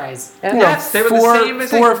French fries. you know, Yes, they were the same as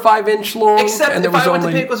 4 or 5 inch long, Except and there if was I went to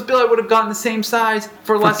only Pecos Bill, I would have gotten the same size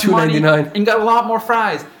for less money $2.99. and got a lot more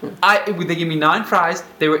fries. They gave me 9 fries.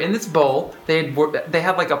 They were in this bowl. They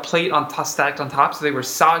had like a plate stacked on top, so they were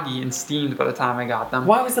soggy and steamed by the time I got them.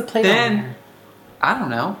 Why was the plate Then- on there? I don't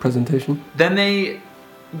know. presentation. Then they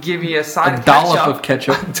give me a side A of dollop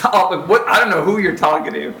ketchup. of ketchup. A dollop. What? I don't know who you're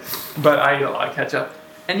talking to, but I eat a lot of ketchup.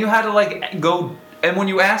 And you had to like go. And when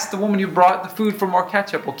you asked the woman who brought the food for more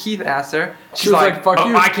ketchup, well, Keith asked her. She's was like, "Fuck "Oh,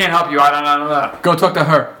 you." I can't help you. I don't know. Go talk to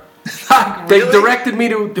her. Like, They really? directed me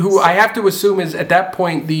to who I have to assume is at that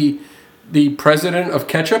point the president of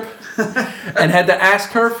ketchup, and had to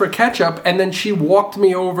ask her for ketchup, and then she walked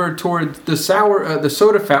me over towards the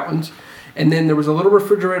soda fountains, and then there was a little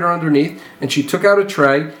refrigerator underneath, and she took out a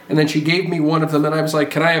tray, and then she gave me one of them, and I was like,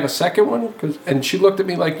 "Can I have a second one?" And she looked at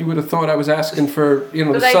me like you would have thought I was asking for the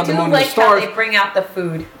But I sun, do the moon, like and the how stars. they bring out the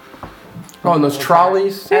food. Oh, and those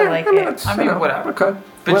trolleys. I like it. it's, I mean, you know, whatever. Okay.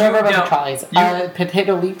 But Whatever you about know, the trolleys. you-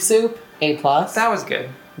 Potato leek soup, A+. that was good.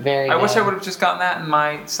 Very I good. wish I would have just gotten that in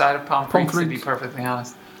my side of Palm Creeks, to be Creeks. perfectly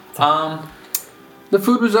honest. The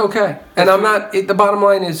food was okay, and I'm not. The bottom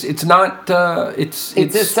line is, it's not. It's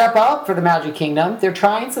a step up for the Magic Kingdom. They're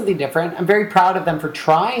trying something different. I'm very proud of them for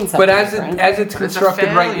trying something But as different. it's But it's a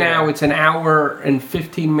constructed right failure. now, it's an hour and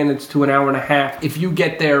 15 minutes to an hour and a half. If you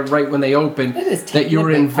get there right when they open, It is that taking you're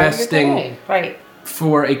a big part of your investing day. Right.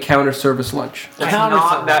 for a counter service lunch. It's Counter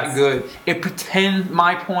not that service. good. It pretends.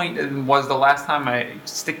 My point was the last time I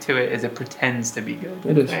stick to it is it pretends to be good,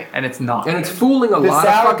 It is, Right. and it's not. and it's fooling a The lot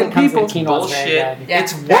of salad fucking that comes people. with quinoa is very Bullshit. good. Yeah,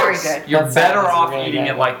 It's very worse. good. You're That better salad is off really eating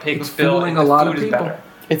good. it like Pecos It's Bill. fooling and a the lot food of is people. better.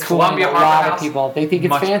 It's fooling Columbia a Harbor lot House, of people. They think it's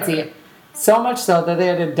much fancy. better. So much so that they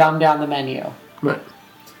had to dumb down the menu. Right.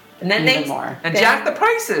 And then Even they more. And then- jack the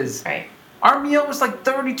prices. Right. Our meal was like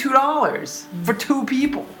 $32 for 2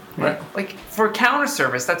 people. Right. Like for counter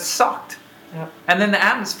service, that sucked. Yep. And then the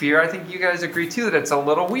atmosphere, I think you guys agree too that it's a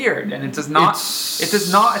little weird, and it's not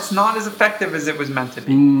as effective as it was meant to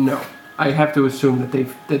be. No, I have to assume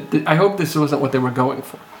that I hope this wasn't what they were going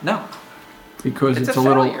for, No. because It's it's a a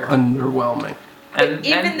little failure. underwhelming. And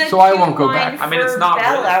Even the so I won't queue go line back. I mean, it's for not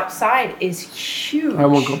Belle really- outside is huge. I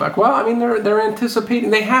won't go back. Well, I mean, they're anticipating.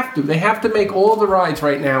 They have to. They have to make all the rides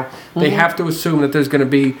right now. They have to assume that there's going to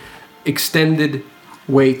be extended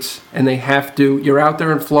waits, and they have to. You're out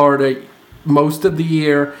there in Florida most of the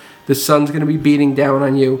year. The sun's going to be beating down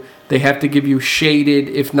on you. They have to give you shaded,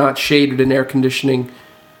 if not shaded, and air conditioning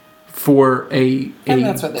for a And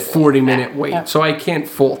that's what they're doing. 40-minute wait. Yeah. So I can't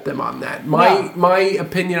fault them on that. No. My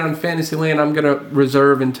opinion on Fantasyland, I'm going to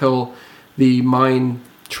reserve until the mine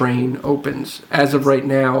train opens. As of right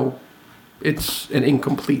now, it's an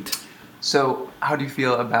incomplete. So, how do you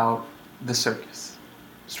feel about the circus,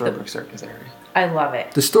 Storybook Circus area? I love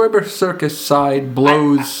it. The Storybook Circus side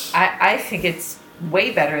blows I think it's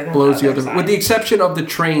way better than blows the the other other, side. with the exception of the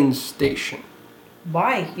train station.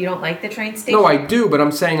 Why? You don't like the train station? No, I do, but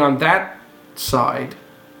I'm saying on that side.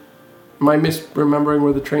 Am I misremembering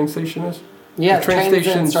where the train station is? Yeah, the train trains in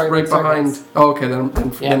station's Storybook right behind. Circus. Oh, okay, then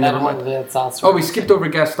Yeah, never mind. that's all Oh, we Storybook skipped Circus. over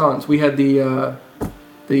Gaston's. We had the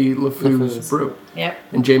LeFou's LeFou's. brew, Yep.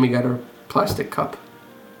 and Jamie got her plastic cup,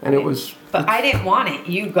 and it was. But I didn't want it.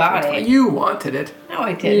 You got it. You wanted it. No,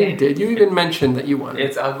 I You didn't. did. You even mentioned that you wanted it.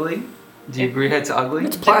 It's ugly. Do you agree it's ugly?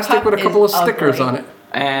 It's plastic cup with a couple of is stickers ugly. on it.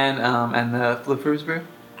 And the Flipper's brew?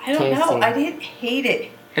 I don't know. Tasty. I didn't hate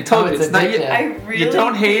it. I told Oh, you, it's it's not. addictive. I really You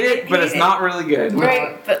don't hate it, didn't but it's hate not really good.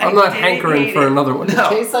 Right, but I'm I not didn't hankering hate for it. another one. No.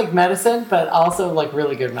 Tastes like medicine, but also like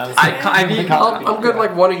really good medicine. I mean, I'm good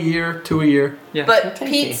like 1 a year, 2 a year. Yeah. But Tasty.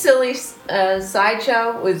 Pete Silly's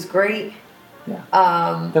sideshow was great.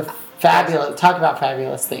 Yeah. The fabulous, talk about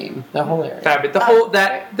fabulous theme. The whole area. Fab. The whole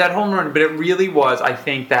that home run, but it really was. I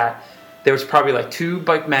think that there was probably like 2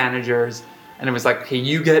 bike managers, and it was like, okay,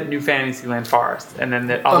 you get New Fantasyland Forest, and then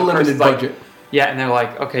the other Unlimited person's like, budget. yeah, and they're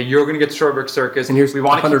like, okay, you're gonna get Storybook Circus, And here's we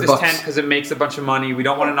want to keep $100 this tent because it makes a bunch of money. We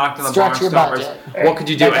don't want to knock down the Stretch your barnstormers. budget. What could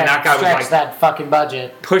you do? And that guy was stretch like, that fucking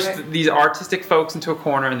budget. pushed these artistic folks into a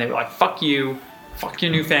corner, and they were like, fuck you, fuck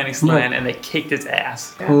your New Fantasyland, and they kicked its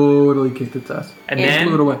ass. Totally kicked its ass. And And then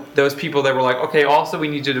blew it away. those people that were like, okay, also we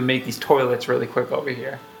need you to make these toilets really quick over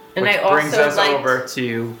here. And Which I brings also us liked- over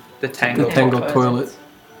to the The Tango Tango toilet. toilet.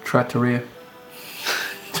 Trattoria.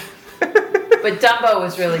 But Dumbo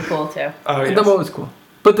was really cool too. Oh, yes. The most cool.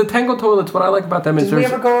 But the Tango toilets, what I like about them is Did we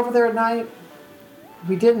there's. ever go over there at night?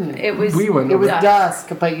 We didn't. It was. We went It was dusk.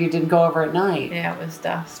 dusk, but you didn't go over at night. Yeah, it was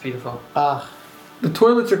dusk. It's beautiful. Ugh. The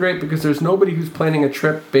toilets are great because there's nobody who's planning a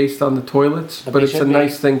trip based on the toilets, But but they it's a should be.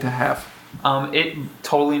 nice thing to have. It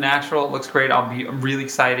totally natural. It looks great. I'm really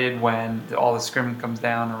excited when all the scrimming comes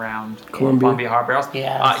down around Columbia. Harbor House.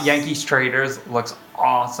 Yes. Yankees Traders looks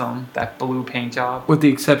awesome. That blue paint job. With the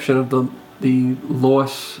exception of the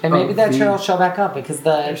loss. And maybe of that the, chair will show back up because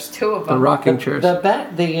There's two of the them. rocking chairs.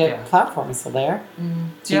 the platform is still there.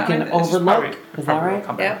 So you can overlook. Is that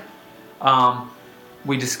right? Yep.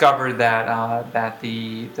 We discovered that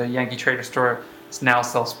the Yankee Trader store now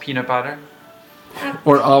sells peanut butter.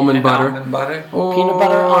 Or almond and butter. Almond butter. Or Peanut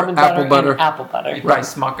butter, almond apple butter. and apple butter. You buy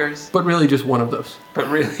Smuckers, But really just one of those. but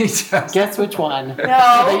really just. Guess which one? No,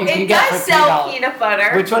 That you can it get does for sell $3. peanut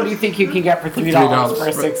butter. Which one do you think you can get for $3 for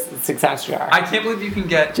a $3, six-ounce jar? I can't believe you can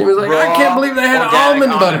get. Jimmy's like, I raw, can't believe they had organic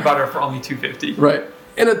almond butter. for only $2.50. Right.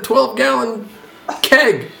 In a 12-gallon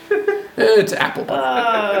keg. It's apple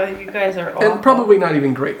butter. You guys are awful. And probably not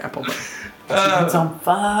even great apple butter. It's on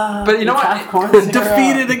fire. but you know what? Half corn syrup.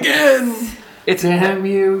 Defeated again. It's Damn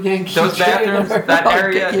you, Yankee. those bathrooms. Trader. That I'll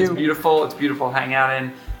area get is you. beautiful. It's beautiful to hang out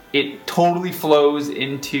in. It totally flows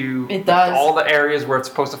into It does. all the areas where it's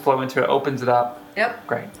supposed to flow into. It opens it up. Yep.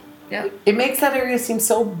 Great. Yep. It makes that area seem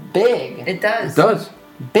so big. It does. It does.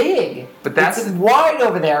 Big. But that's- it's wide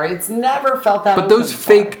over there. It's never felt that. But open those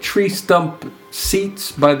before. fake tree stump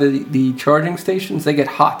seats by the charging stations, they get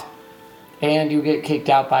hot. And you get kicked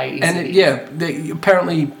out by ECB. And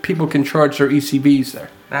apparently people can charge their ECBs there.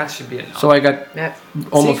 That should be enough. So I got Yep.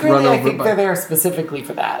 almost Secretly, run I over think they're by. there specifically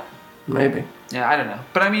for that. Maybe. Yeah, I don't know.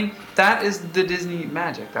 But I mean, that is the Disney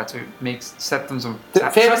magic. That's what set them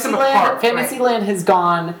apart. Fantasyland has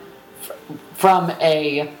gone from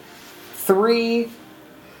a 3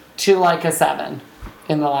 to like a 7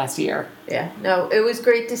 in the last year. Yeah. No, it was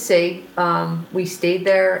great to see. We stayed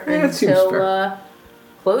there Yeah, it seems until fair.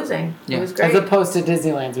 closing. Yeah. It was great. As opposed to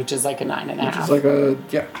Disneyland's, which is like a 9.5. Which is like a,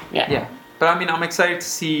 Yeah. But I mean, I'm excited to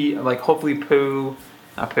see, like, hopefully Pan,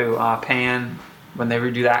 when they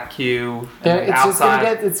redo that queue. And It's just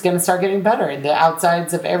outside. it's gonna start getting better, and the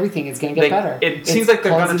outsides of everything is gonna get better. It seems like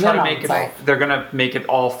they're going to closing try in to on make itself. they're going to make it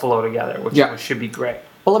all flow together, which Yeah. should be great.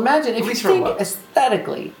 Well, imagine if you least for think what?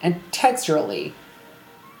 aesthetically and texturally,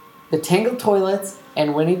 the Tangled Toilets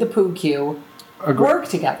and Winnie the Pooh queue Agree. work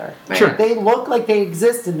together. Sure. They look like they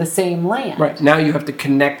exist in the same land. right. Now you have to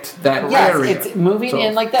connect that Yes, area. it's moving So,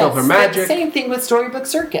 in like that. PhilharMagic. Same thing with Storybook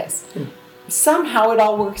Circus. Somehow it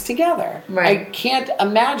all works together. Right. I can't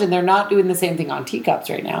imagine they're not doing the same thing on Teacups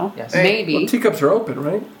right now. Yes. Right. Maybe. Well, teacups are open,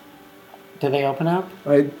 right? Do they open up?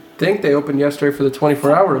 I think they opened yesterday for the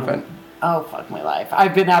 24-hour event. Oh, fuck my life.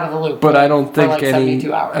 I've been out of the loop. But I don't for think like any.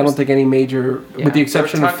 72 hours. I don't think any major, Yeah. with the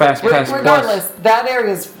exception They're of Fast talking- Pass Plus. Regardless, that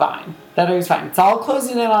area is fine. That area is fine. It's all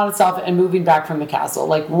closing in on itself and moving back from the castle.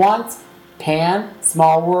 Like once, Pan,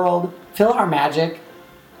 Small World, PhilharMagic.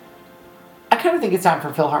 I kind of think it's time for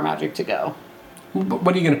PhilharMagic to go.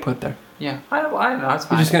 What are you going to put there? Yeah. I don't know. It's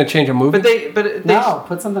fine. You're just going to change a movie? But they No,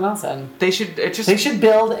 put something else in. they should. It just They should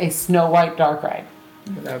build a Snow White dark ride.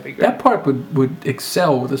 that would be great. That part would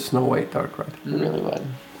excel with a Snow White dark ride. It really would.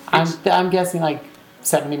 I'm guessing like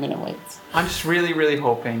 70-minute waits. I'm just really, really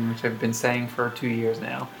hoping, which I've been saying for 2 years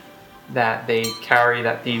now, that they carry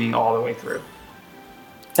that theming all the way through.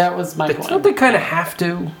 That was my Don't Don't point. they kind of have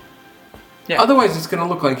to? Yeah. Otherwise, it's going to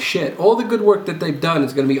look like shit. All the good work that they've done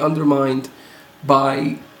is going to be undermined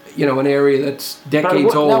by, an area that's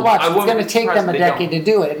decades wo- old. Now watch, I it's wouldn't going to be take them a surprised if they decade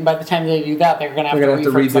to do it, and by the time they do that, they're going to have They're to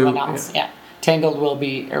gonna have to refurb redo, something else. Yeah. Tangled will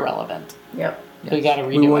be irrelevant. Yep. We got to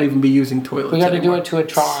We redo won't it. even be using toilets. We got to do anymore. it to a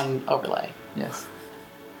Tron overlay. Yes.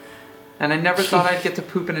 And I never thought I'd get to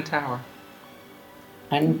poop in a tower.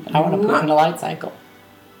 I want to poop in a light cycle.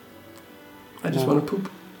 I just want to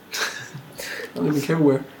poop. I don't even care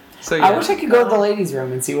where. So yeah. I wish I could go to the ladies'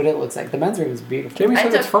 room and see what it looks like. The men's room is beautiful. Jamie I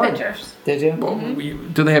said took it's fine. pictures. Did you? Well,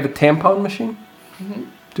 do they have a tampon machine?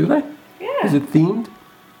 Do they? Yeah. Is it themed?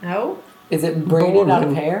 No. Is it braided out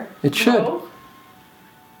of hair? It should. No.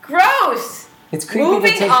 Gross. It's creepy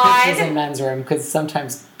Moving to take on. pictures in men's room because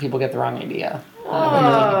sometimes people get the wrong idea.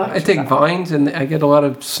 Oh. I take vines and I get a lot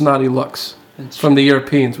of snotty looks from the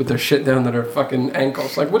Europeans with their shit down to their fucking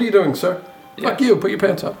ankles. Like, what are you doing, sir? Fuck Yeah. you. Put your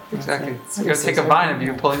pants up. Exactly. It's You're gonna take a vine of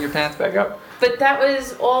you pulling your pants back up. But that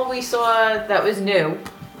was all we saw that was new.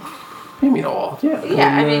 You mean all? Yeah. Yeah,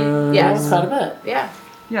 I mean, Yeah, that's yes. quite a bit. Yeah.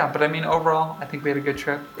 Yeah, but I mean, overall, I think we had a good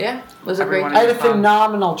trip. Yeah. Was a Everyone great I had a Fun.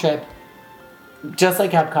 phenomenal trip. Just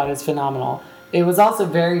like Epcot is phenomenal. It was also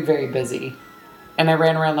very, very busy. And I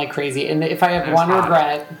ran around like crazy. And if I have It was one hot.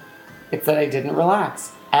 regret, it's that I didn't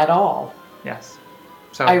relax at all. Yes.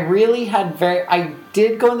 So I really had I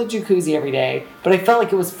did go in the jacuzzi every day, but I felt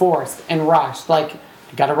like it was forced and rushed. Like,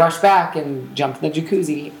 I gotta rush back and jump in the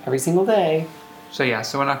jacuzzi every single day. So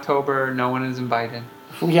in October, no one is invited.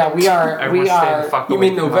 Yeah, we are. Everyone's We staying the are. fuck You away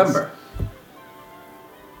mean from November? us.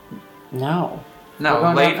 No. We're No,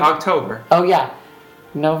 going late out for- October. Oh yeah,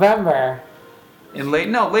 November.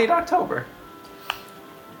 Late October.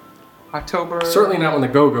 October. Certainly not when the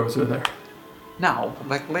Go-Go's are there. No,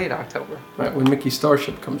 like late October. Right, when Mickey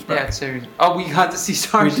Starship comes Yeah, back. it's serious. Oh, we got to see We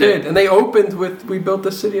Starship. did, and they opened with "We Built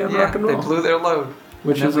the City on Yeah, Rock and they Roll," blew their load.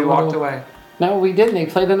 which and is then a we walked little. away. No, we didn't. They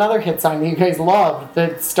played another hit song that you guys love.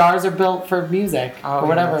 The Stars Are Built for Music, Oh, or yeah,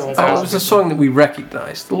 whatever it that's- was. Oh, it called. was a song that we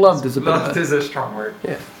recognized. Loved is a bit of Loved a- is a strong word.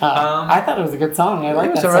 Yeah. I thought it was a good song. I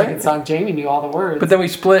like was that alright. second song. Jamie knew all the words. But then we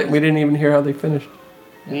split, and we didn't even hear how they finished.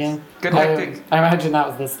 yeah. Good I hectic. imagine that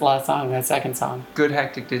was this last song, that second song. Good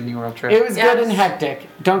hectic Disney World trip. It was good Yes. and hectic.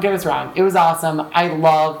 Don't get us wrong. It was awesome. I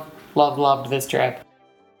loved this trip.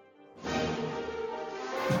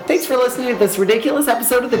 Thanks for listening to this ridiculous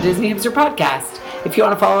episode of the Disney Hipster Podcast. If you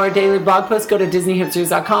want to follow our daily blog posts, go to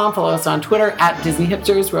DisneyHipsters.com. Follow us on Twitter at Disney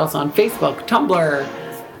Hipsters. We're also on Facebook, Tumblr,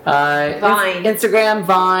 Vine. Instagram,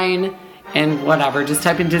 Vine, and whatever. Just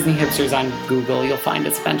type in Disney Hipsters on Google. You'll find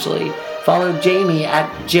us eventually. Follow Jamie at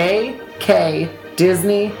JK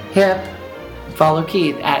Disney Hip. Follow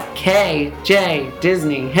Keith at KJ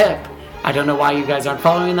Disney Hip. I don't know why you guys aren't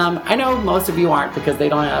following them. I know most of you aren't because they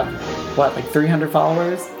don't have, what, like 300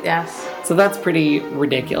 followers? Yes. So that's pretty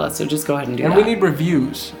ridiculous. So just go ahead and do And that. we need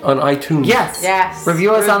reviews on iTunes. Yes. Yes.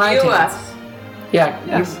 Review us on Review iTunes. us. Yeah.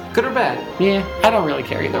 Yes, good or bad. Yeah. I don't really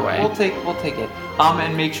care either way. We'll take it.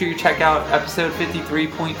 And make sure you check out episode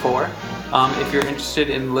 53.4 if you're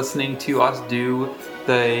interested in listening to us do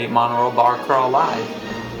the Monorail Bar Crawl live.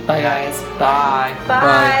 Bye, guys. Bye.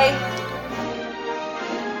 Bye.